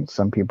bigger ones.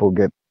 Some people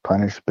get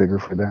punished bigger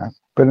for that.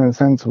 But in a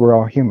sense, we're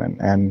all human.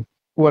 And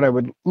what I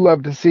would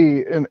love to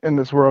see in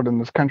this world, in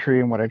this country,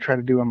 and what I try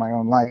to do in my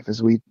own life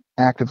is we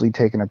actively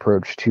take an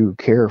approach to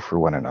care for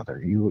one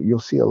another. You'll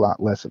see a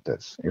lot less of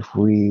this if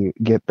we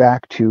get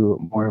back to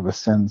more of a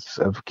sense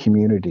of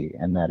community,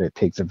 and that it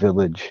takes a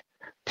village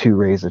to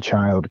raise a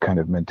child kind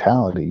of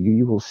mentality.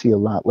 You will see a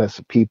lot less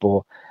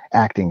people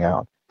acting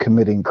out,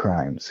 committing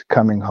crimes,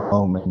 coming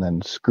home and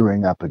then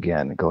screwing up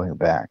again, going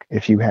back.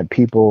 If you had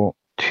people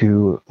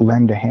to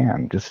lend a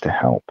hand just to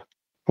help.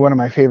 One of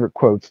my favorite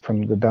quotes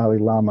from the Dalai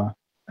Lama,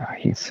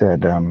 he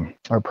said,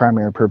 our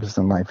primary purpose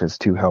in life is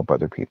to help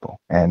other people.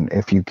 And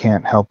if you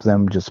can't help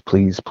them, just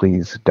please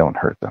don't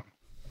hurt them.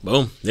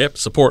 Boom. Yep.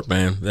 Support,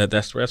 man.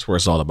 That's where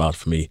it's all about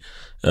for me.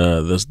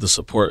 The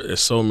support.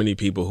 There's so many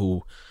people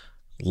who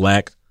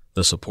lack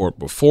the support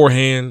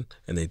beforehand,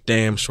 and they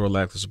damn sure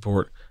lack the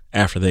support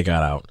after they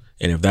got out.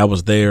 And if that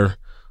was there,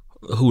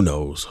 who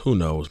knows? Who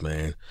knows,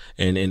 man?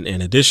 And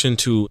in addition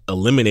to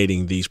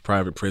eliminating these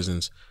private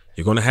prisons,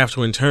 you're going to have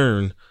to in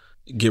turn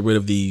get rid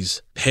of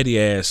these petty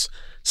ass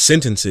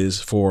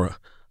sentences for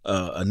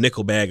a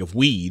nickel bag of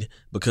weed,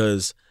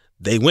 because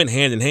they went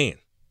hand in hand.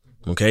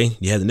 Okay,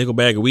 you had the nickel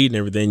bag of weed and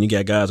everything. You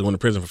got guys going to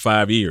prison for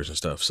 5 years and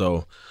stuff.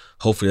 So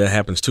hopefully that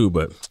happens too.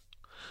 But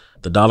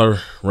the dollar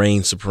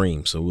reigns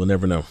supreme, so we'll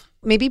never know.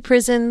 Maybe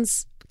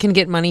prisons can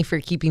get money for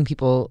keeping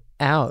people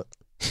out.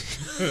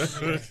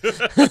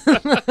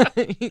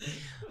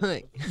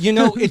 You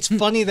know, it's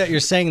funny that you're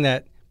saying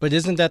that, but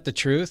isn't that the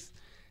truth?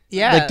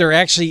 Yeah. Like, there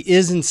actually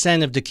is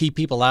incentive to keep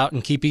people out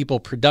and keep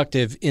people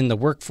productive in the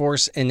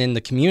workforce and in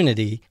the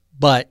community.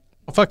 But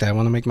fuck that, I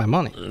want to make my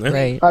money.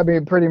 Right. I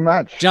mean, pretty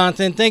much.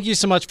 Jonathan, thank you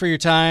so much for your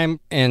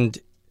time. And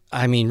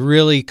I mean,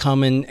 really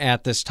coming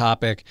at this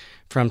topic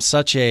from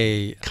such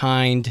a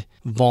kind,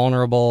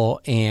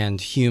 vulnerable, and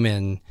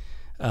human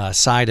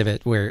side of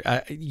it, where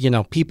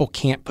people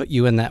can't put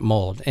you in that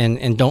mold,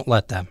 and don't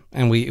let them.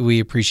 And we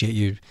appreciate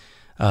you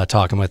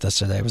talking with us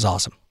today. It was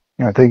awesome.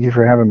 Yeah, thank you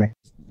for having me.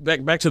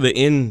 Back to the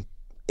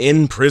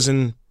in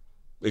prison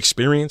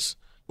experience.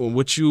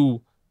 What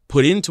you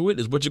put into it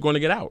is what you're going to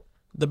get out.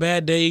 The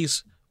bad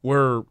days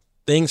were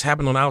things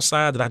happened on the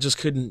outside that I just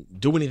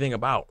couldn't do anything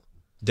about.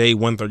 Day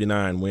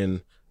 139,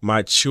 when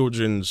my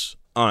children's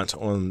aunt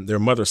on their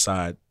mother's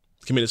side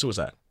committed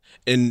suicide,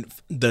 and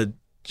the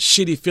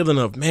shitty feeling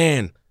of,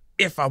 man,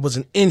 if I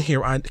wasn't in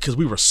here, because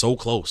we were so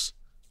close.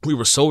 We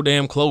were so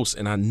damn close.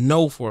 And I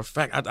know for a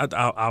fact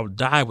I'll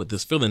die with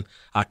this feeling.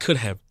 I could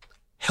have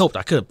helped.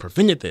 I could have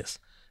prevented this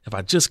if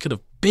I just could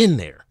have been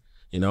there.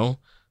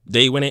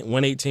 Day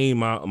 118,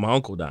 my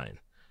uncle dying.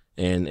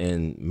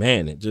 And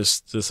man, it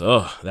just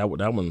that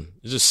one,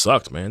 it just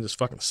sucked, man. It just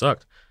fucking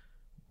sucked.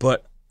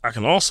 But I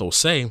can also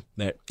say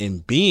that in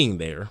being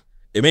there,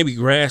 it made me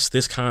grasp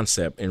this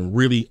concept and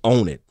really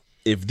own it.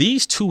 If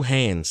these two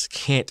hands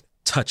can't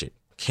touch it,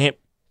 can't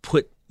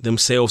put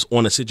themselves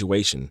on a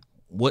situation,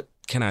 what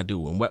can I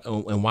do,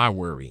 and why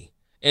worry?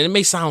 And it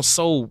may sound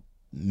so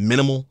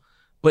minimal,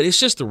 but it's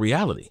just the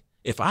reality.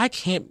 If I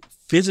can't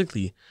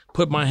physically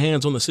put my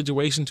hands on the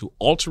situation to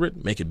alter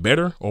it, make it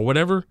better or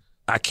whatever,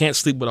 I can't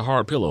sleep with a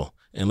hard pillow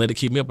and let it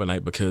keep me up at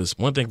night, because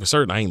one thing for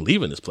certain, I ain't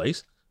leaving this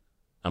place.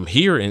 I'm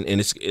here, and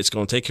it's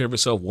going to take care of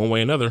itself one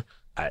way or another.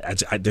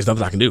 There's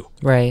nothing I can do.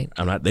 Right.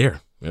 I'm not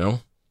there,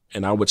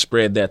 And I would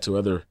spread that to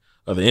other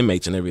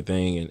inmates and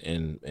everything,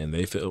 and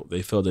they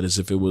felt it as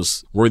if it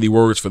was worthy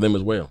words for them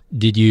as well.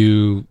 Did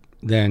you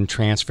then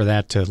transfer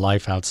that to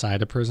life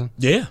outside of prison?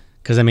 Yeah.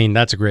 Because, I mean,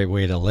 that's a great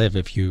way to live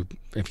if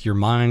your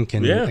mind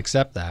can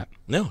accept that.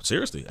 No,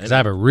 seriously. Because I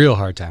have a real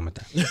hard time with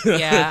that.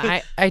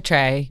 Yeah,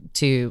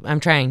 I'm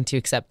trying to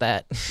accept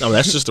that. No,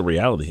 that's just the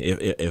reality.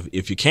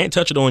 If you can't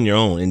touch it on your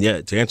own,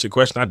 and to answer your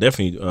question, I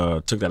definitely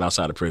took that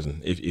outside of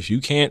prison. If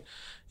you can't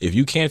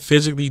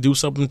physically do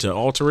something to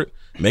alter it,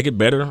 make it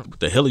better, what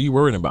the hell are you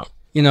worrying about?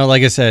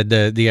 Like I said,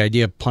 the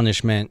idea of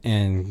punishment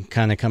and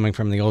kind of coming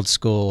from the old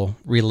school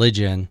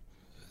religion,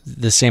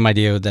 the same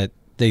idea that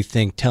they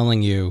think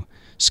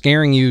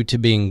scaring you to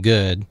being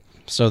good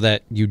so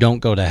that you don't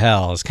go to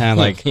hell is kind of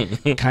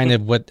like kind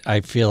of what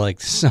I feel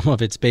like some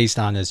of it's based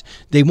on is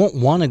they won't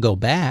want to go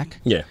back.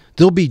 Yeah.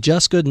 They'll be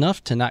just good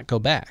enough to not go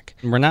back.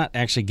 We're not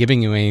actually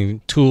giving you any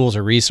tools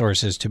or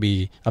resources to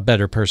be a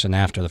better person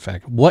after the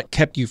fact. What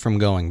kept you from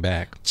going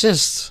back?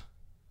 Just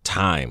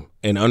time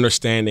and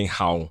understanding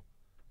how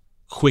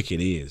quick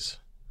it is.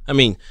 I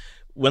mean,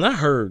 when I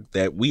heard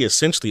that we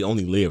essentially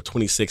only live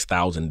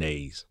 26,000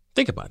 days,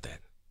 think about that.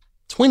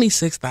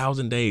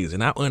 26,000 days,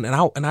 and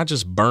I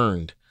just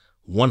burned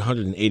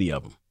 180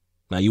 of them.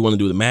 Now you want to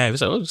do the math? You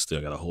say, "Oh,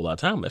 still got a whole lot of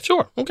time left."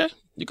 Sure, okay,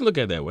 you can look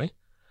at it that way.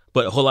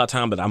 But a whole lot of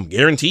time that I'm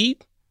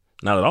guaranteed?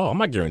 Not at all. I'm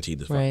not guaranteed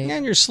this. Right.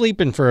 And you're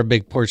sleeping for a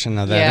big portion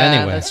of that yeah,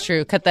 anyway. That's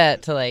true. Cut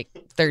that to like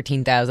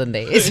 13,000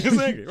 days.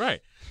 Exactly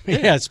right.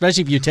 Yeah,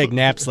 especially if you take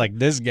naps like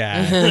this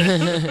guy.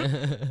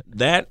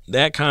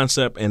 That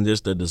concept and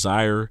just the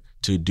desire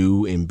to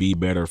do and be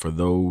better for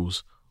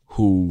those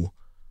who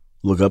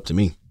look up to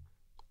me.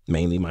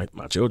 Mainly my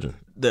children.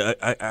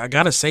 I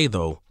got to say,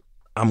 though,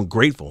 I'm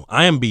grateful.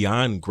 I am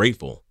beyond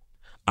grateful.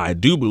 I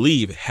do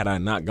believe had I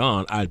not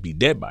gone, I'd be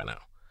dead by now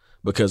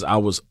because I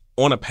was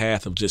on a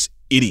path of just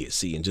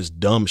idiocy and just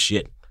dumb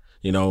shit,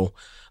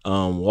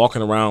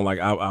 walking around like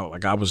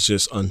I was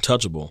just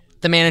untouchable.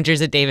 The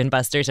managers at Dave &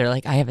 Buster's are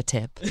like, I have a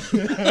tip.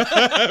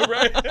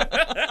 Right.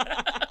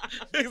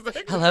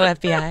 Exactly. Hello,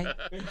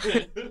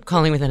 FBI.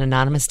 Calling with an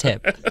anonymous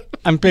tip.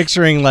 I'm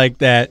picturing like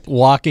that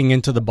walking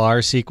into the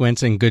bar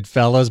sequence in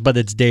Goodfellas, but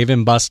it's Dave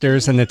 &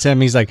 Buster's and it's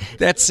him. He's like,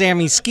 that's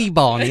Sammy's skee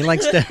ball, and he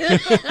likes to.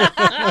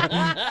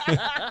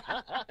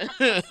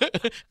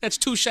 That's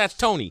Two Shots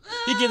Tony.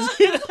 He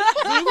gets.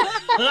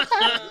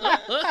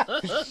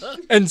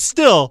 And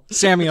still,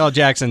 Samuel L.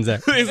 Jackson's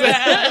there.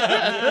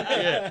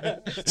 Yeah.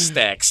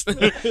 Stacks.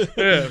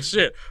 Yeah,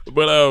 shit.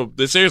 But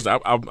seriously,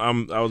 I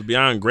was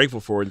beyond grateful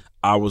for it.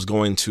 I was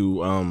going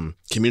to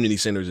community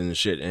centers and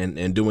shit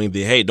and doing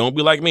the, hey, don't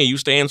be like me, you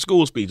stay in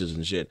school speeches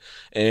and shit.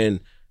 And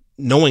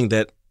knowing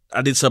that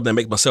I did something that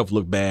makes myself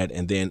look bad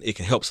and then it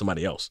can help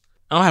somebody else.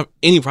 I don't have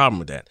any problem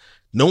with that.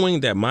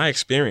 Knowing that my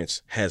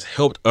experience has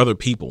helped other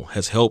people,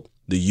 has helped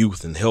the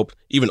youth and helped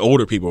even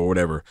older people or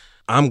whatever,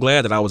 I'm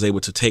glad that I was able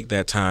to take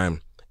that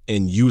time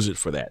and use it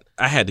for that.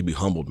 I had to be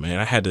humbled, man.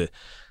 I had to,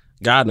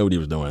 God knew what he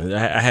was doing.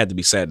 I had to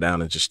be sat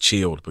down and just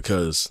chilled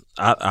because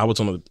I was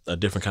on a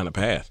different kind of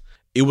path.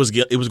 It was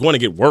going to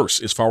get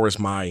worse as far as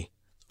my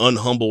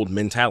unhumbled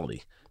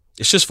mentality.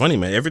 It's just funny,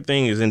 man.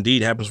 Everything is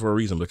indeed happens for a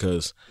reason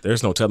because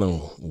there's no telling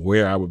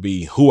where I would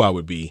be, who I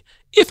would be,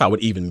 if I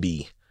would even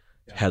be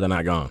had I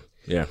not gone.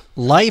 Yeah.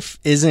 Life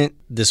isn't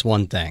this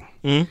one thing.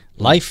 Mm-hmm.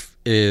 Life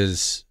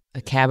is a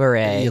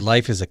cabaret.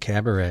 Life is a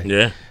cabaret.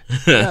 Yeah.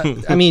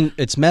 I mean,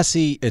 it's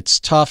messy, it's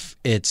tough,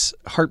 it's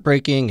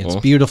heartbreaking, it's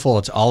beautiful,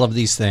 it's all of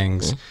these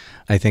things.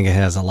 I think it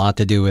has a lot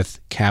to do with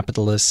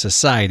capitalist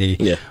society.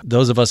 Yeah.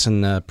 Those of us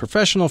in the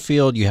professional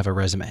field, you have a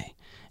resume.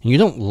 And you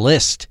don't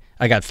list,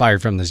 I got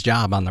fired from this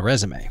job on the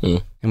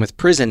resume. And with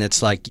prison,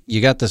 it's like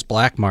you got this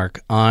black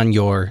mark on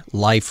your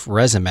life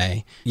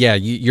resume. Yeah,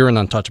 you're an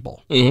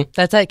untouchable.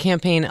 That's that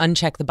campaign,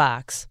 Uncheck the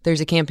Box. There's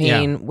a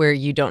campaign where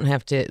you don't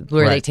have to,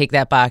 where they take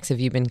that box if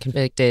you've been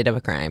convicted of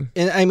a crime.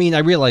 And I mean, I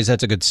realize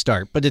that's a good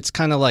start, but it's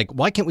kind of like,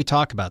 why can't we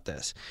talk about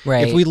this?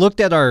 Right. If we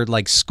looked at our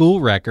like school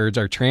records,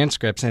 our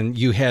transcripts, and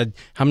you had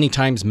how many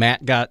times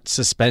Matt got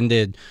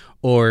suspended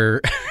or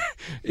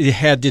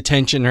had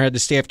detention or had to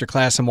stay after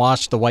class and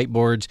watch the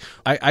whiteboards,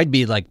 I'd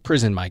be like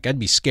prison Mike. I'd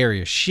be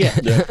scary as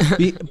shit.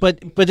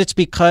 But it's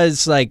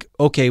because like,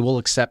 okay, we'll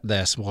accept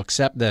this,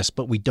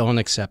 but we don't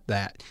accept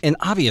that. And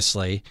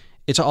obviously,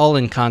 it's all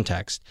in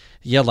context.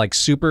 Yeah, like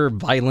super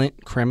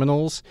violent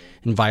criminals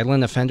and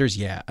violent offenders,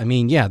 yeah. I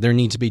mean, yeah, there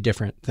needs to be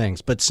different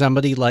things. But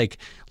somebody like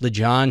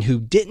LeJohn, who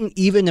didn't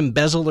even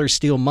embezzle or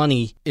steal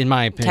money, in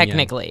my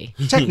opinion.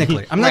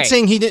 Technically. I'm not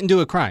saying he didn't do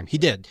a crime. He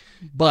did.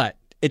 But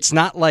it's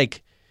not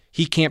like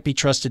he can't be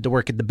trusted to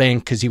work at the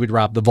bank because he would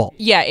rob the vault.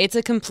 Yeah, it's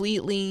a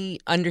completely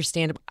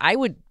understandable. I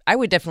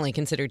would definitely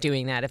consider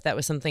doing that if that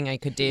was something I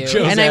could do.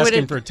 Joe's and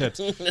asking for tips.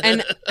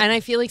 And I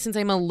feel like since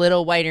I'm a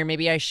little whiter,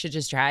 maybe I should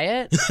just try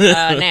it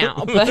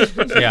now. But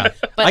yeah,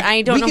 but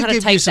I don't know how to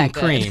type you some that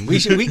cream. We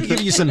can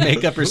give you some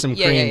makeup or some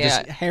cream,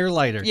 just hair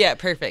lighter. Yeah,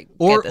 perfect.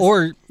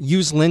 Or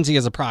use Lindsay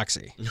as a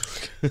proxy.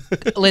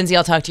 Lindsay,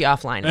 I'll talk to you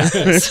offline about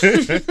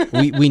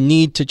this. We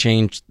need to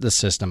change the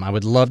system. I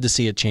would love to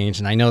see it change,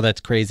 and I know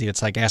that's crazy.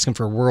 It's like asking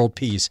for world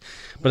peace,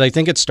 but I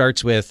think it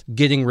starts with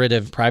getting rid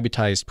of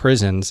privatized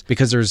prisons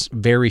because there's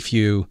very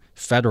few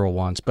federal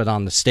ones, but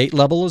on the state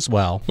level as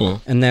well.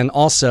 And then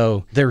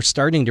also they're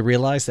starting to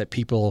realize that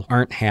people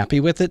aren't happy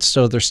with it,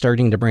 so they're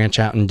starting to branch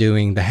out and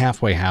doing the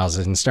halfway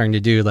houses and starting to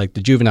do like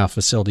the juvenile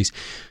facilities.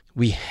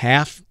 We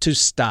have to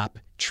stop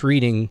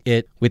treating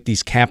it with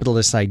these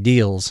capitalist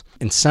ideals,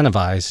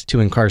 incentivized to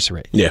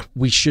incarcerate. Yeah.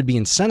 We should be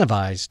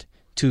incentivized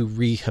to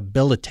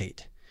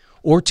rehabilitate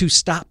or to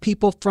stop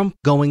people from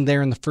going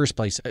there in the first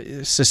place.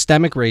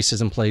 Systemic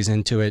racism plays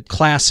into it.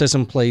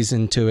 Classism plays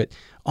into it.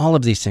 All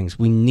of these things.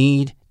 We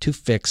need to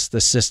fix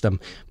the system.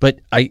 But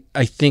I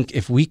think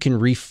if we can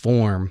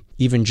reform,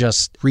 even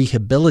just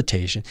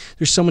rehabilitation.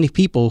 There's so many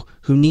people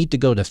who need to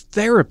go to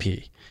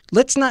therapy.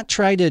 Let's not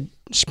try to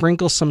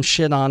sprinkle some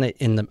shit on it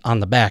on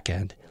the back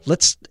end.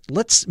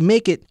 Let's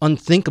make it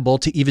unthinkable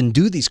to even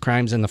do these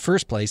crimes in the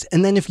first place.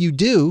 And then if you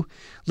do,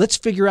 let's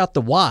figure out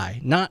the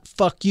why, not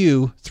fuck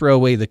you, throw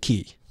away the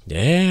key.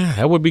 Yeah,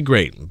 that would be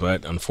great.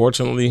 But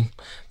unfortunately,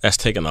 that's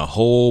taking a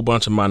whole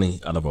bunch of money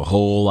out of a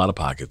whole lot of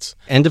pockets.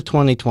 End of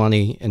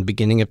 2020 and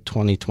beginning of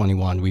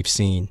 2021, we've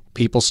seen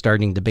people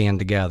starting to band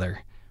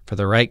together for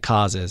the right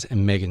causes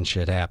and making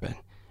shit happen.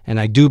 And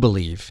I do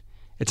believe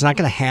it's not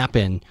going to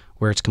happen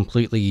where it's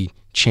completely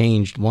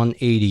changed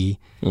 180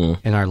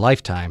 in our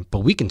lifetime, but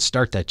we can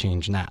start that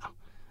change now.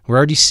 We're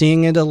already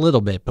seeing it a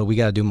little bit, but we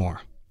got to do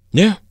more.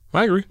 Yeah,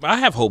 I agree. I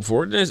have hope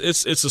for it.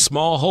 It's a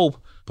small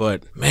hope,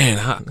 but man,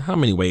 how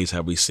many ways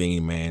have we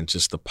seen, man,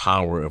 just the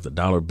power of the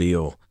dollar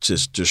bill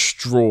just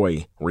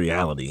destroy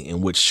reality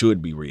and what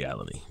should be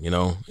reality? You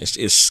know,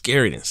 it's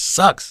scary and it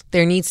sucks.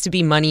 There needs to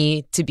be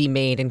money to be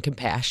made in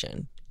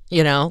compassion.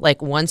 You know,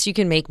 like once you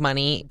can make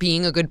money,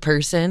 being a good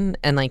person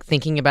and like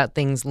thinking about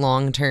things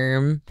long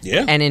term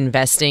and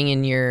investing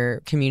in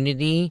your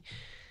community,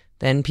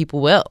 then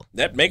people will.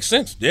 That makes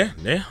sense. Yeah,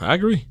 I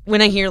agree.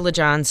 When I hear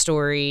LaJohn's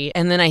story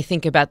and then I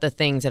think about the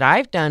things that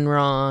I've done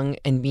wrong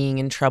and being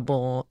in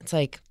trouble, it's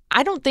like,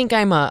 I don't think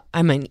I'm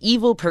an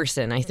evil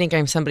person. I think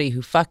I'm somebody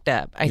who fucked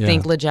up. I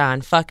think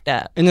LaJohn fucked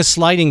up. In the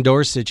sliding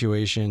door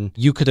situation,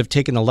 you could have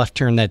taken a left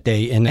turn that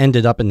day and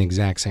ended up in the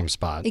exact same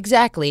spot.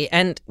 Exactly.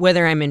 And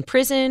whether I'm in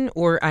prison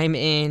or I'm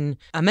in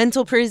a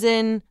mental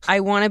prison,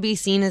 I want to be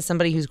seen as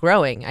somebody who's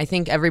growing. I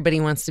think everybody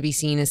wants to be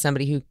seen as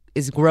somebody who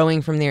is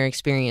growing from their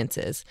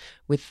experiences.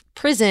 With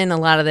prison, a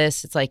lot of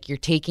this, it's like you're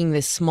taking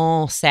this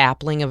small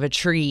sapling of a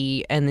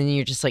tree and then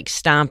you're just like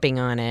stomping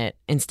on it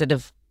instead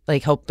of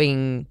like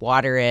helping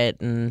water it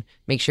and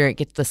make sure it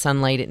gets the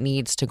sunlight it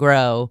needs to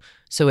grow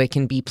so it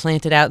can be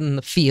planted out in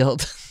the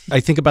field. I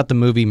think about the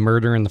movie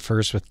Murder in the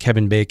First with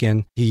Kevin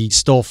Bacon. He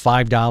stole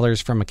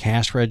 $5 from a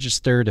cash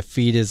register to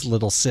feed his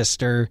little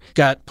sister,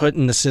 got put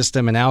in the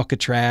system in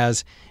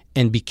Alcatraz,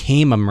 and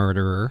became a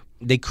murderer.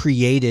 They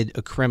created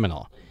a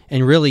criminal.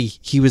 And really,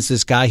 he was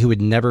this guy who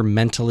had never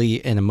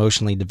mentally and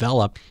emotionally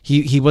developed.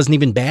 He wasn't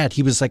even bad.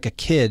 He was like a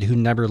kid who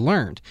never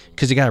learned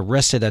because he got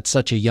arrested at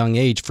such a young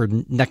age for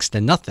next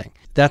to nothing.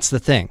 That's the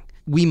thing.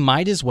 We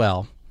might as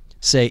well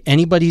say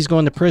anybody who's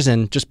going to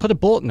prison, just put a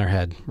bullet in their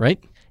head,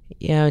 right?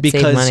 Yeah, it'd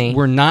because save money.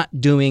 We're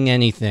not doing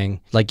anything,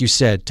 like you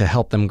said, to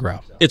help them grow.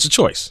 It's a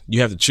choice.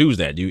 You have to choose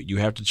that. You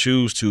have to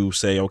choose to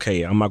say,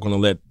 okay, I'm not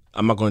going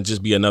to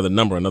just be another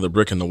number, another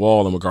brick in the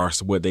wall in regards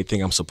to what they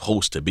think I'm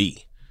supposed to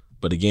be.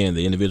 But again,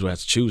 the individual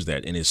has to choose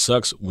that. And it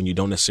sucks when you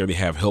don't necessarily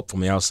have help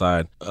from the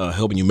outside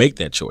helping you make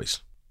that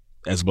choice.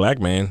 As a black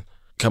man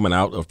coming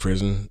out of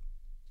prison,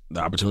 the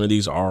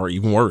opportunities are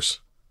even worse.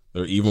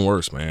 They're even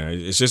worse,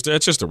 man. That's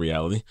just a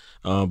reality.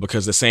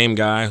 Because the same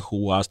guy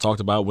who I was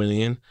talked about went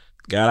in,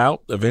 got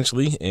out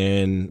eventually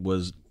and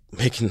was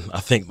making,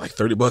 I think, like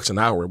 $30 an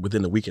hour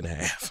within a week and a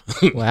half.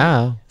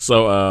 Wow.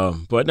 So,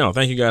 but no,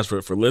 thank you guys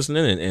for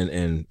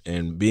listening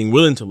and being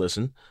willing to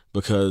listen,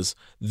 because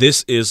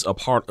this is a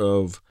part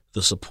of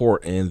the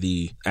support and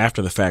the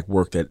after the fact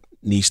work that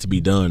needs to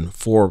be done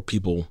for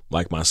people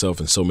like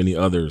myself and so many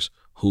others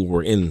who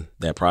were in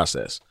that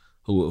process,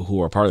 who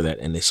are part of that.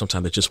 And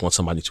sometimes they just want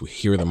somebody to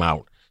hear them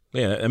out.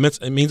 Yeah,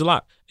 it means a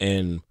lot.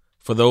 And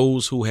for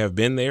those who have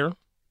been there,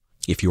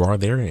 if you are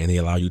there and they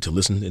allow you to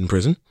listen in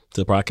prison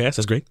to the podcast,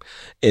 that's great.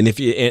 And if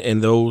you,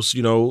 and those,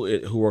 you know,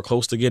 who are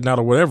close to getting out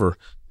or whatever,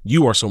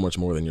 you are so much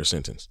more than your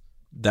sentence.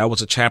 That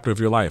was a chapter of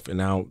your life. And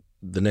now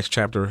the next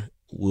chapter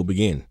will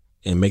begin.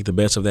 And make the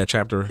best of that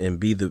chapter and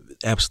be the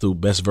absolute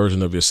best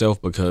version of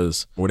yourself,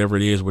 because whatever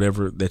it is,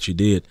 whatever that you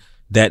did,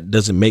 that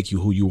doesn't make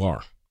you who you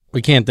are.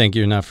 We can't thank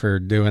you enough for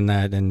doing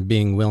that and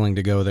being willing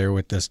to go there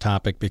with this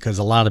topic, because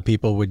a lot of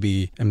people would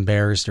be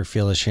embarrassed or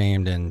feel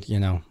ashamed, and, you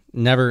know,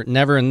 never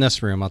in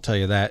this room, I'll tell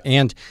you that.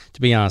 And to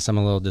be honest, I'm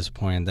a little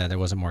disappointed that it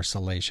wasn't more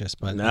salacious,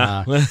 but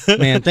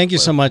man, thank you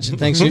so much.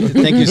 Thank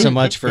you so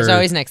much for. There's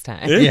always next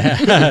time.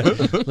 Yeah.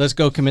 Let's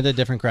go commit a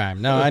different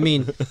crime. No, I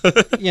mean,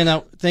 you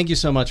know, thank you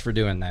so much for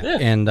doing that. Yeah.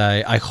 And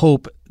I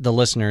hope the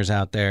listeners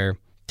out there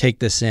take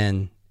this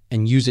in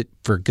and use it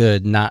for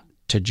good, not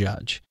to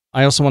judge.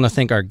 I also want to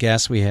thank our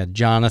guests. We had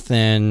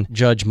Jonathan,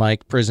 Judge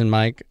Mike, Prison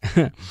Mike,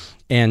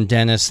 and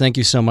Dennis. Thank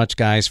you so much,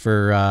 guys,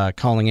 for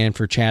calling in,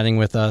 for chatting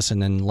with us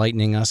and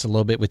enlightening us a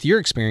little bit with your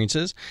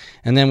experiences.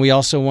 And then we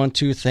also want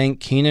to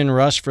thank Keenan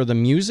Rush for the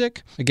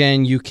music.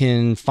 Again, you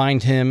can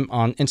find him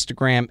on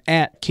Instagram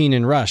at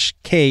Keenan Rush,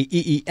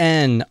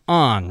 Keen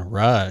on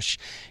Rush.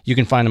 You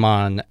can find him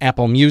on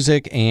Apple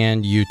Music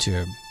and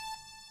YouTube.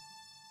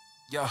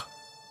 Yeah.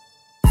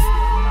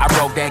 I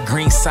rode that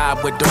green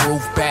side with the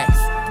roof back.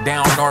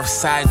 Down North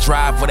Side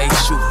Drive where they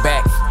shoot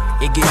back.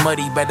 It get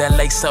muddy, better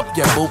lace up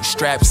your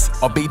bootstraps,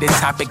 or be the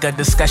topic of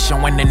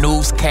discussion when the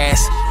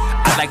newscast.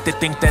 I like to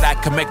think that I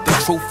can make the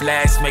truth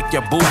last, make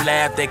your boo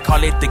laugh, they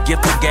call it the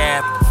gift of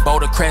gab.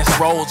 Boulder Crest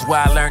Roads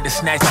where I learned to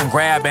snatch and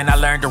grab, and I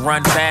learned to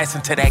run fast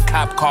until that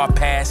cop car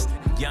passed.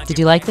 Did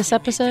you like this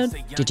episode?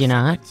 Did you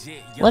not?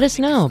 Let us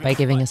know by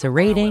giving us a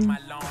rating,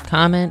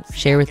 comment,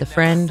 share with a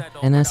friend,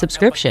 and a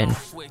subscription,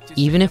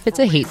 even if it's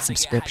a hate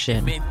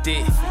subscription.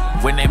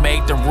 When they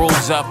made the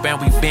rules up and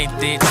we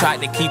bent it,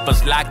 tried to keep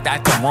us locked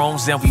out the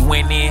rooms and we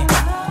went in.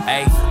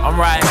 Hey, I'm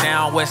riding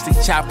down Wesley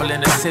Chapel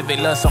in the Civic.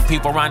 Love some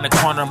people around the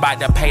corner about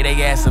to pay their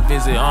ass a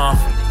visit.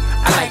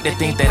 I like to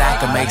think that I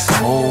can make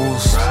some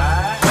moves,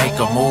 make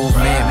a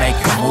movement, make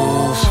a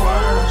move.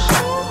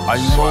 Are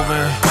you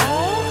moving?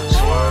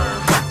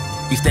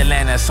 East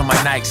Atlanta, summer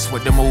nights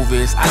with the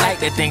movies. I like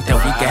to think that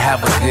we can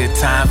have a good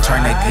time,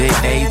 turn a good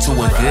day to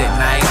a good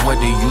night. What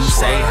do you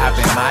say? Hop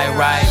in my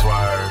ride.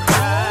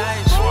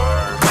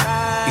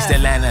 East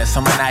Atlanta,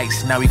 summer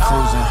nights, now we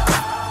cruising.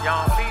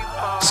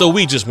 So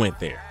we just went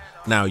there.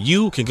 Now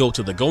you can go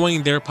to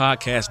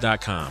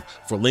thegoingtherepodcast.com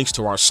for links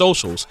to our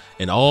socials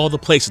and all the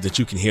places that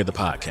you can hear the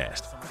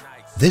podcast.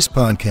 This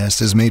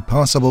podcast is made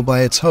possible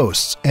by its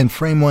hosts and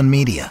Frame One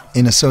Media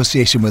in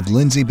association with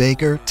Lindsay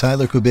Baker,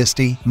 Tyler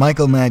Kubisti,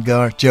 Michael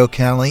Madgar, Joe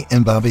Cali,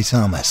 and Bobby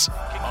Thomas.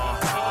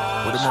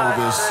 What the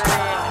movies?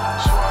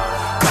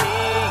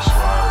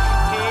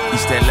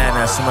 East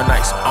Atlanta, summer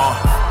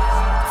nights.